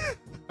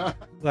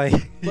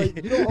 Like,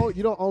 But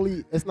you don't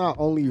only. It's not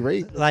only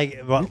rape. like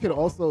You could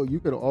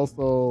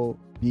also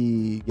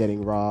be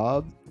getting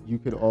robbed. You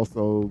could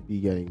also be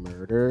getting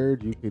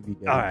murdered. You could be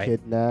getting Alright.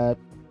 kidnapped.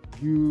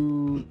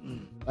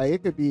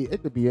 It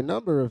could be a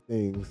number of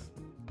things.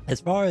 as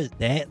far as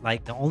that,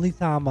 like the only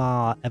time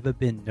I ever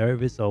been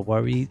nervous or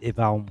worried if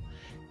I'm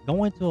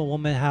going to a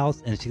woman's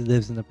house and she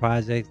lives in the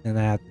projects, then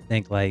I have to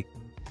think like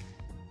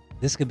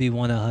this could be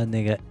one of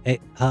her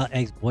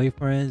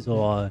ex-boyfriends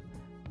or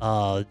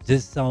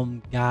just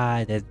some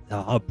guy that's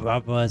her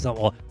brother or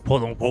something, or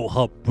quote unquote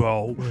her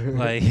bro.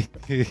 Like,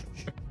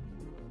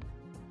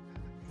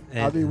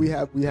 I mean, we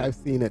have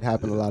seen it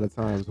happen a lot of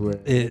times where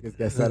niggas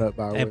get set up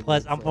by women. And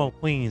plus, I'm from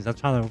Queens. I'm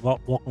trying to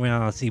walk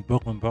around and see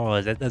Brooklyn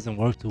bros. That doesn't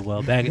work too well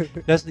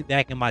especially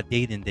back in my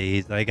dating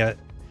days.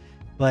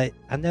 But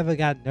I never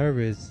got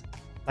nervous.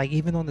 Like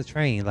even on the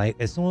train. Like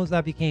as soon as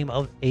I became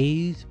of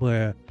age,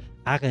 where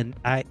I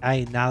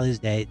acknowledge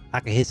that I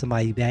can hit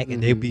somebody back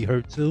and they'll be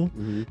hurt too.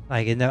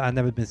 Like I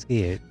never been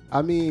scared.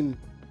 I mean,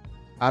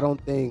 I don't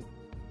think.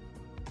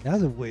 That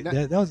was a weird. No.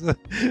 That was.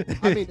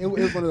 I mean, it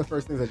was one of the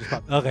first things that just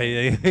popped.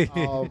 Okay.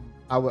 Yeah.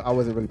 I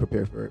wasn't really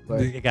prepared for it,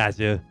 but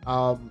Gotcha.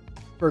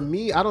 For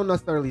me, I don't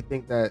necessarily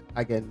think that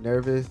I get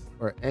nervous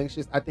or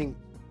anxious. I think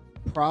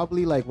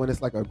probably like when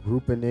it's like a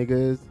group of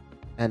niggas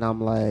and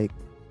I'm like,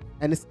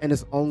 and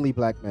it's only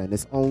black men.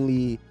 It's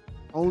only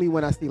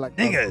when I see like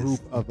Niggas. a group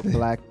of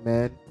black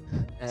men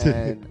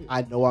and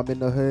I know I'm in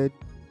the hood,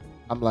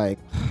 I'm like,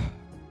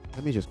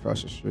 let me just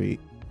cross the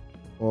street,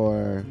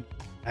 or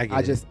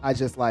I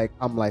just like,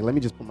 I'm like, let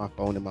me just put my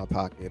phone in my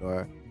pocket,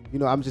 or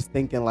I'm just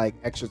thinking like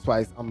extra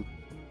twice. I'm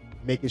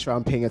making sure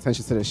I'm paying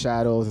attention to the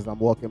shadows as I'm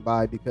walking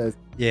by, because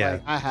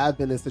like, I have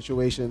been in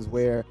situations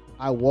where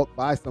I walk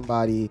by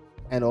somebody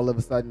and all of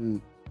a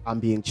sudden I'm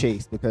being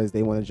chased because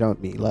they want to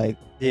jump me. Like,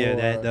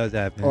 that does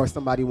happen. Or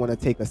somebody want to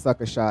take a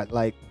sucker shot.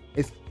 Like,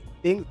 it's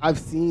things I've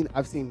seen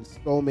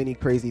so many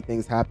crazy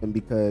things happen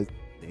because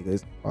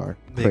niggas are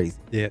crazy.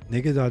 Yeah,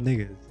 niggas are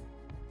niggas.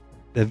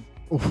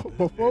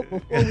 Before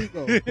we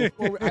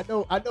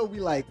go, I know we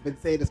like been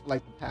saying this for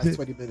like the past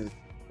 20 minutes.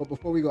 But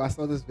before we go, I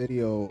saw this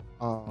video.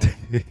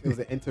 It was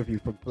an interview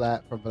from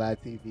Vlad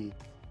TV,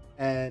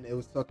 and it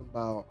was talking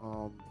about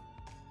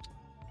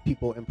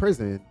people in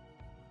prison,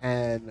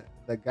 and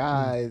the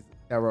guys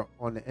that were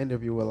on the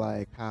interview were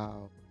like,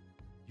 how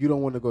you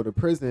don't want to go to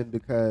prison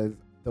because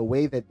the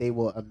way that they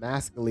will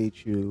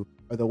emasculate you,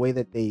 or the way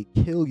that they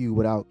kill you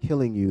without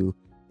killing you,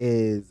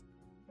 is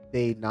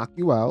they knock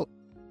you out,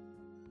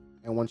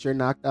 and once you're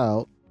knocked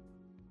out,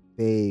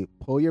 they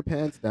pull your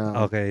pants down.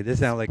 Okay, this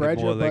sounds like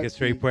more like a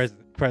straight press.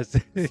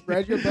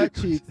 Spread your butt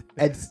cheeks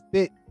and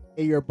spit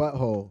in your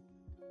butthole.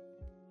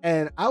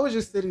 And I was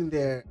just sitting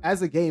there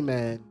as a gay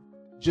man,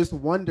 just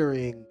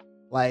wondering,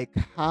 like,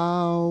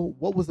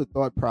 what was the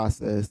thought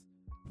process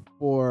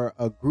for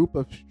a group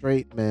of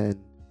straight men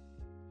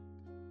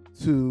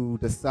to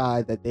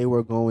decide that they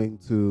were going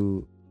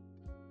to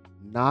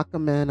knock a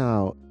man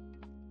out,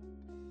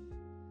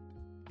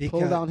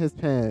 pull down his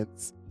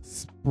pants,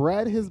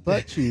 spread his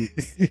butt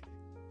cheeks,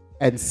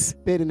 and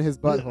spit in his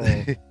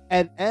butthole,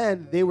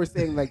 And they were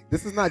saying like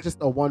this is not just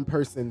a one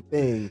person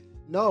thing.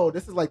 No,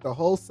 this is like the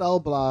whole cell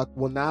block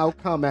will now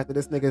come after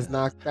this nigga's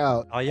knocked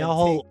out. Are and y'all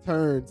whole take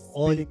turns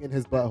spitting in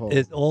his butthole.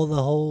 is all the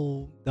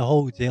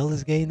whole jail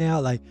is gay now?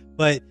 Like,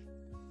 but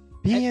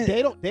being And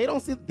they don't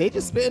see they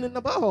just spitting in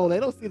the butthole. They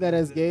don't see that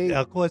as gay.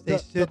 of course they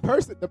should.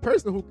 The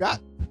person who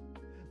got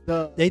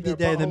They did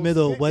their that in the butthole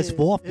middle of West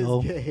spitting Fourth, is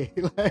though. gay.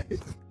 Like,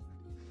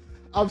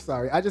 I'm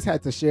sorry, I just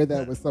had to share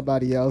that with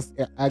somebody else.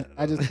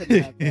 I just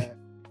couldn't have that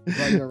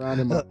running around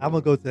in my. I'm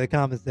gonna go to the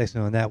comment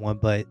section on that one,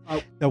 but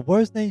Oh. the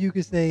worst thing you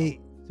could say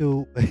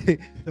to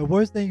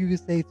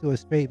a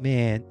straight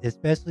man,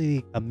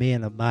 especially a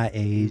man of my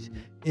age,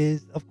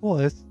 is of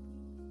course,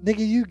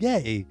 nigga, you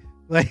gay.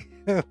 Like,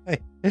 and,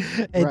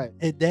 Right.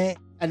 and that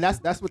And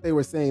that's what they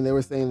were saying. They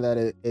were saying that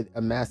it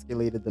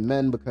emasculated the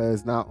men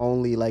because not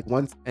only like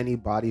once any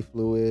body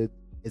fluid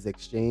is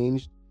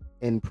exchanged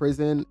in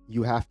prison,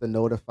 you have to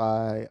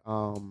notify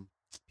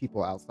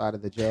people outside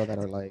of the jail that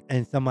are like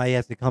and somebody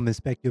has to come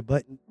inspect your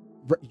butt.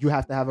 you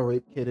have to have a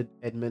rape kit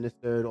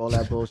administered, all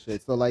that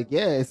bullshit. So like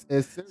yeah, it's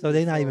serious. So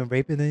they're not even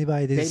raping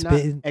anybody. They're they just not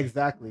spitting.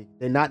 exactly.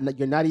 They're not.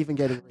 You're not even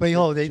getting. But raped,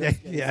 yo, you're they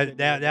just getting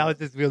yeah, that was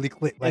just really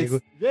quick. Like,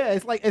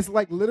 it's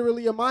like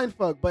literally a mind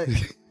fuck. But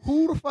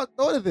who the fuck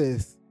thought of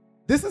this?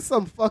 This is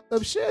some fucked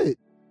up shit.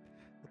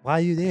 why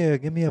you there?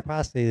 Give me a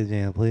prostate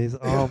exam, please.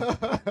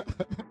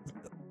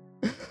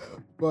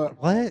 But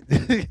What?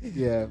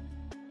 yeah.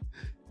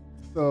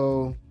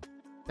 So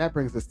that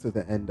brings us to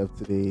the end of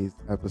today's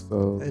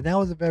episode. And that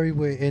was a very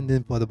weird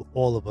ending for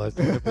all of us.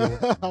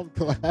 I'm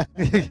glad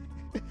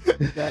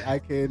that I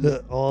can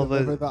all of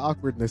deliver us, the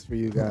awkwardness for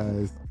you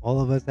guys.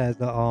 all of us has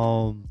the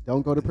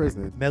Don't go to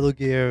prison. Metal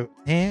Gear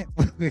hand.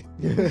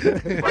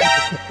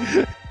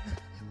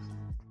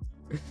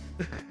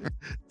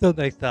 Till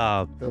next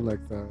time. Till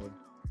next time.